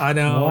 I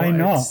know. Why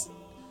not?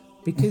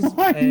 Because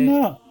why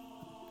not?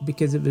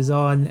 Because it was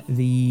on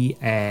the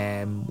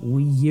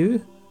Wii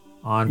U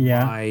on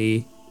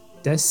my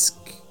disk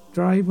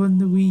drive on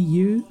the Wii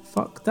U.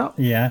 Fucked up.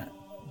 Yeah,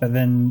 but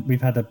then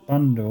we've had a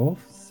bundle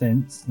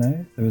since.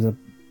 No, there was a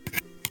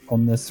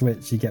on the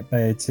Switch. You get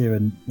Bayonetta 2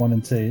 and 1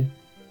 and 2.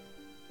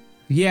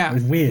 Yeah, it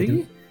was weird.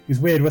 It was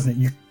weird, wasn't it?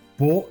 You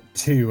bought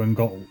 2 and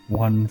got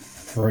 1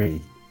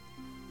 free.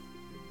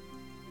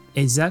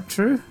 Is that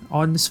true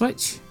on the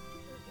Switch?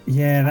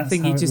 Yeah, I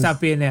think you just have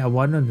Bayonetta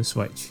 1 on the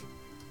Switch.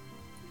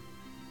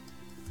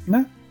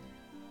 No.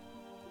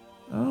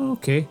 Oh,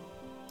 okay.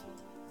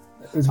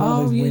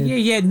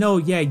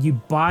 Yeah, you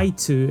buy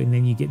 2 and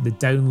then you get the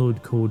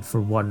download code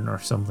for 1 or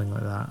something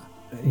like that.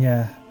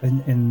 Yeah,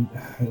 and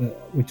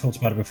we talked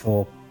about it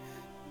before.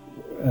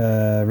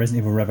 Resident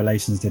Evil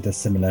Revelations did a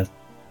similar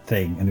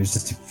thing, and I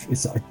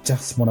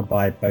just want to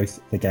buy both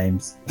the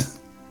games,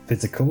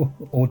 physical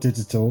or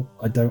digital.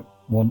 I don't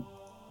want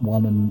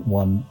 1 and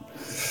 1.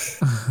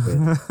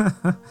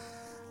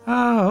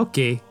 Oh,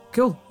 okay,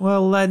 cool.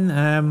 Well then,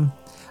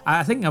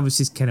 I think I was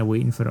just kind of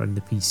waiting for it on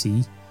the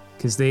PC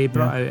because they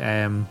brought out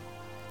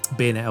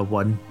Bayonetta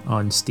 1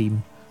 on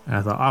Steam, and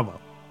I thought, oh well,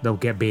 they'll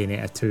get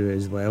Bayonetta 2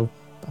 as well.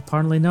 But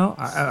apparently not.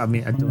 I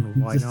mean, I don't know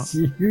why not.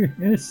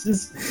 It's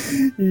just,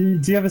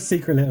 do you have a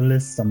secret little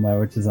list somewhere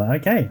which is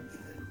like, okay,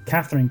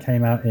 Catherine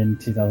came out in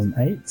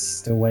 2008,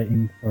 still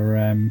waiting for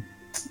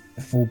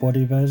the full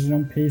body version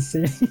on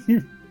PC.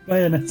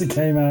 Bayonetta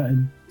came out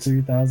in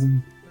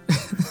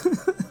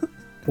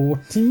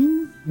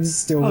 2014.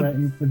 Still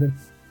waiting for the.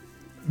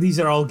 These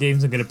are all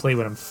games I'm going to play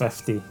when I'm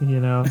 50.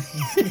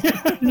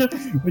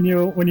 when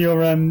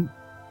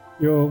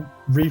your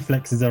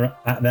reflexes are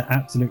at their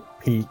absolute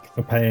peak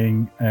for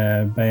playing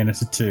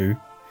Bayonetta 2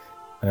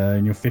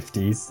 in your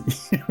 50s.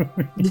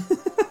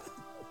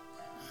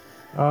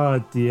 Oh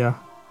dear.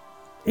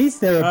 Is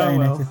there a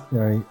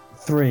Bayonetta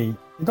 3?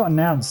 It got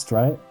announced,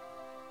 right?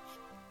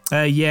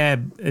 Yeah,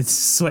 it's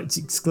Switch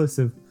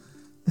exclusive.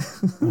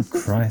 Oh,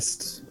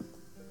 Christ.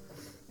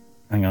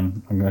 Hang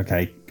on. I'm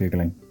okay.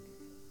 Googling.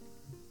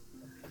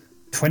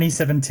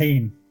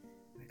 2017.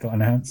 It got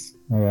announced.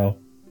 Oh, well.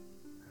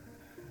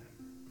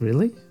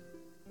 Really?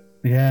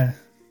 Yeah.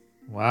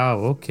 Wow,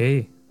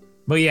 okay.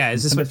 But yeah,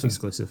 it's a Switch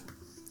exclusive.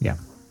 Yeah.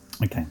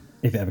 Okay.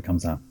 If it ever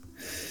comes out.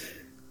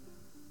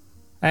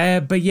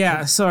 But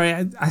yeah,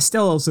 sorry, I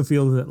still also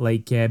feel that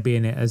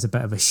Bayonetta is a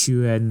bit of a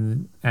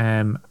shoe-in,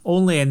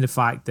 only in the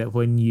fact that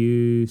when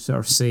you sort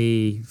of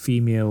say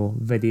female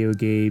video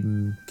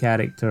game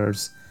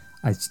characters,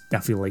 I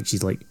feel like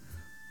she's like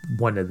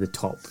one of the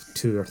top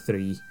 2 or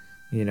 3,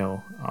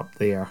 up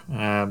there.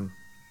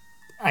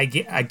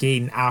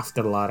 Again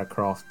after Lara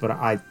Croft, but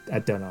I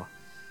don't know.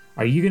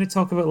 Are you going to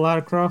talk about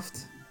Lara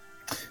Croft?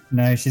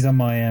 No, she's on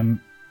my and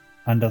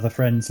other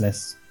friends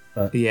list.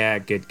 But Yeah,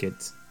 good.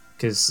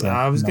 Because Yeah,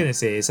 I was no. going to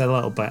say it's a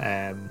little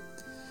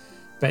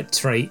bit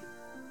trite,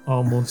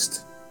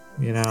 almost,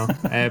 you know.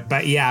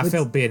 But yeah, I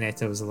felt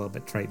Bayonetta was a little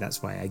bit trite.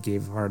 That's why I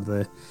gave her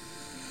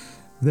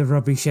the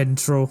rubbish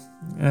intro.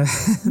 No,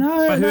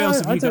 But who no, else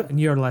have I you got don't- in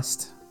your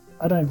list?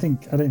 I don't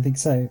think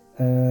so.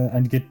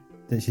 And good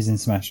that she's in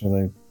Smash,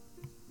 although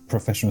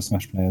professional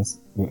Smash players,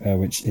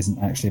 which isn't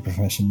actually a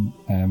profession,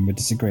 would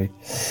disagree.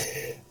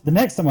 The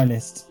next on my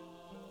list,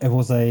 it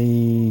was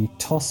a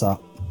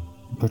toss-up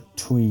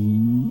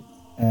between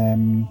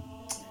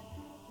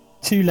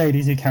two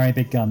ladies who carry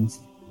big guns.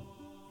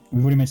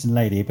 We've already mentioned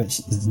lady, but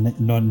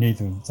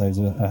neither of those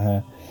are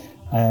her.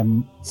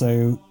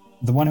 So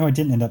the one who I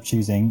didn't end up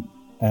choosing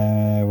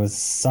was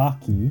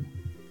Saki,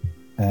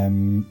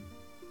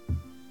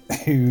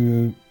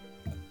 who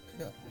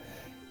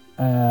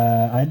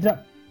I ended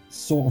up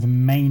sort of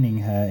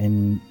maining her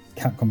in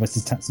Capcom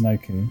vs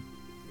Tatsunoko.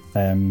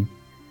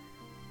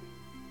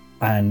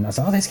 And I was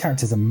like, oh, this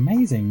character's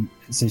amazing.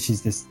 So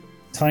she's this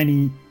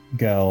tiny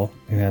girl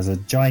who has a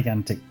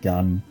gigantic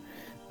gun.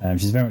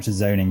 She's very much a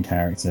zoning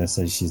character,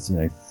 so she's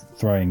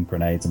throwing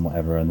grenades and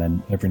whatever, and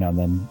then every now and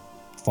then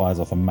fires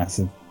off a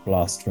massive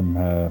blast from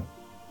her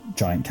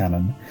giant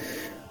cannon.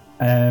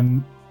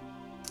 And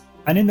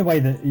in the way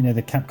that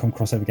the Capcom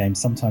crossover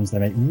games, sometimes they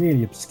make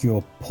really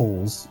obscure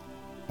pulls,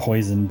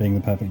 Poison being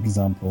the perfect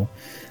example.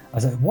 I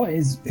was like, who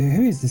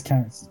is this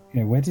character?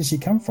 Where did she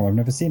come from? I've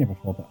never seen her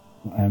before, but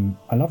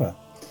I love her.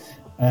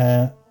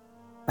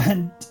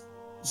 And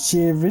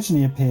she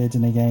originally appeared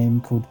in a game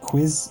called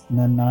Quiz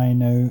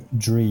Nanino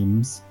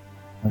Dreams.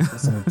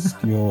 That's an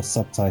obscure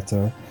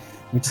subtitle,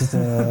 which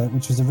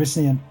was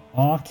originally an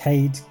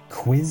arcade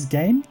quiz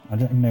game. I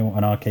don't even know what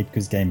an arcade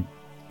quiz game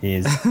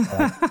is.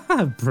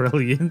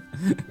 Brilliant.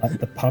 Like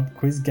the pub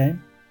quiz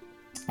game.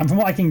 And from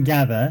what I can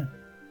gather,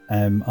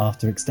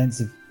 after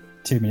extensive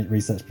 2-minute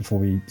research before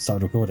we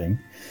started recording,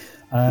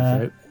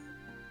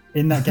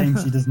 in that game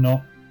she does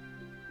not.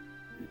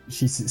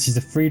 She's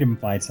a freedom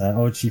fighter,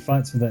 or she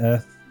fights for the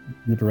Earth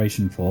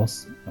Liberation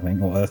Force, I think,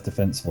 or Earth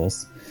Defense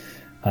Force.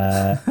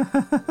 But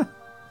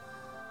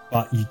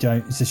you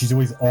don't. So she's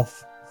always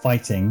off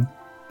fighting,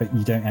 but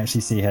you don't actually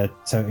see her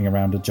toting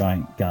around a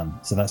giant gun.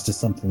 So that's just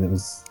something that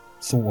was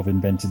sort of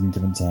invented and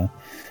given to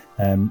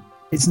her.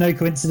 It's no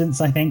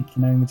coincidence, I think,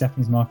 in the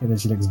Japanese market,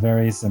 that she looks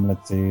very similar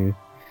to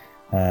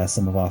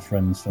some of our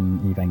friends from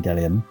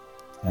Evangelion.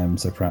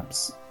 So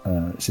perhaps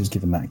she was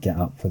given that get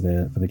up for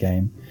the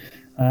game.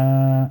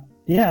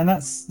 Yeah, and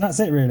that's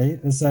it really.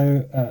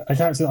 So a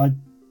character that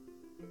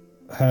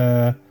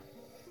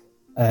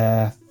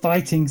her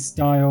fighting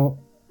style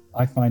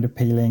I find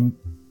appealing,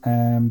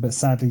 but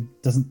sadly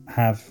doesn't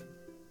have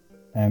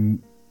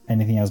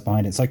anything else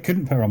behind it. So I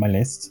couldn't put her on my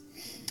list.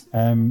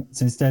 So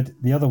instead,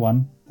 the other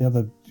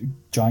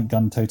giant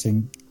gun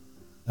toting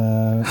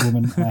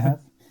woman I have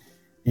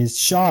is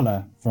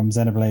Sharla from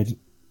Xenoblade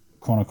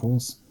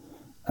Chronicles.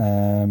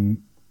 So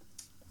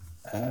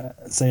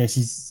yeah,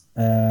 she's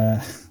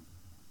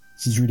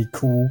really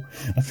cool.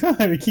 I feel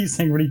like we keep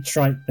saying really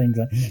trite things.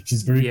 Like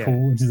she's very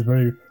cool, and she's a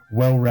very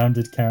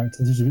well-rounded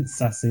character. She's a bit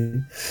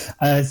sassy.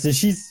 So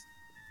she's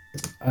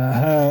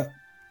her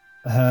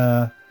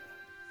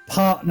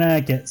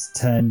partner gets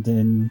turned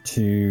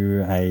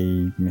into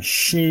a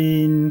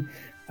machine,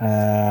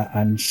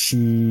 and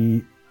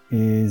she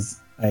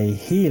is a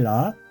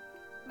healer,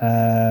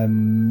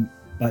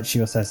 but she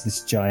also has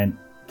this giant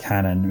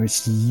cannon which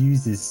she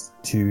uses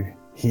to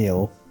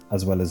heal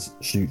as well as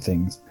shoot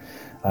things.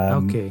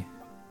 Okay.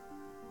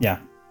 Yeah.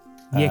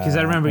 Yeah, because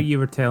I remember you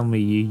were telling me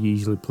you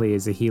usually play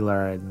as a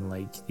healer in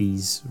like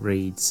these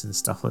raids and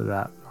stuff like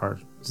that,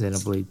 or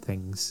Xenoblade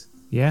things.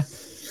 Yeah.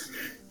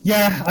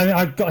 Yeah,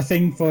 I've got a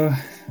thing for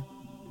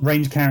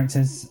range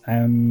characters.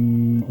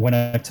 When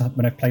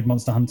I've played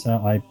Monster Hunter,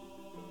 I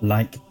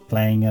like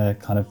playing a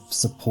kind of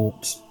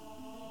support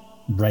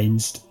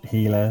ranged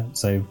healer.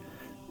 So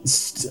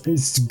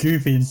it's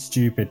goofy and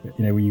stupid, but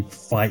when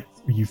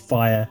you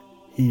fire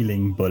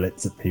healing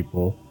bullets at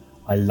people.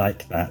 I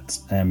like that,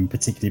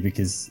 particularly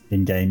because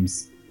in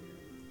games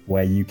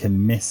where you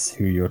can miss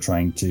who you're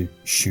trying to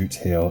shoot,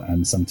 heal,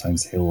 and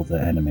sometimes heal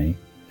the enemy.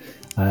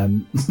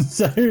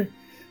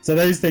 So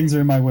those things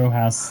are in my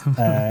wheelhouse.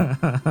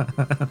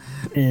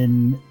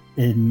 In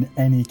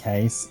any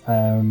case,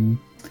 and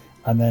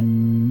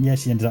then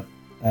she ended up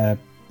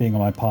being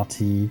on my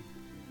party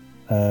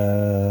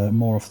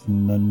more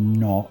often than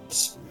not.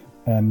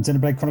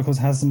 Xenoblade Chronicles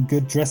has some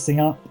good dressing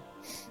up,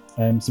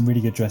 some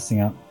really good dressing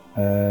up.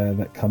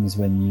 That comes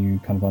when you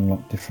kind of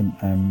unlock different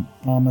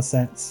armor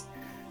sets.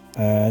 She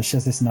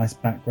has this nice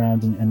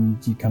background,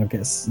 and you kind of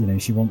get,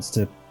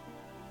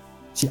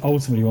 she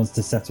ultimately wants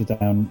to settle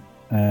down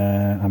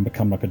and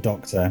become like a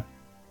doctor.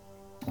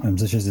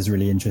 So she has this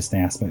really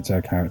interesting aspect to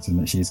her character, in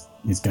that she's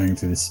going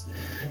through this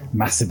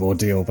massive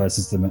ordeal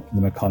versus the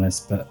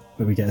Mechonis, but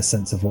we get a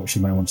sense of what she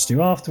might want to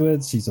do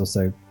afterwards. She's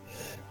also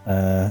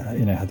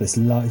had this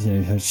love,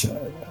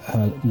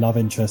 her love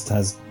interest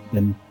has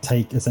been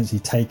essentially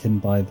taken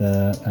by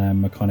the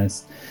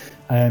Mechonis.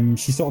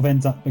 She sort of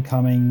ends up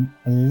becoming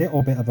a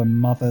little bit of a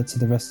mother to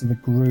the rest of the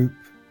group,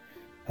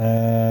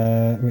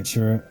 which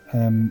are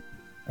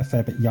a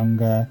fair bit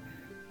younger.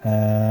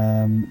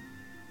 And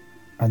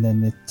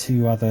then the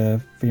two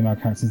other female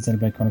characters in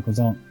Xenoblade Chronicles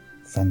aren't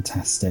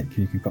fantastic.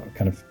 You've got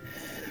kind of,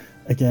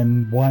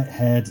 again,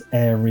 white-haired,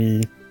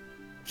 airy,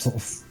 sort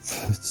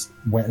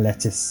of wet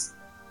lettuce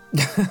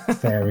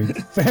fairy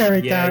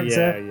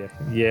character.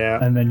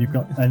 Yeah. And then you've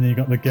got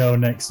the girl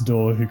next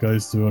door who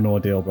goes through an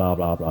ordeal, blah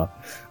blah blah.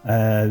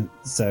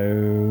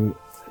 So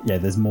yeah,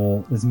 there's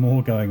more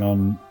going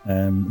on.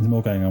 There's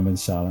more going on with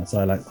Charlotte. So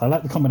I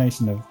like the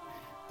combination of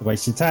the way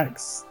she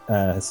attacks,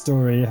 her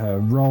story, her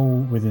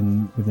role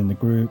within the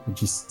group,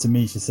 which is, to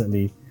me, she's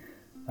certainly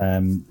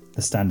the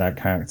standout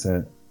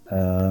character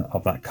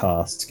of that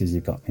cast, because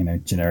you've got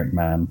generic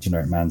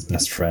man's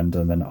best friend,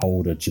 and then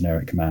older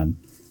generic man.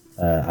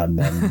 And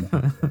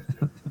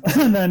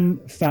then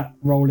fat,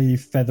 rolly,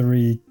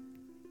 feathery,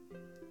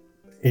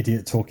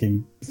 idiot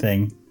talking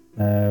thing,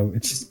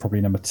 which is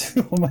probably number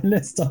 2 on my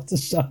list after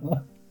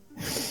Sharla.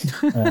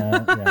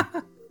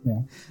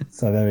 Yeah.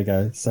 So there we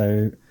go.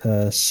 So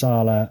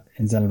Sharla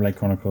in Xenoblade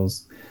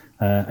Chronicles.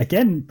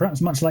 Again, perhaps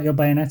much like your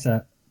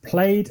Bayonetta,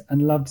 played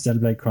and loved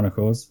Xenoblade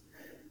Chronicles.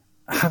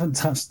 I haven't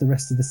touched the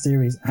rest of the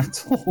series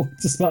at all,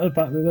 despite the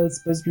fact that they're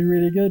supposed to be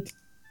really good.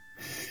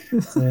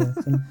 But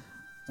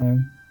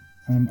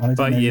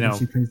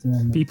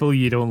people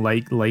you don't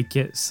like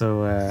it,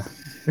 so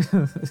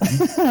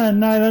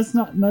no, that's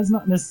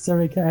not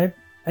necessarily okay.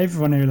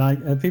 Everyone who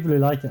people who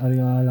like it,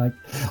 I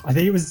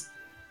think it was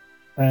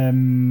I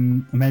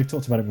may have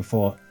talked about it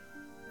before,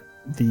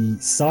 the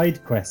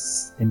side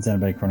quests in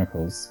Xenoblade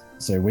Chronicles.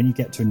 So when you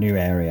get to a new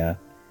area,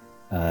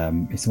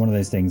 it's one of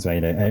those things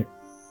where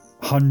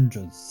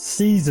hundreds,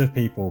 seas of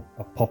people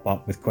pop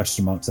up with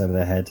question marks over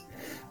their head,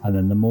 and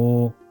then the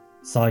more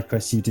side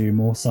quests you do,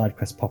 more side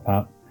quests pop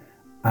up.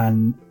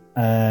 And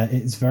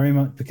it's very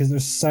much because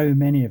there's so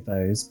many of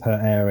those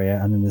per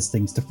area, and then there's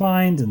things to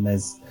find, and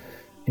there's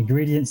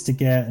ingredients to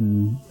get,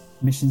 and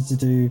missions to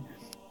do.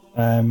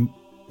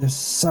 There's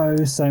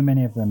so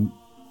many of them.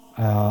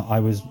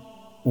 I was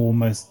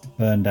almost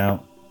burned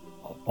out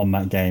on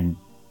that game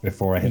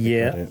before I hit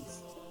the credits.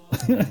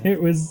 It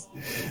was.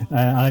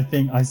 I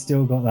think I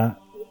still got that.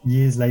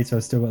 Years later, I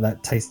still got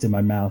that taste in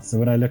my mouth. So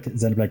when I look at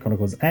Xenoblade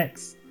Chronicles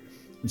X,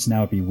 which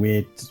now would be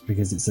weird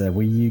because it's a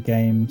Wii U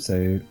game,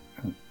 so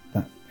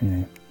that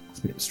it's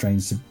a bit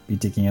strange to be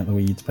digging out the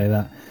Wii U to play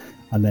that.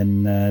 And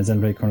then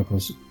Xenoblade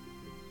Chronicles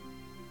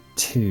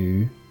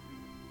 2,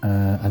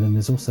 and then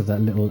there's also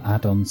that little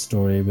add-on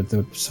story with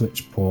the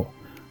Switch port.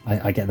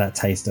 I get that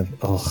taste of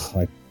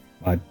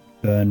I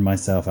burn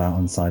myself out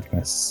on side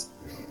quests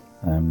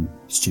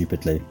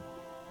stupidly.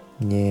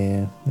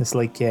 Yeah, it's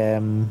like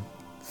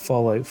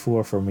Fallout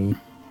 4 for me.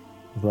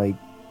 Like,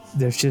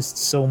 there's just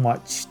so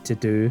much to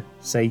do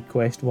side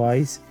quest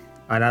wise,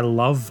 and I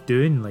love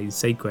doing like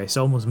side quests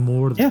almost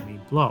more than the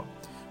main plot.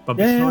 But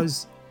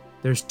because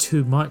there's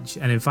too much,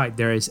 and in fact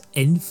there is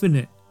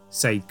infinite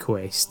side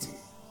quest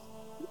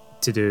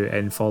to do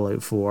in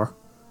Fallout 4,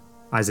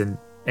 as in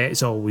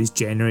it's always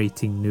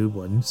generating new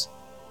ones,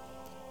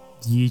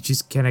 you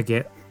just kind of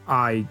get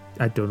I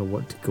don't know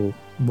what to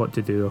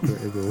do or where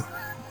to go.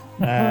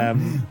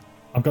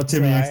 I've got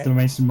too many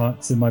exclamation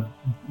marks in my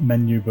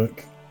menu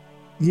book.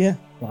 Yeah.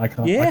 I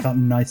can't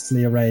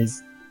nicely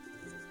erase.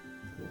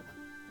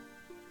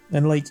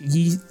 And like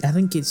I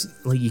think it's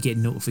like you get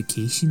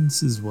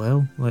notifications as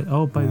well. Like,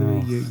 oh, by the way,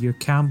 your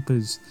camp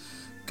has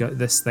got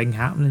this thing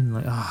happening.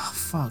 Like, oh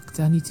fuck,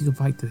 do I need to go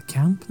back to the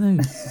camp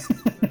now?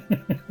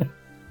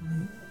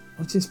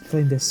 I'll just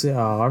find this suit of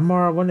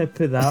armor. I want to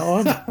put that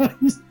on.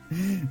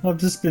 I've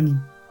just been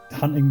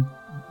hunting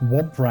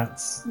womp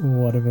rats or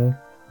whatever.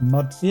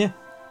 Mud. Yeah.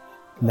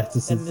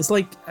 Lettuces. And it's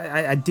like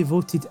I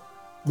devoted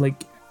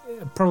like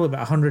probably about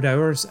 100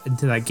 hours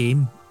into that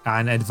game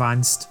and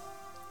advanced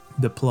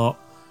the plot,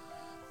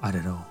 I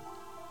don't know,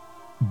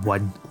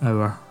 1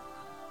 hour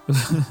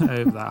out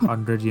of that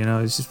 100,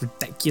 it's just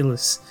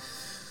ridiculous.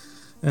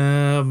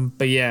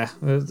 But yeah,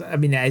 I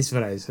mean, it is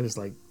what it is. It's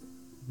like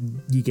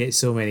you get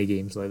so many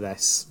games like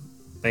this.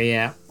 But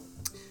yeah,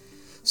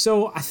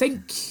 so I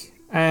think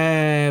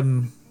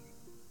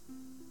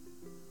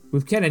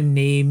we've kind of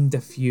named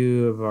a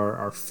few of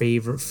our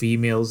favourite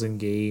females in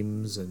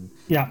games, and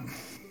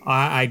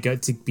I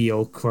got to be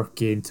all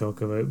quirky and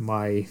talk about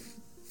my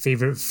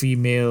favourite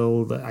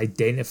female that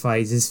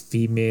identifies as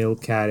female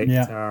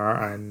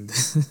character,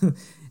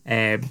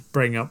 and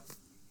bring up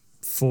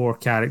 4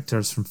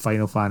 characters from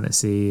Final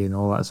Fantasy and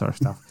all that sort of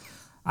stuff.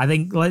 I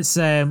think let's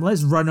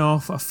run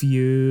off a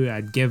few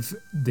and give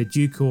the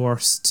due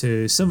course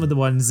to some of the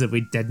ones that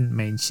we didn't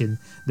mention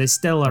that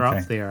still are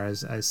up there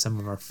as some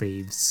of our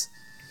faves.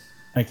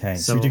 Okay,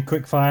 so we do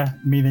quick fire.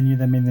 Me, then you,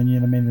 then me, then you,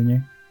 then me, then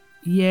you.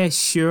 Yeah,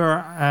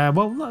 sure.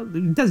 Well,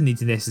 it doesn't need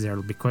to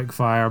necessarily be quick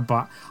fire,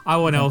 but I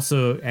want to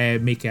also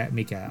make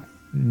a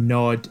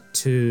nod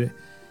to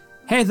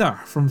Heather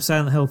from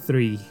Silent Hill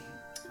 3.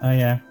 Oh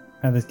yeah,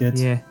 Heather's good.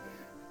 Yeah.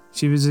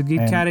 She was a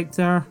good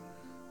character,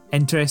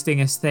 interesting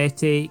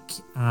aesthetic,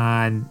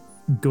 and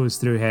goes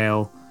through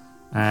hell.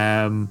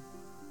 And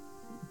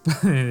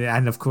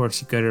of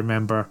course, you got to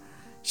remember,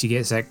 she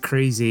gets that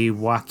crazy,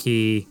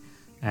 wacky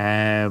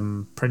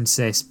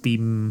Princess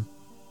Beam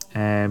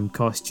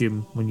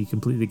costume when you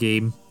complete the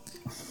game.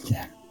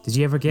 Yeah. Did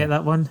you ever get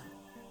that one?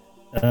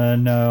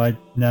 No, I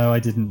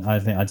didn't. I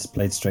think I just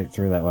played straight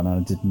through that one. I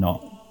did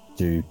not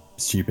do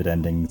stupid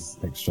endings,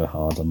 extra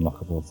hard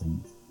unlockable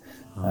things.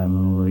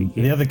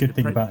 The other good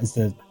thing about is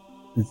the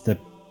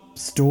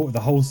story. The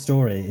whole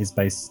story is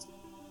based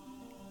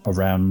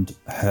around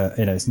her.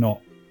 You know, it's not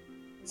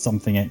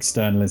something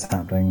external is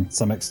happening.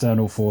 Some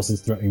external force is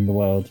threatening the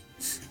world.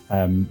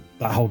 That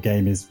whole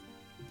game is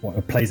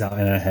what plays out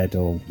in her head,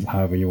 or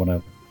however you want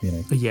to,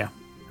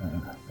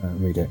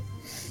 read it,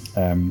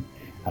 and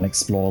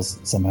explores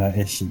some of her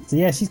issues. So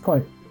yeah, she's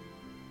quite.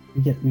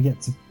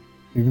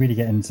 We really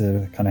get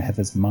into kind of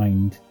Heather's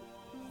mind.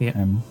 Yeah.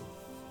 And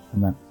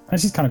that.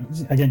 And she's kind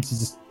of, again, she's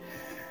just,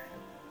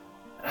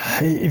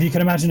 if you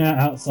can imagine her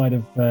outside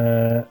of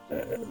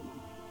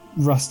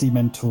rusty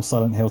mental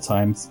Silent Hill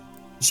times,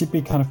 she'd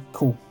be kind of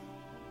cool.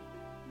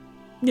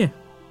 Yeah.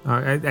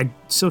 I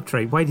so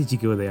tried. Why did you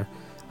go there?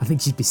 I think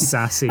she'd be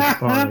sassy.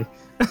 Probably.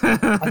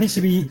 I think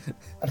she'd be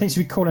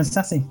cool and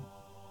sassy.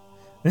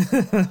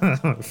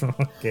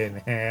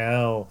 Fucking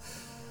hell.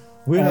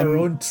 We're our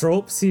own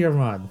tropes here,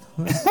 man.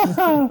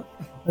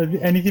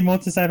 Anything more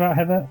to say about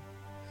Heather?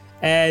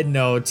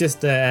 No,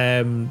 just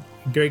a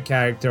great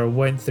character.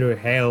 Went through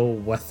hell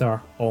with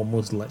her,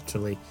 almost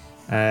literally.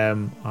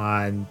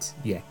 And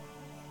yeah,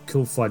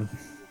 cool fun.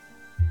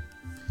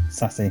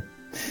 Sassy.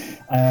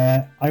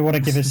 I want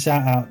to give a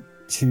shout out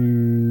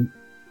to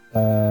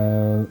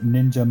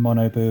Ninja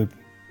Monoboob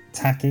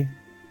Taki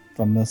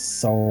from the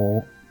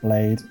Soul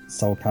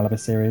Calibur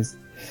series.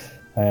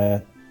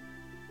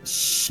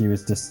 She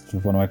was just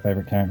one of my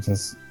favourite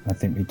characters. I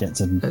think we get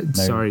to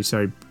know...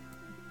 Sorry.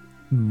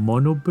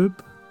 Monoboob?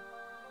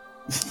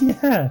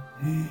 Yeah.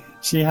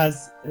 She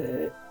has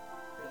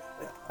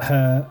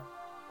her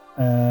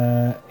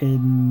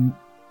in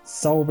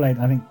Soul Blade,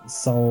 I think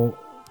Soul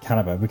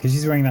Calibur, because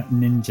she's wearing that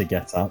ninja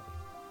get-up.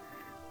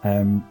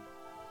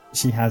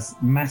 She has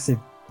massive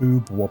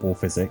boob wobble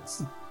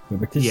physics, but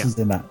because she's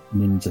in that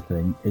ninja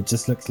thing, it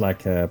just looks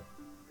like I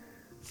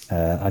don't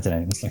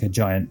know, it's like a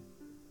giant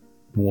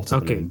water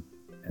balloon.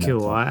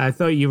 Cool. I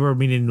thought you were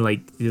meaning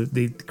like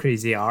the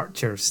crazy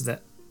archers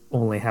that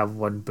only have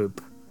one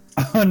boob.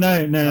 Oh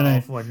no.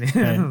 One.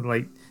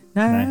 Like,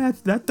 I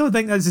don't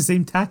think that's the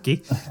same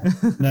Taki.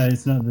 No,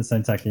 it's not the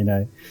same Taki.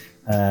 No.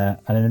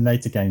 And in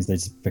later games, they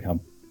just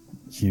become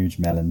huge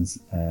melons,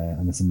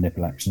 and there's some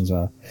nipple action as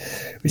well,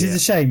 which is a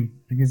shame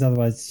because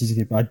otherwise she's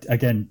a good. I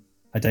don't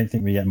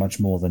think we get much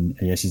more than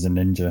she's a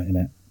ninja in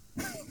it.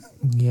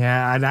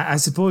 Yeah, and I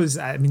suppose,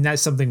 I mean,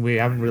 that's something we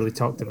haven't really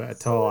talked about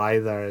at all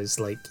either, is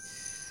like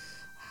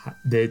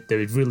the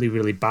really,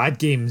 really bad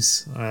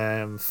games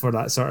for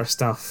that sort of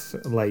stuff.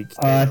 Like,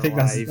 I think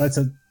that's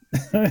an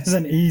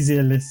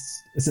easier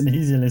list. It's an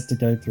easier list to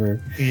go through.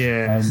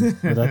 Yeah,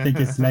 but I think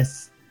it's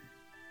less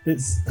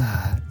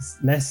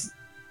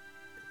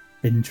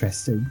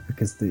interesting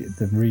because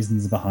the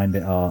reasons behind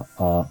it are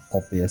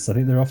obvious. I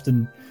think they're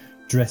often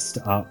dressed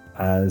up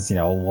as,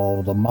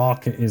 well, the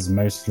market is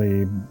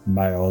mostly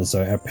male,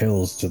 so it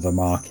appeals to the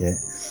market.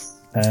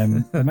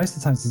 But most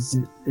of the times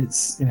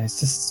it's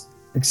just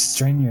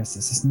extraneous.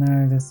 It's just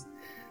there's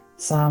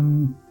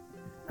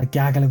a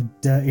gaggle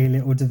of dirty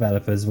little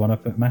developers want to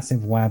put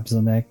massive wabs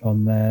on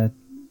their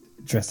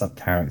dress up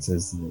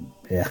characters.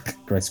 Yeah,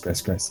 gross.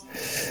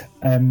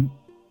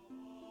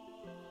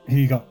 Who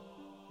you got?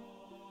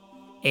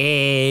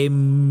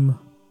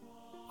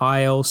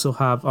 I also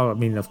have. Oh, I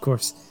mean, of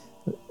course,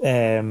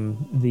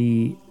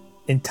 the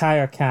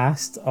entire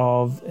cast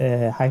of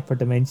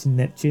Hyperdimension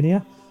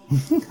Neptunia.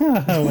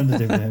 I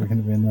wondered if they were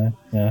going to be in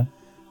there.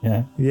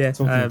 Yeah.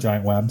 Talking of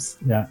giant webs.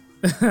 Yeah.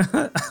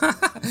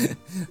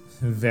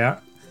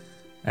 Vert.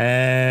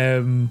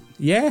 I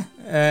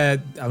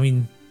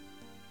mean,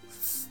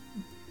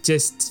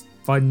 just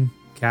fun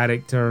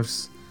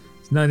characters.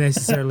 It's not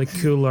necessarily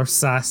cool or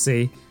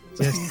sassy.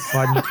 Just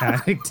fun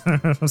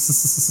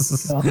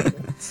characters.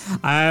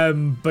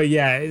 But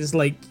yeah, it's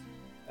like,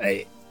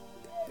 I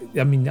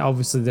mean,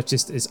 obviously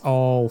it's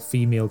all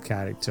female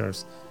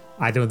characters.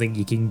 I don't think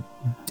you can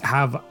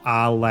have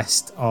a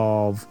list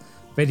of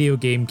video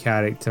game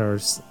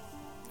characters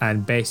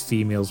and best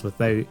females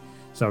without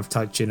sort of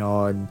touching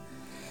on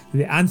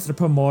the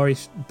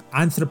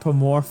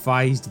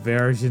anthropomorphized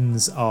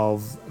versions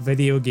of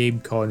video game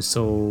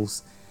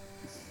consoles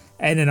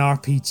in an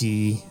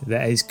RPG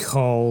that is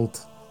called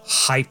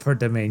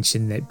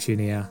Hyperdimension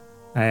Neptunia.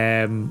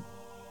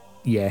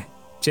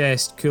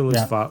 Just cool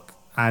as fuck,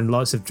 and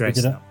lots of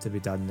dressing up to be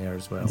done there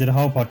as well. I did a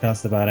whole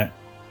podcast about it.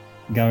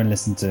 Go and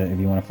listen to it if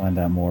you want to find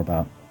out more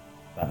about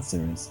that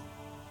series.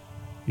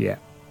 Yeah,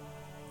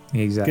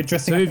 exactly. Good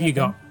dressing. So who have you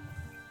got?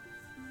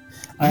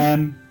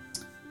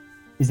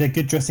 Is there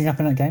good dressing up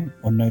in that game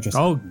or no dressing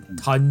Oh, up in that game?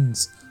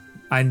 tons.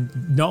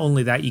 And not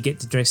only that, you get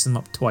to dress them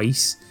up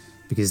twice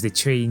because they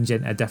change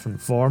into a different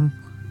form.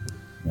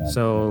 Yeah,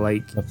 So,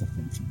 like, love the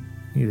function.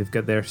 they've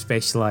got their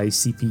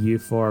specialized CPU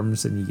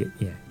forms, and you get,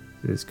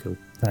 it's cool.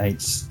 The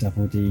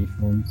HDD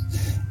forms.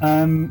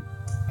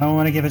 I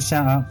want to give a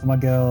shout out for my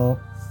girl,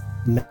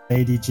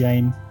 Lady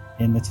Jane,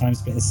 in the Time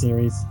Splitters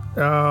series.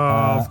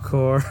 Oh, of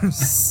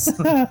course.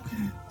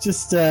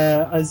 Just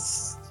I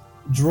was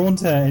drawn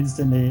to her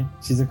instantly.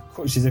 She's a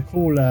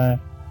cool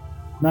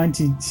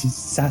 19. She's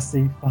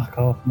sassy. Fuck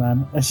off,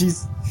 man. She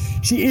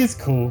is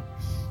cool.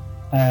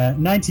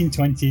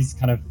 1920s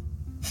kind of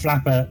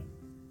flapper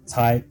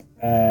type.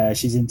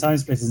 She's in Time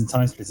Splitters and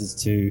Time Splitters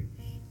 2.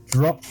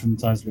 Dropped from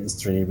Time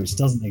Splitters 3, which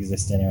doesn't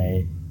exist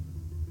anyway.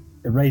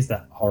 Erased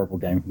that horrible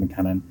game from the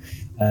canon.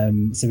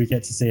 So we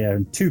get to see her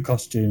in 2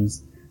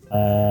 costumes.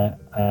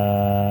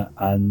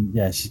 And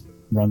yeah, she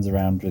runs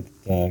around with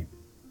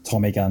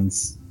Tommy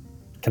guns,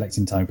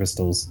 collecting time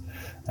crystals.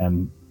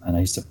 And I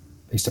used to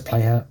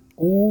play her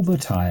all the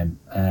time.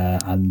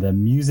 And the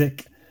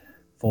music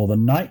for the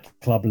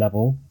nightclub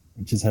level,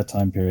 which is her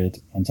time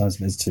period on Time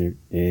Splitters 2,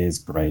 is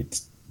great.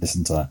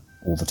 Listen to that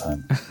all the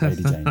time.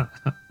 Lady Jane.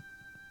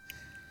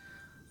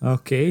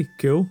 Okay,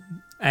 cool.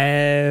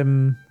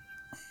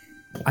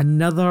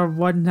 Another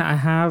one that I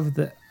have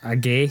that I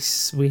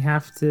guess we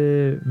have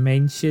to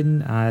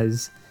mention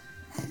as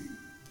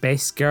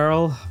best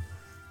girl,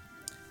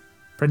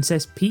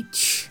 Princess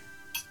Peach.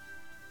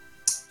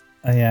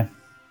 Oh yeah,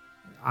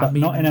 but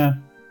not in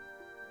a.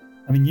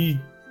 I mean, you.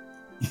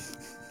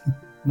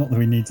 Not that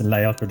we need to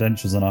lay our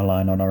credentials on our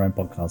line on our own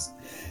podcast,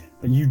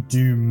 but you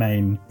do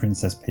main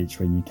Princess Peach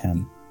when you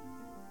can.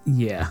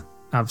 Yeah,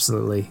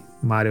 absolutely.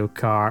 Mario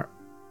Kart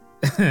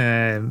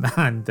and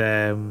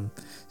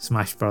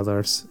Smash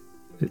Brothers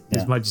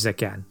as much as I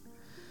can.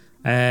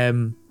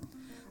 And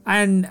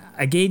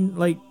again,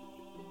 like,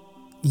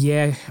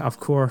 yeah, of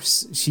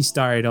course, she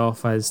started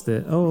off as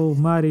the, oh,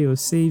 Mario,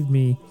 save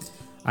me.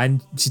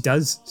 And she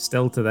does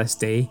still to this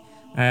day.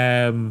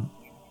 But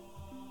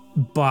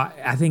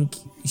I think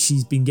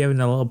she's been given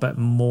a little bit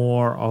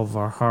more of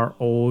her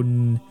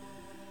own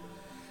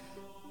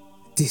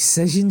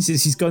decisions.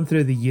 She's gone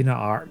through the unit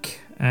arc.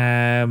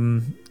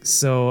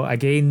 So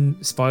again,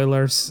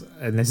 spoilers,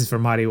 and this is for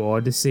Mario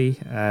Odyssey,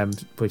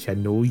 which I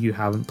know you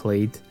haven't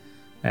played.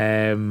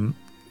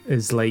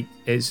 Is like,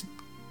 it's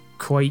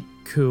quite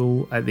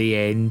cool at the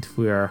end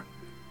where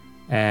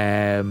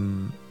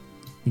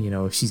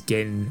she's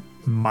getting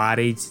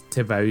married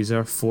to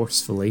Bowser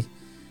forcefully,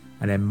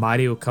 and then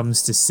Mario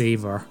comes to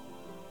save her,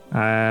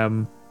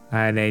 and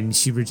then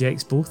she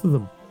rejects both of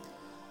them.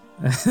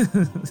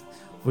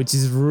 Which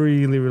is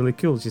really, really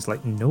cool. She's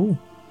like, no,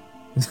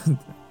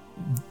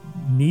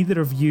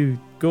 neither of you,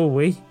 go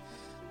away.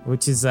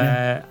 Which is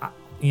that's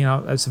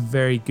a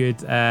very good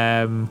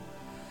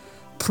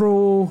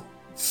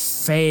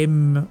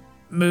pro-femme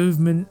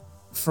movement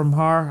from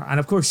her. And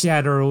of course she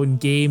had her own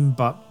game,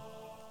 but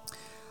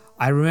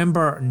I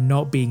remember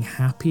not being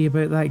happy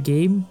about that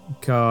game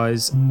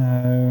because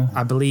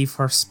I believe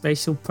her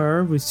special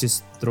power was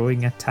just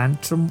throwing a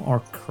tantrum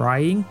or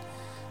crying,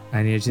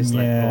 and you're just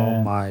like,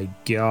 oh my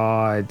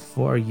god,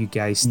 what are you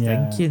guys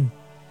thinking?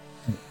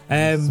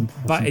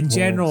 But in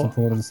general, some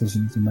poor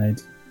decisions are made.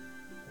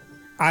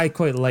 I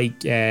quite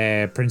like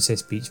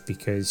Princess Peach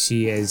because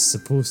she is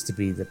supposed to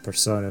be the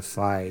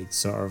personified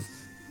sort of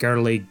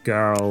girly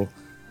girl,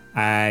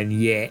 and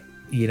yet,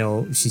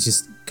 she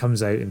just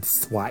comes out and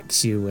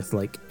thwacks you with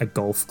like a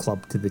golf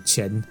club to the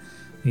chin,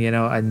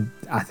 and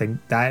I think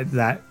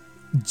that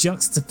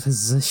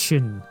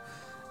juxtaposition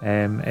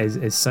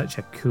is such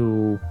a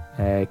cool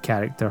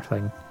character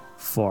thing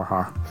for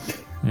her.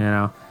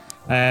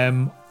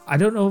 I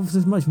don't know if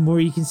there's much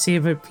more you can say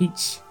about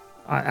Peach.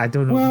 I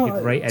don't know if you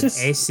could write an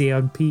essay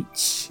on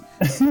Peach.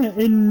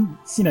 in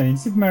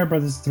Super Mario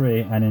Bros.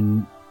 3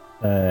 and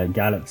in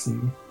Galaxy,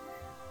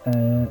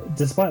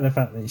 despite the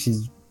fact that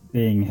she's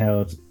being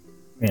held,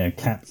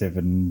 captive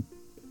and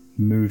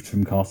moved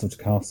from castle to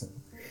castle,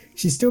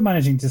 she's still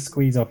managing to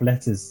squeeze off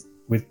letters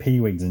with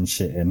P-wings and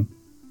shit in,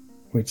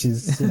 which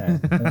is,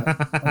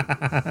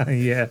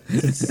 yeah.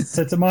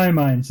 So to my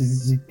mind,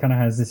 she kind of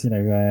has this,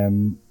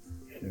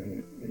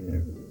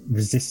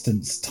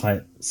 resistance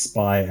type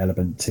spy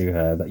element to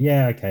her. That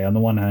on the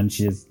one hand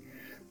she is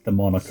the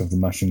monarch of the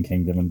Mushroom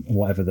Kingdom and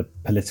whatever the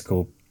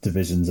political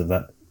divisions of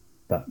that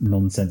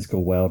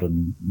nonsensical world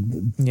and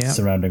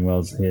surrounding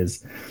worlds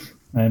is,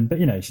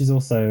 but she's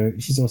also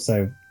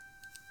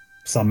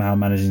somehow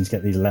managing to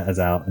get these letters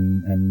out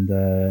and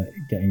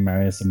getting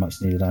Mario some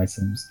much needed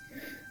items.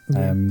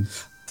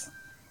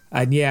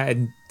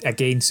 And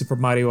again, Super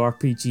Mario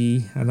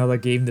RPG, another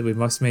game that we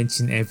must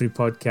mention every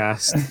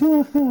podcast.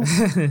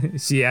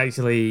 She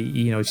actually,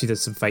 she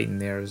does some fighting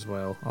there as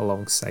well,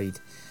 alongside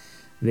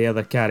the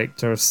other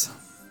characters.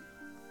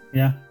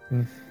 Yeah.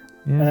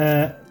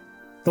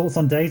 Thoughts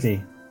on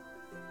Daisy?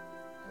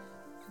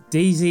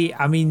 Daisy,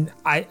 I mean,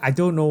 I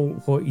don't know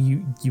what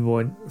you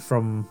want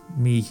from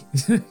me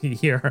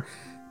here.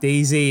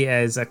 Daisy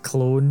is a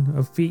clone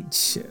of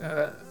Peach.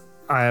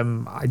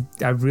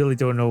 I really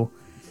don't know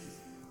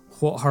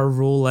what her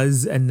role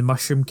is in the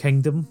Mushroom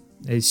Kingdom.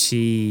 Is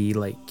she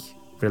like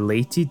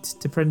related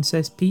to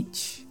Princess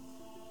Peach?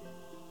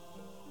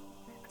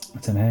 I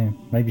don't know.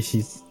 Maybe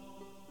she's.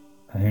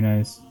 Who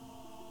knows?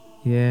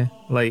 Yeah,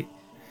 like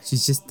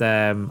she's just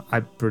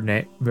a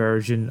brunette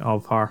version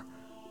of her,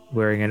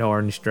 wearing an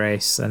orange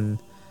dress, and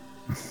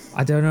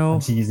I don't know.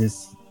 And she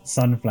uses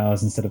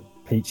sunflowers instead of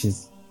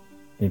peaches,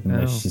 even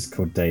though she's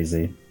called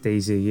Daisy.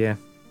 Daisy, yeah,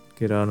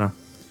 good on her.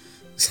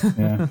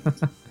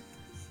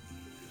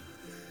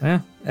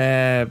 Yeah.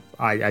 Yeah.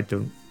 I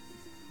don't.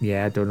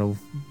 Yeah, I don't know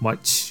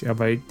much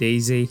about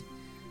Daisy.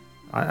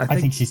 I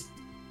think she's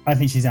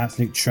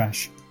absolute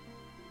trash.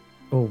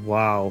 Oh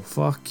wow!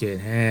 Fucking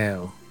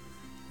hell!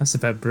 That's a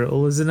bit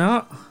brutal, isn't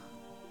it?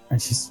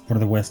 And she's one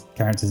of the worst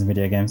characters in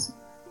video games.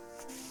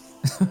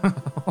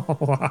 Oh,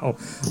 wow!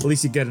 At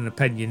least you get an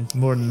opinion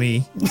more than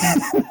me.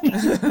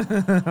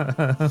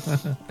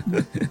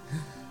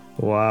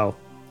 Wow.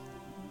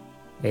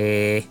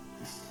 Yeah.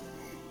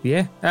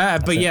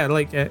 But yeah,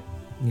 like yeah,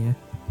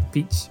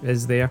 Peach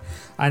is there,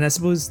 and I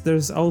suppose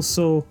there's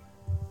also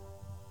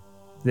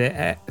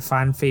the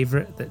fan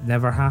favorite that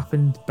never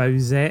happened,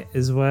 Bowsette,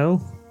 as well.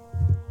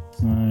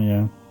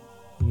 Yeah.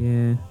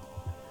 Yeah.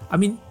 I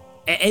mean,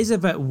 it is a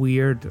bit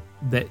weird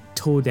that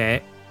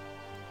Toadette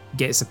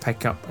gets a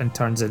pickup and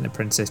turns into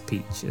Princess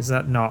Peach. Is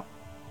that not?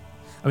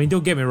 I mean,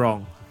 don't get me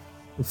wrong.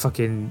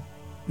 Fucking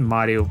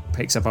Mario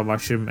picks up a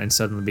mushroom and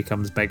suddenly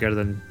becomes bigger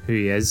than who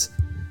he is.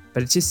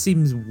 But it just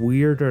seems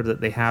weirder that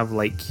they have,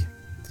 like,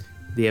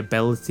 the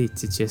ability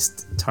to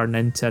just turn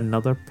into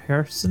another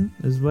person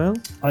as well.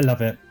 I love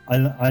it.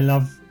 I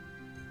love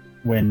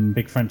when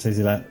big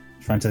franchises like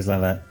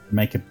that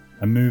make a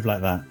move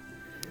like that.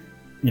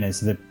 You know,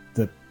 so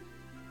the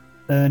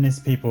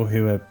earnest people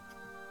who are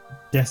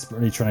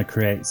desperately trying to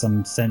create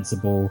some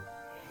sensible,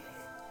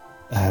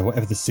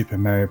 whatever the Super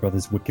Mario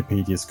Brothers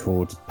Wikipedia's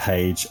called,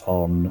 page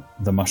on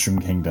the Mushroom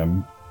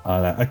Kingdom,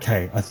 are like,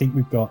 okay, I think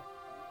we've got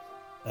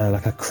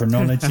like a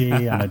chronology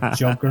and a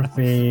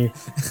geography,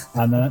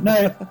 and then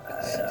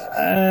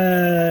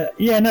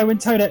when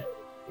Toadette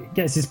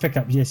gets his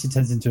pickup, she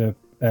turns into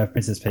a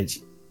Princess Peach.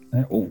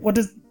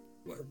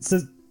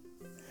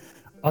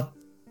 Are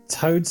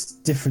Toads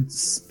different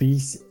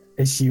species?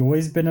 Has she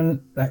always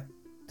been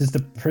does the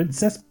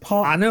princess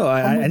part? I know,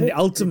 and the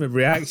ultimate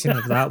reaction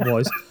of that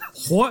was,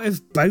 what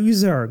if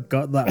Bowser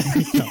got that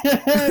pickup?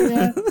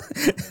 Yeah.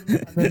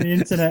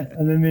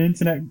 And then the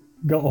internet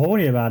got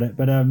horny about it.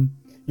 But I'd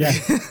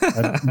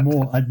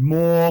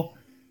more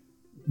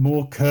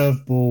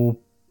curveball,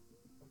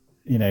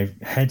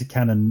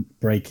 headcanon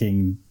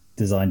breaking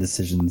design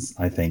decisions,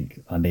 I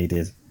think, are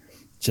needed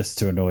just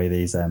to annoy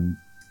these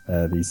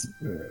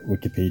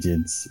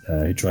Wikipedians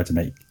who try to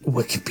make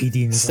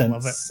Wikipedians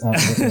sense. I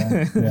love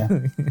it.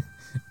 Yeah.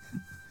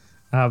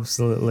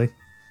 Absolutely.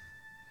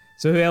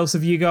 So who else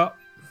have you got?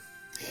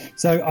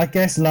 So I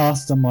guess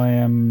last on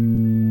my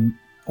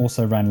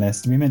also ran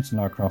list, we mentioned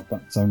Lara Croft,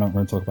 but so I'm not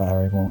going to talk about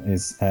her anymore,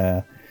 is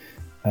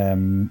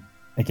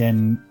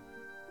again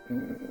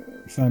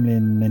firmly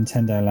in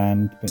Nintendo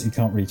land, but you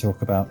can't really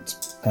talk about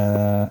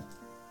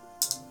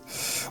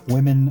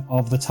women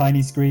of the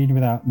tiny screen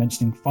without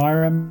mentioning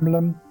Fire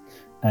Emblem.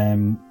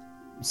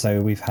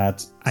 So we've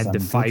had the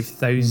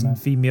 5,000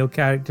 female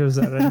characters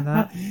that are in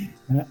that.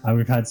 And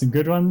we've had some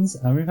good ones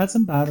and we've had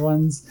some bad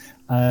ones.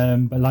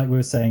 But like we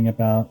were saying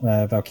about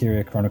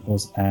Valkyria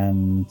Chronicles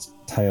and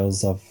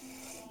Tales of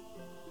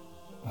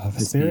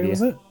Vesperia,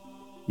 was it?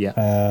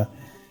 Yeah.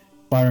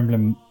 Fire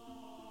Emblem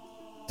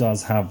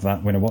does have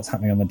that, what's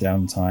happening on the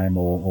downtime,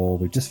 or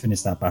we've just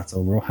finished that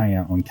battle, we're all hanging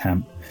out on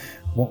camp.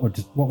 What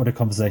would a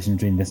conversation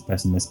between this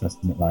person and this person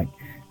look like?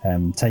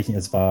 Taking it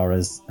as far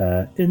as,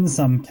 in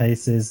some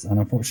cases, and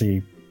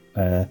unfortunately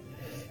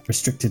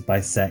restricted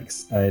by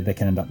sex, they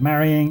can end up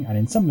marrying, and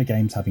in some of the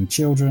games having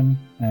children,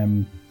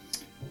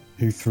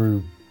 who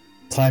through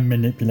time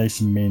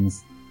manipulation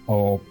means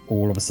are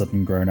all of a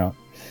sudden grown up.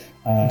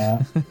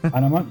 And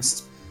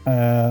amongst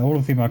all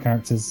of the female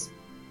characters,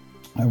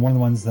 one of the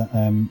ones that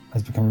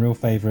has become a real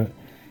favourite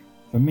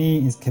for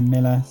me is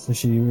Camilla. So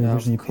she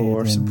originally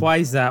appeared in... Why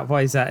is that?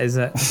 Is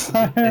it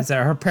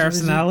her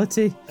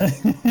personality?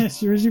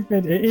 She originally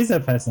appeared... It is her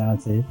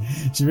personality.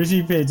 She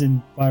originally appeared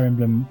in Fire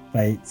Emblem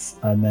Fates,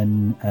 and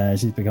then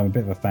she's become a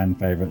bit of a fan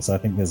favourite. So I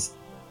think there's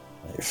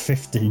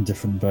 15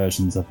 different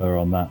versions of her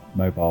on that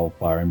mobile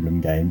Fire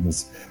Emblem game.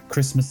 There's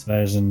Christmas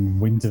version,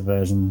 winter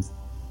version,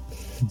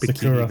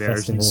 Sakura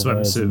version,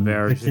 Festival swimsuit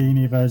version,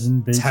 bikini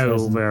version, beach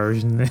towel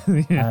version,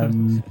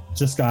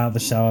 just got out of the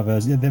shower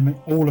version. Yeah,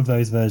 all of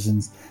those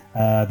versions.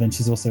 Then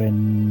she's also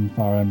in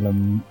Fire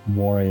Emblem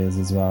Warriors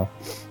as well.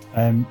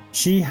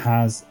 She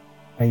has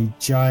a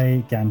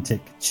gigantic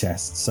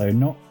chest, so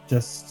not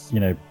just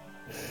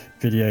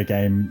video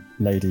game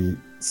lady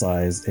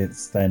size.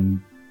 It's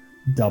then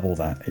double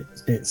that.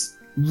 It's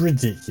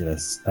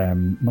ridiculous.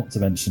 Not to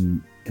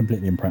mention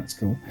completely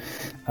impractical.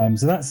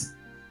 So that's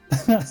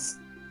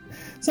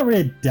it's not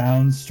really a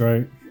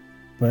downstroke,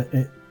 but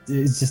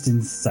it's just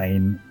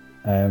insane.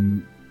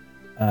 And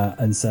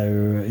And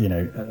so,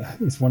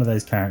 it's one of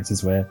those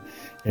characters where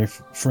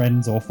if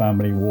friends or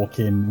family walk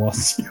in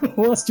whilst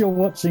you're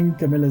watching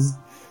Camilla's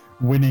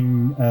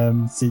winning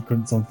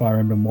sequence on Fire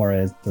Emblem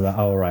Warriors, they're like,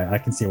 oh, right, I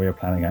can see where you're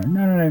planning out.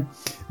 No.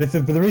 But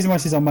the reason why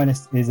she's on my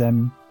list is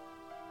I'm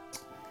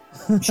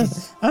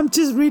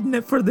just reading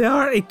it for the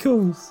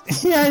articles.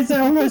 Yeah, it's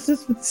almost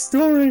just for the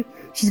story.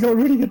 She's got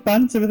really good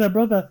banter with her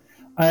brother.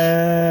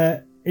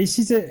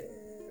 She's a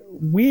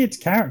weird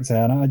character,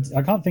 and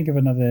I can't think of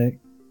another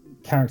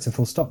character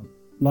full stop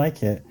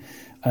like it.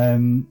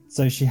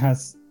 So she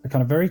has a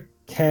kind of very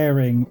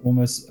caring,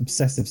 almost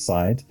obsessive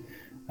side.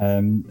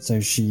 So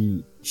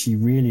she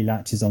really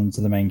latches on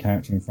to the main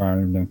character in Fire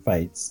Emblem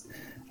Fates.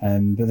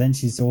 But then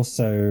she's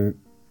also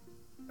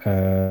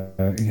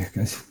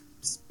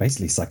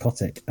basically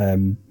psychotic,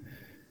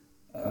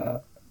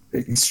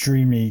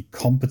 extremely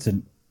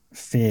competent,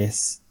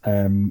 fierce,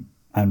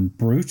 and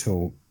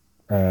brutal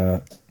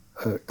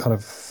kind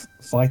of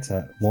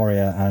fighter,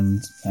 warrior,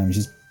 and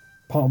she's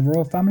part of the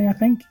royal family, I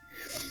think.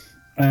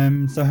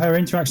 So her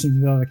interactions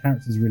with other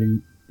characters is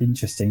really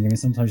interesting. I mean,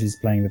 sometimes she's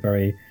playing the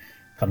very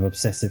kind of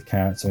obsessive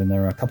character, and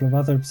there are a couple of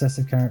other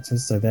obsessive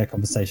characters, so their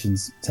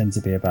conversations tend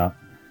to be about,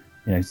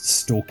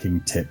 stalking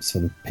tips for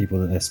the people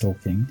that they're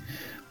stalking.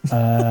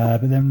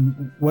 But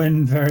then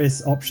when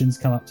various options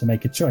come up to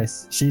make a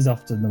choice, she's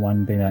often the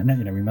one being like, no,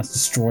 we must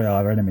destroy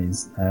our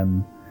enemies.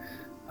 And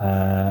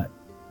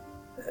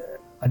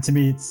to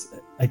me, it's,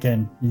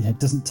 again, it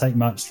doesn't take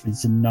much for you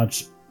to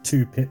nudge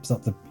 2 pips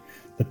up the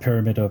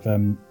pyramid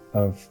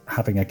of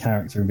having a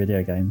character in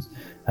video games.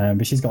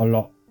 But she's got a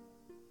lot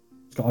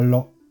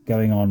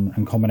going on,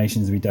 and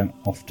combinations we don't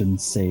often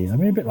see. I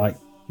mean, a bit like,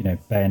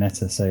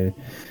 Bayonetta. So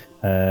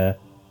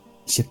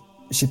she's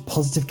a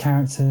positive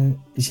character?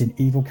 Is she an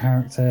evil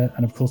character?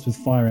 And of course, with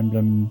Fire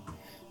Emblem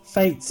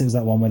Fates, it was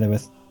that one where there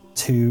were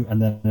 2,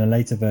 and then a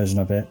later version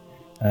of it.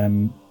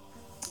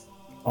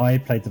 I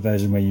played the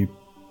version where you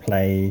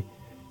play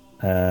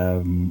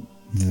her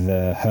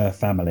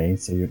family,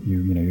 so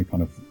you're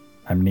kind of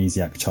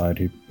amnesiac child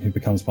who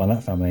becomes part of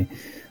that family.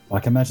 I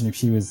can imagine if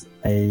she was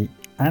a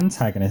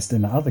antagonist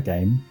in the other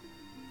game,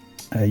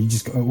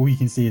 all you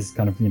can see is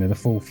kind of the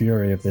full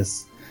fury of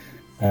this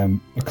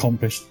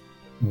accomplished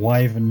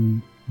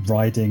wyvern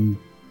riding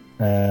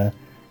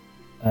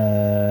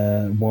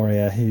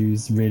warrior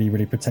who's really,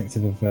 really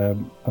protective of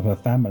her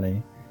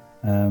family.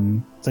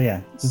 So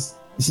yeah, just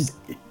she's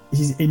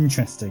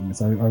interesting.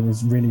 So I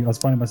was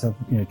finding myself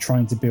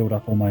trying to build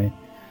up all my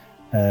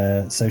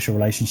social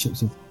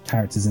relationships with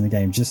characters in the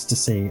game, just to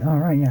see, all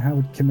right, yeah, how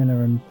would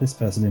Camilla and this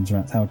person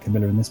interact? How would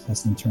Camilla and this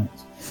person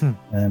interact?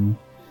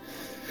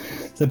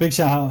 So big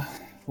shout out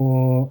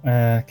for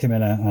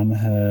Camilla and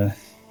her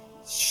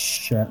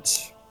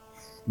shirt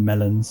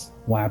melons,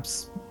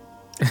 wabs.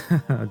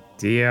 Oh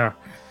dear.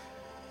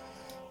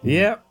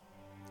 Yeah,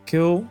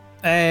 cool.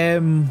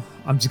 I'm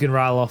just gonna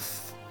rattle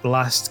off the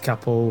last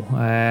couple.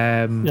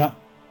 Yeah.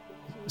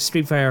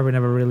 Street Fighter we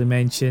never really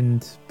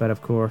mentioned, but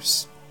of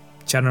course,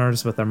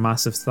 Chunners with their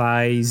massive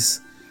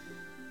thighs.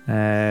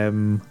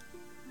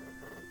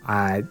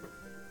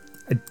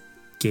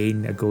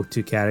 Again, a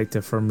go-to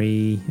character for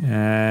me.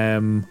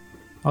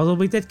 Although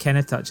we did kind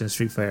of touch on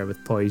Street Fighter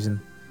with Poison.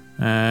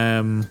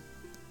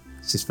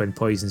 It's just when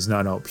Poison's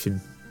not an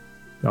option,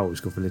 I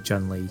always go for the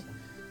Chun-Li.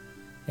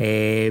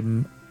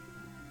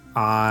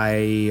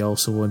 I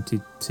also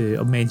wanted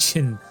to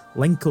mention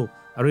Linkle.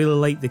 I really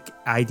like the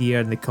idea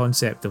and the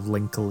concept of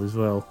Linkle as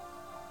well.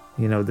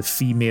 The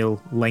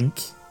female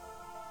Link.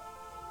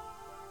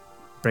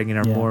 Bringing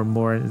her more and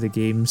more into the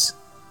games.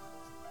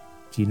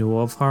 Do you know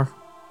of her?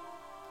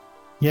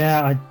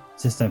 Yeah, I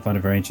just don't find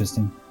it very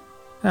interesting.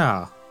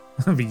 Ah,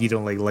 but you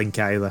don't like Link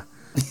either.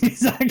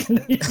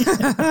 Exactly.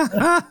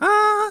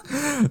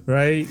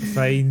 Right,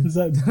 fine. Is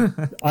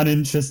that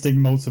uninteresting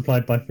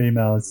multiplied by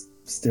female is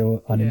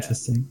still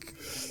uninteresting?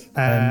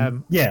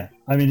 Yeah,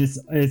 I mean,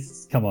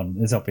 it's come on,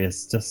 it's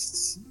obvious.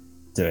 Just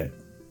do it.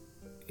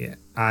 Yeah,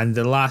 and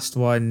the last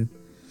one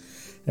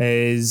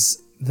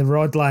is the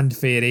Rodland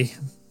Fairy,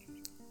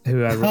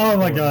 who I oh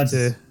my god.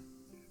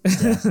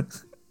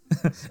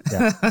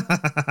 Yeah.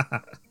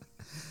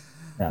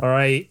 All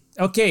right.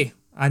 Okay.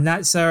 And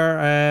that's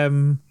our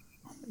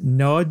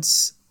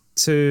nods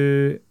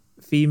to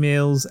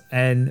females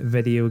in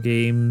video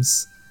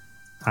games.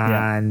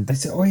 And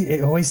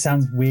it always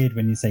sounds weird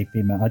when you say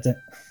female.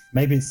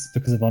 Maybe it's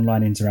because of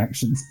online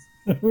interactions.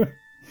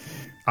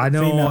 I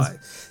know.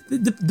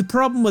 The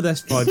problem with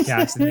this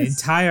podcast and the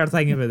entire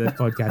thing about this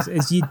podcast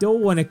is you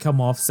don't want to come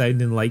off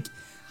sounding like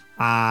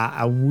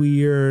a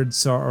weird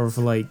sort of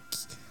like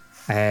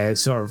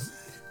sort of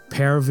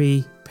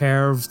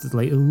perved,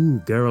 like, ooh,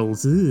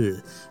 girls,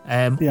 ooh.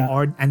 And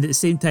at the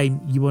same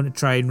time, you want to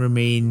try and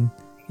remain,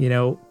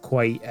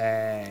 quite,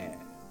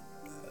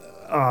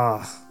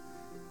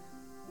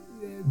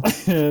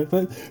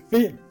 but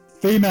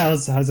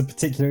females has a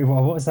particular,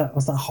 what's that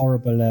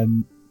horrible,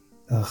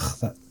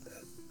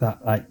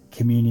 that like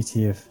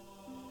community of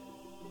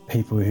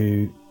people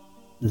who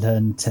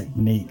learn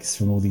techniques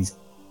from all these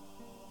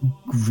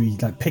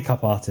like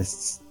pickup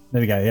artists.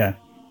 There we go, yeah.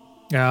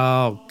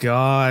 Oh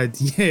God,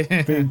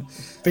 yeah.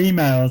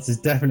 Females is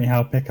definitely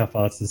how pickup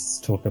artists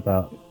talk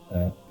about.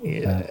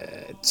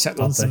 Chuck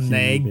on some human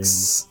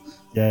eggs,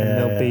 Yeah, and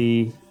they'll yeah.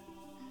 be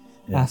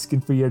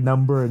asking for your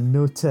number in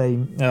no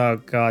time. Oh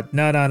God,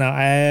 no.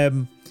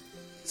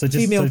 So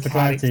just Female for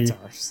clarity,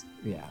 characters.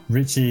 Yeah.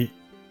 Richie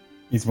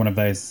is one of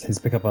those. His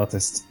pickup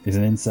artist is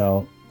an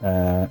incel,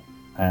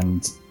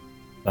 and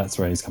that's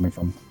where he's coming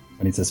from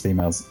when he says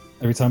females.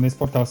 Every time this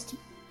podcast,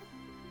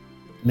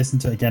 listen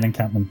to it again and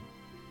count them.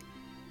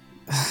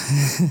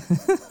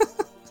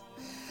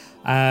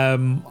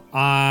 And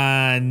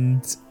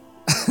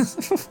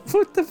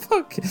what the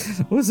fuck?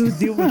 What's the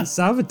deal with the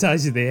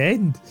sabotage at the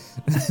end?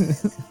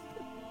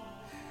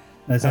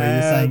 No, sorry,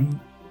 you're saying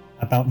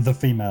about the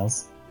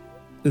females.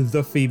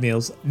 The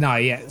females. No,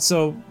 yeah.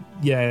 So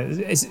yeah,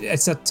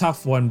 it's a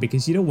tough one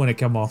because you don't want to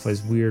come off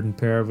as weird and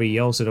pervy.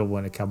 You also don't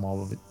want to come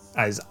off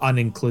as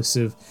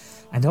uninclusive,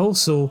 and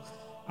also,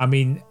 I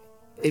mean,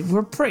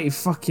 we're pretty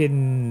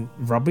fucking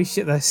rubbish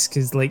at this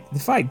because, like, the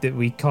fact that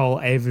we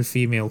call every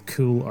female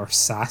cool or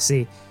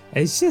sassy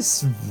is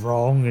just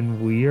wrong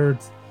and weird.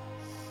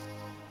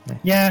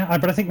 Yeah,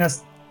 but I think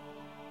that's,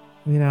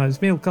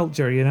 it's male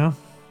culture, Yeah,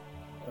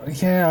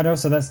 and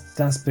also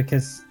that's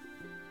because,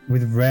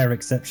 with rare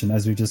exception,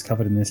 as we've just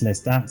covered in this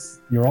list,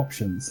 that's your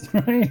options,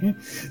 right?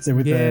 So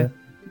with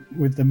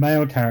the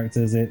male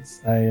characters,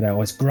 it's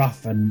it's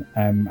gruff and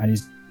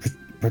he's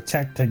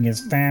protecting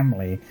his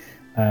family,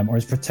 or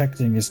he's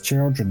protecting his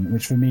children,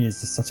 which for me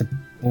is just such a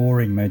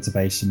boring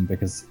motivation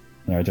because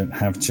I don't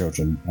have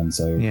children, and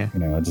so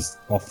I just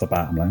off the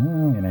bat I'm like,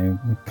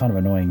 kind of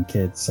annoying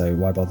kid, so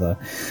why bother?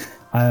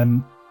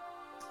 And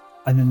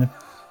then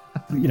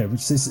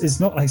which is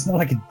it's not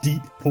like a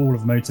deep pool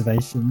of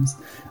motivations,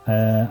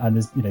 and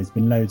there's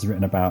been loads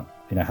written about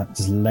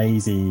just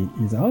lazy.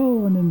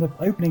 And in the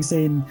opening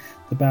scene,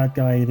 the bad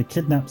guy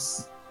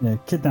kidnaps the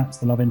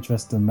love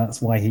interest, and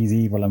that's why he's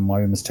evil and why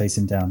we must chase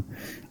him down.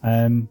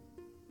 And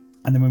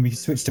then when we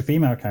switch to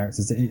female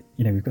characters,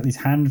 we've got these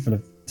handful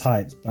of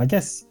types. I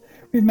guess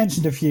we've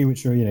mentioned a few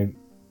which are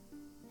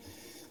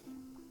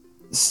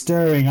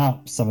stirring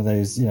up some of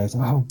those.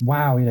 Oh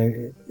wow,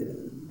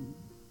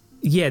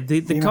 Yeah,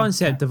 the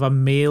concept of a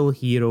male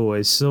hero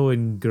is so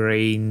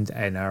ingrained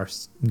in our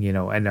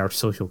in our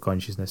social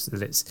consciousness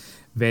that it's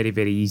very,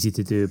 very easy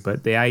to do.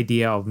 But the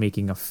idea of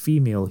making a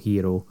female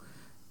hero,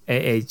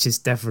 it's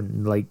just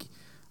different. Like,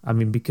 I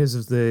mean, because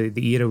of the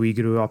era we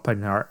grew up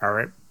in,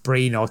 our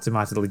brain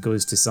automatically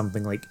goes to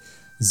something like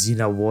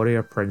Xena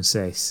Warrior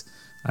Princess,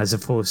 as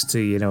opposed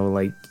to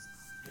like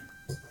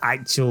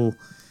actual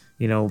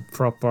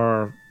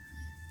proper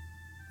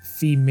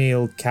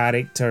female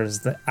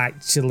characters that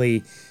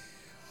actually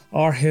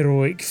are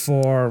heroic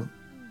for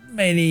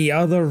many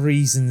other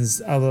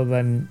reasons other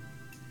than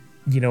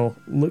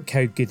look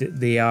how good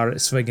they are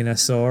at swinging a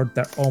sword.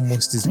 They're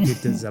almost as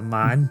good as a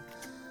man.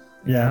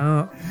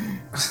 And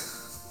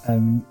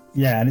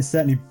it's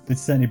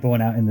certainly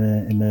borne out in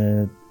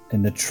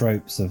the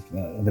tropes of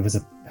there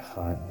was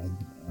I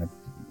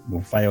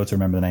will fail to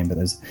remember the name, but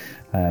there's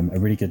a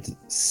really good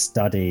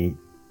study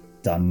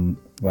done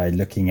by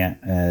looking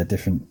at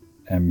different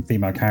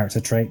female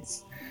character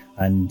traits.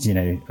 And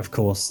of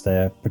course,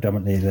 they're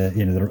predominantly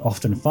they're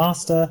often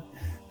faster.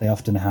 They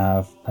often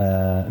have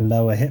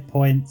lower hit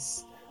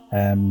points.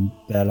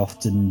 They'll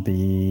often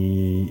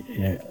be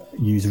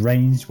use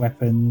ranged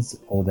weapons,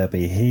 or they'll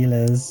be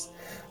healers.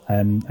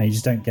 And you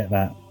just don't get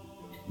that.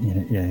 You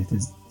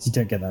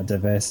don't get that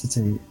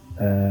diversity.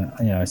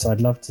 So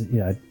I'd love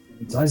to.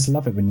 I just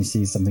love it when you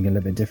see something a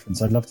little bit different.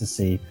 So I'd love to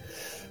see,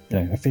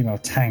 a female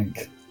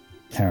tank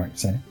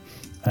character.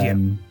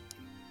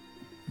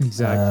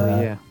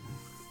 Exactly.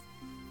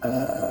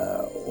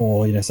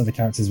 Or some of the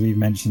characters we've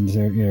mentioned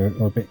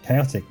are a bit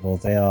chaotic, or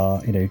they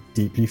are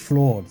deeply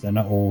flawed. They're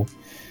not all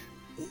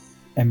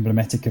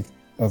emblematic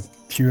of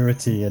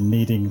purity and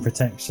needing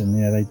protection.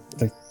 They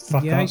fuck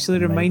up. You actually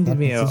reminded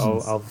me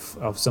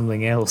of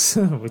something else,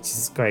 which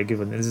is quite a good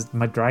one. This is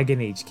my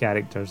Dragon Age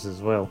characters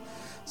as well.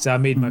 So I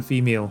made my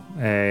female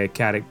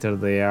character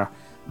there,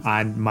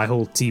 and my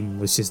whole team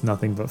was just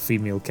nothing but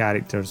female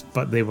characters,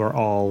 but they were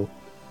all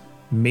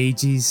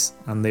mages,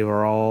 and they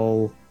were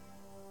all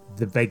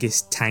the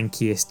biggest,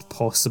 tankiest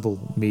possible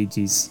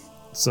mages.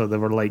 So they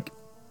were like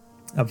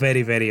a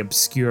very, very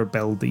obscure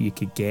build that you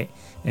could get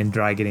in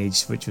Dragon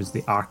Age, which was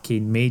the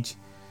Arcane Mage,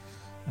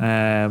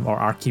 or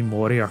Arcane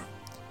Warrior,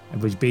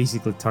 which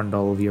basically turned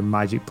all of your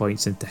magic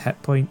points into hit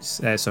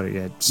points.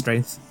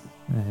 Strength.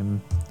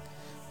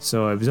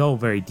 So it was all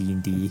very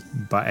D&D,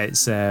 but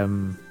it's it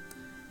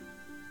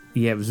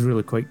was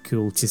really quite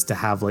cool just to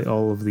have like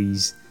all of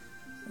these,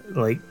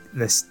 like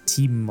this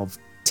team of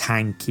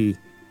tanky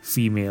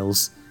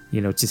females,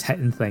 just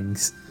hitting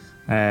things,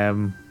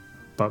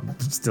 but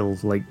still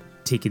like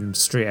taking them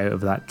straight out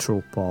of that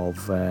trope of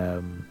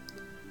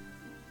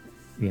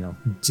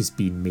just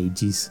being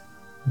mages.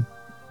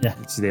 Yeah,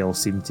 which they all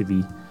seem to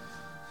be.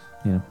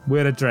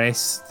 Wear a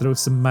dress, throw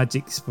some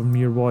magics from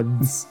your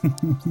wands.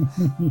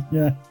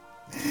 Yeah.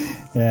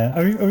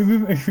 I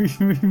mean,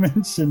 we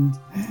mentioned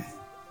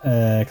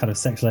kind of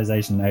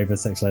sexualization, over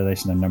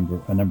sexualization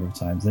a number of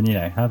times, and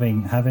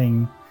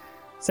having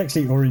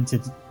sexually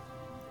oriented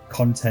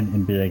content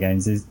in video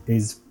games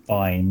is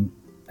fine,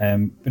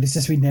 but it's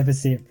just we never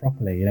see it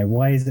properly.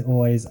 Why is it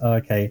always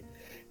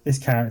this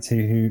character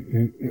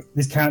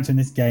this character in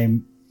this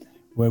game,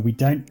 where we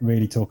don't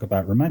really talk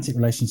about romantic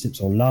relationships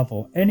or love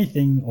or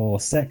anything or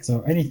sex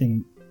or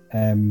anything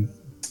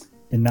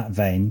in that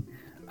vein,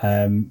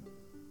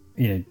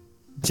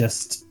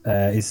 just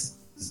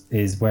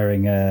is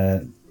wearing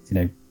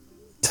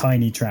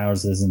tiny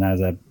trousers and has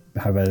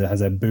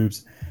her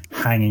boobs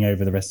hanging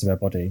over the rest of her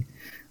body.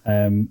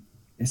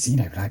 It's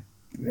like,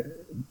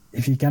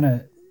 if you're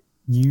gonna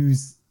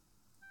use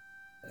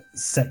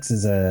sex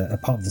as a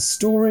part of the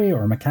story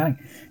or a mechanic,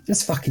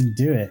 just fucking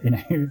do it,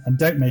 and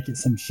don't make it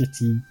some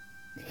shitty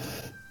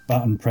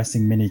button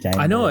pressing mini game.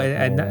 I know,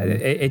 and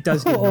it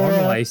does get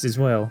normalized as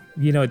well.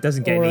 It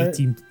doesn't get an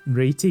 18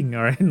 rating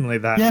or anything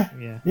like that.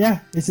 Yeah.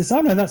 It's just,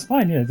 oh no, that's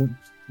fine.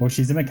 Well,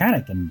 she's a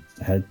mechanic and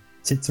her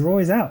tits are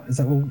always out. It's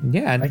like, well,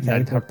 yeah,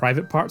 and her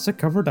private parts are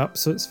covered up,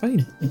 so it's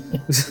fine.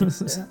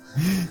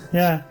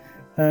 Yeah.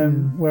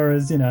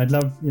 Whereas, I'd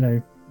love,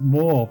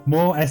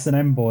 more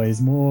S&M boys,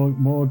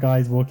 more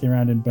guys walking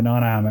around in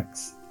banana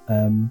hammocks.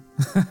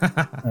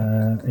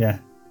 Yeah.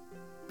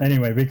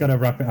 Anyway, we've got to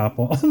wrap it up.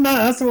 No,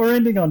 that's what we're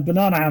ending on.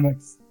 Banana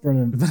hammocks.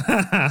 Brilliant.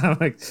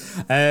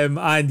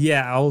 And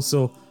yeah,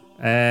 also,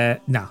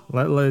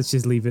 let's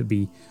just leave it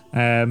be.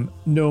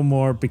 No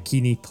more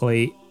bikini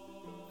plate.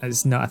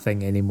 It's not a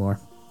thing anymore.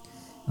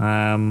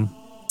 Banana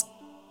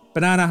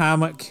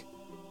hammock.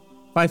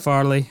 Bye,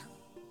 Farley.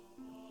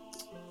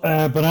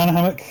 Banana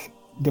hammock.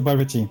 Goodbye,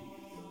 Richie.